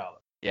Finn Balor.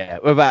 Yeah,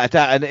 without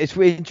that, and it's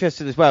really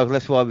interesting as well.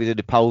 That's why we did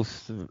the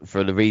polls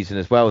for the reason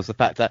as well as the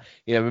fact that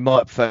we might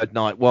have preferred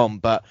night 1,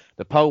 but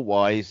the poll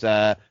wise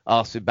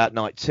asked about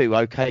night 2.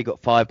 Okay,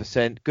 got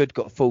 5%. Good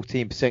got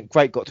 14%.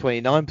 Great got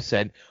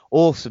 29%.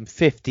 Awesome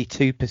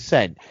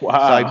 52%.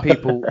 Wow. So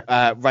people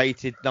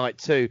rated night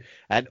 2,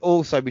 and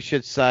also we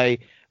should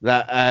say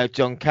that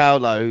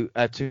Giancarlo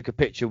took a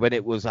picture when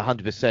it was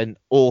 100%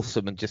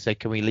 awesome and just said,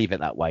 "Can we leave it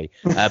that way?"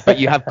 But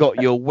you have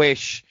got your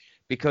wish.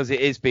 Because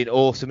it has been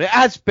awesome. It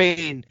has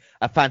been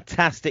a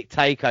fantastic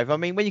takeover. I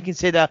mean, when you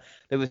consider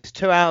there was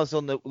 2 hours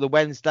on the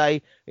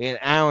Wednesday, an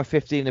hour and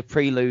 15 of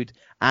prelude,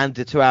 and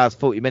the 2 hours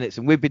 40 minutes,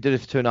 and we've been doing it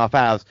for 2.5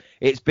 hours.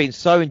 It's been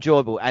so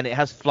enjoyable, and it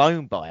has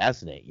flown by,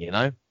 hasn't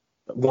it?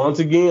 Once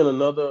again,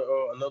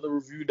 another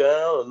review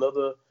down,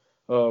 another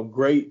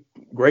great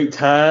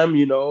time,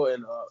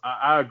 and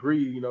I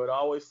agree. It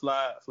always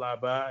fly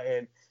by,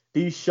 and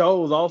these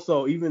shows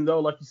also, even though,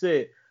 like you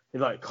said,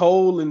 like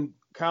Cole and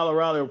Kyle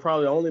O'Reilly are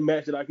probably the only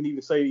match that I can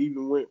even say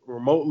even went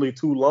remotely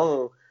too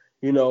long,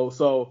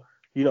 So,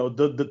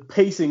 the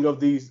pacing of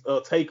these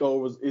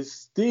takeovers is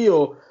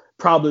still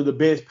probably the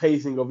best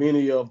pacing of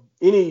any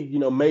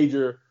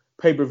major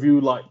pay-per-view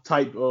like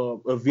type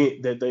of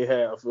event that they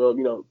have.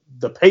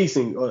 The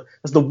pacing.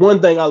 That's the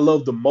one thing I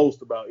love the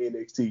most about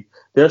NXT.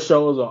 Their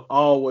shows are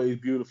always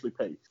beautifully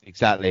paced.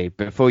 Exactly.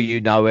 Before you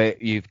know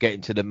it, you've get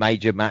into the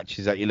major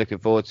matches that you're looking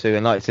forward to.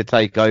 And like I said,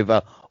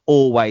 Takeover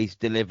always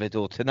delivered.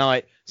 Or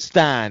tonight,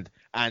 stand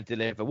and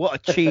deliver. What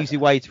a cheesy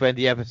way to end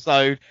the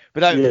episode. But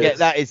don't forget,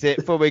 that is it.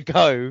 Before we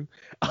go,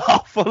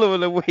 our follow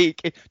of the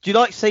week. Do you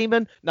like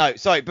semen? No,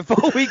 sorry.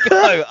 Before we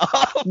go.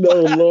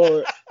 No,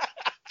 Lord.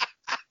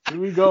 Here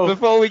we go.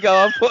 Before we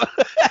go,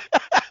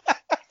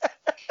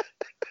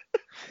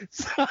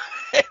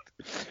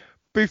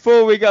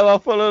 before we go, our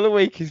follow of the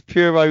week is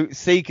Puro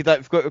Seeker.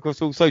 Don't forget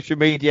across all social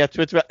media,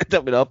 Twitter at the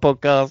WNR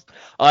Podcast.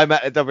 I'm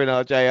at the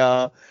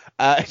WNRJR.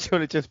 Do you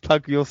want to just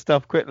plug your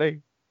stuff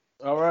quickly?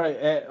 All right.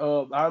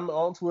 I'm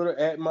on Twitter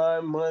at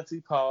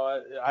MindofMonty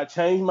Pod. I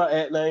changed my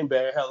 @ name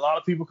back. I had a lot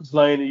of people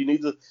complaining. You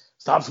need to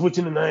stop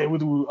switching the name.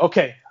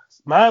 Okay.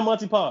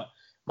 MindofMonty Pod.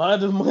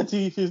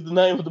 MindofMonty is the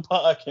name of the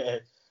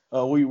podcast.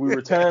 We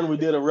returned. We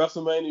did a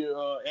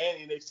WrestleMania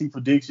and NXT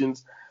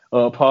predictions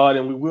pod,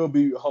 and we will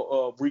be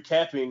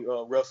recapping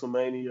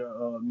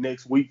WrestleMania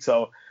next week.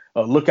 So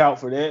look out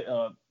for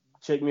that.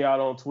 Check me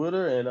out on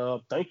Twitter,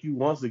 and thank you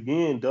once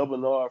again,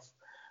 WNR,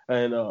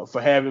 and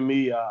for having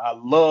me. I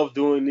love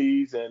doing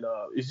these, and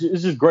it's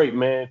just great,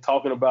 man,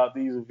 talking about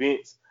these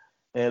events,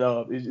 and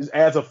it just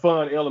adds a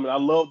fun element. I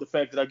love the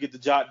fact that I get to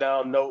jot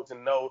down notes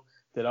and know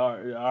that all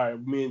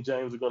right, me and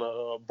James are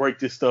gonna break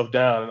this stuff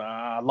down, and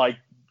I like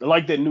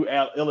that new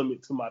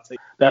element to my take.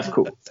 That's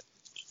cool.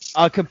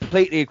 I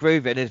completely agree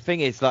with it. And the thing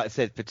is, like I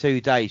said, for 2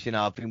 days,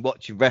 I've been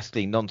watching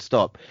wrestling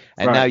non-stop.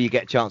 And now you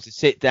get a chance to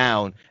sit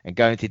down and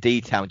go into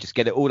detail and just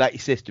get it all out your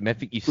system,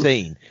 everything you've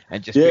seen,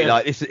 and just be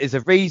like, this is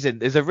a reason.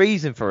 There's a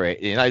reason for it.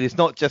 It's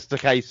not just a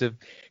case of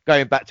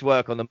going back to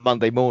work on the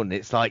Monday morning.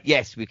 It's like,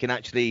 yes, we can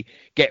actually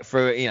get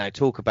through it,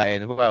 talk about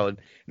it as well. And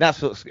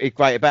that's what's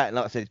great about it. And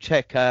like I said,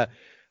 check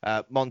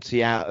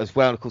Monty out as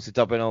well, and of course the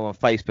WNR on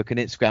Facebook and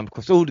Instagram, of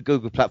course all the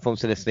Google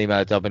platforms. To listen,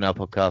 email WNR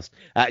Podcast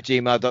at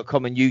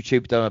gmail.com, and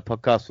YouTube WNR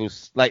Podcast for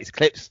latest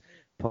clips.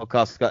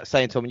 Podcasts like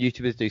saying Tom and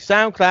YouTubers do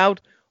SoundCloud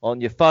on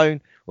your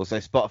phone, also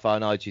Spotify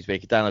and iTunes, where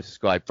you can download,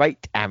 subscribe,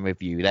 rate and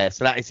review there.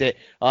 So that is it.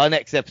 Our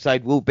next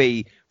episode will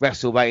be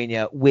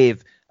WrestleMania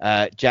with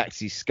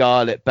Jaxie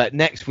Scarlett, but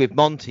next with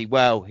Monty,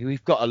 well,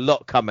 we've got a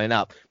lot coming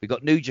up. We've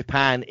got New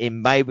Japan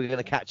in May we're going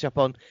to catch up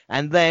on,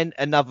 and then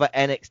another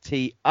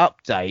NXT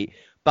update.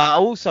 But I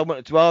also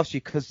wanted to ask you,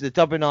 because the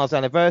WNR's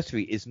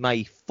anniversary is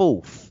May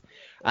 4th,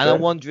 and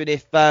I'm wondering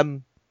if, I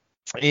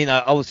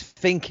was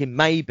thinking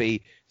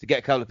maybe to get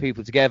a couple of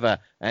people together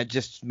and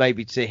just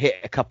maybe to hit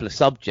a couple of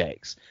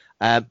subjects.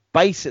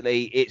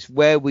 Basically, it's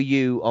where were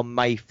you on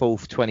May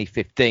 4th,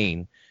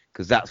 2015,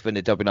 because that's when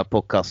the WNR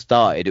podcast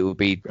started. It would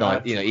be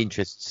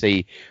interesting to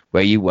see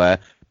where you were.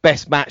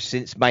 Best match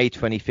since May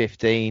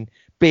 2015.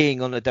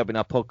 Being on the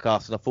WNR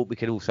podcast, and I thought we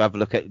could also have a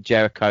look at the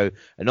Jericho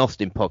and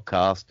Austin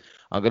podcast.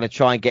 I'm going to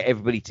try and get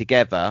everybody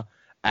together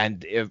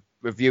and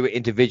review it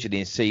individually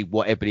and see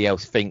what everybody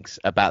else thinks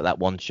about that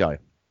one show.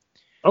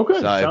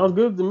 Okay, sounds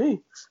good to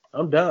me.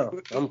 I'm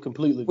down. I'm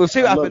completely. We'll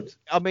see what happens.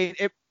 I mean,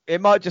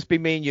 it might just be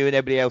me and you, and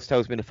everybody else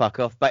tells me to fuck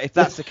off. But if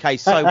that's the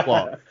case, so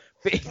what?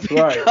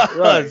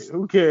 Right.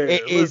 Who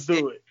cares? Let's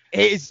do it.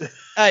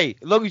 Hey,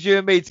 as long as you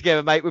and me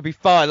together, mate, we'll be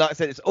fine. Like I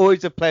said, it's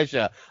always a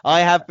pleasure.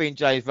 I have been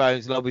James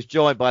Rhodes, and I was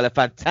joined by the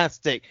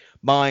fantastic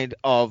Mind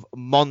of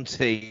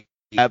Monty.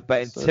 But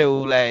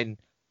until then,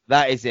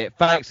 that is it.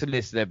 Thanks for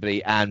listening,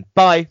 everybody, and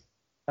bye.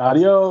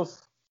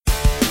 Adios.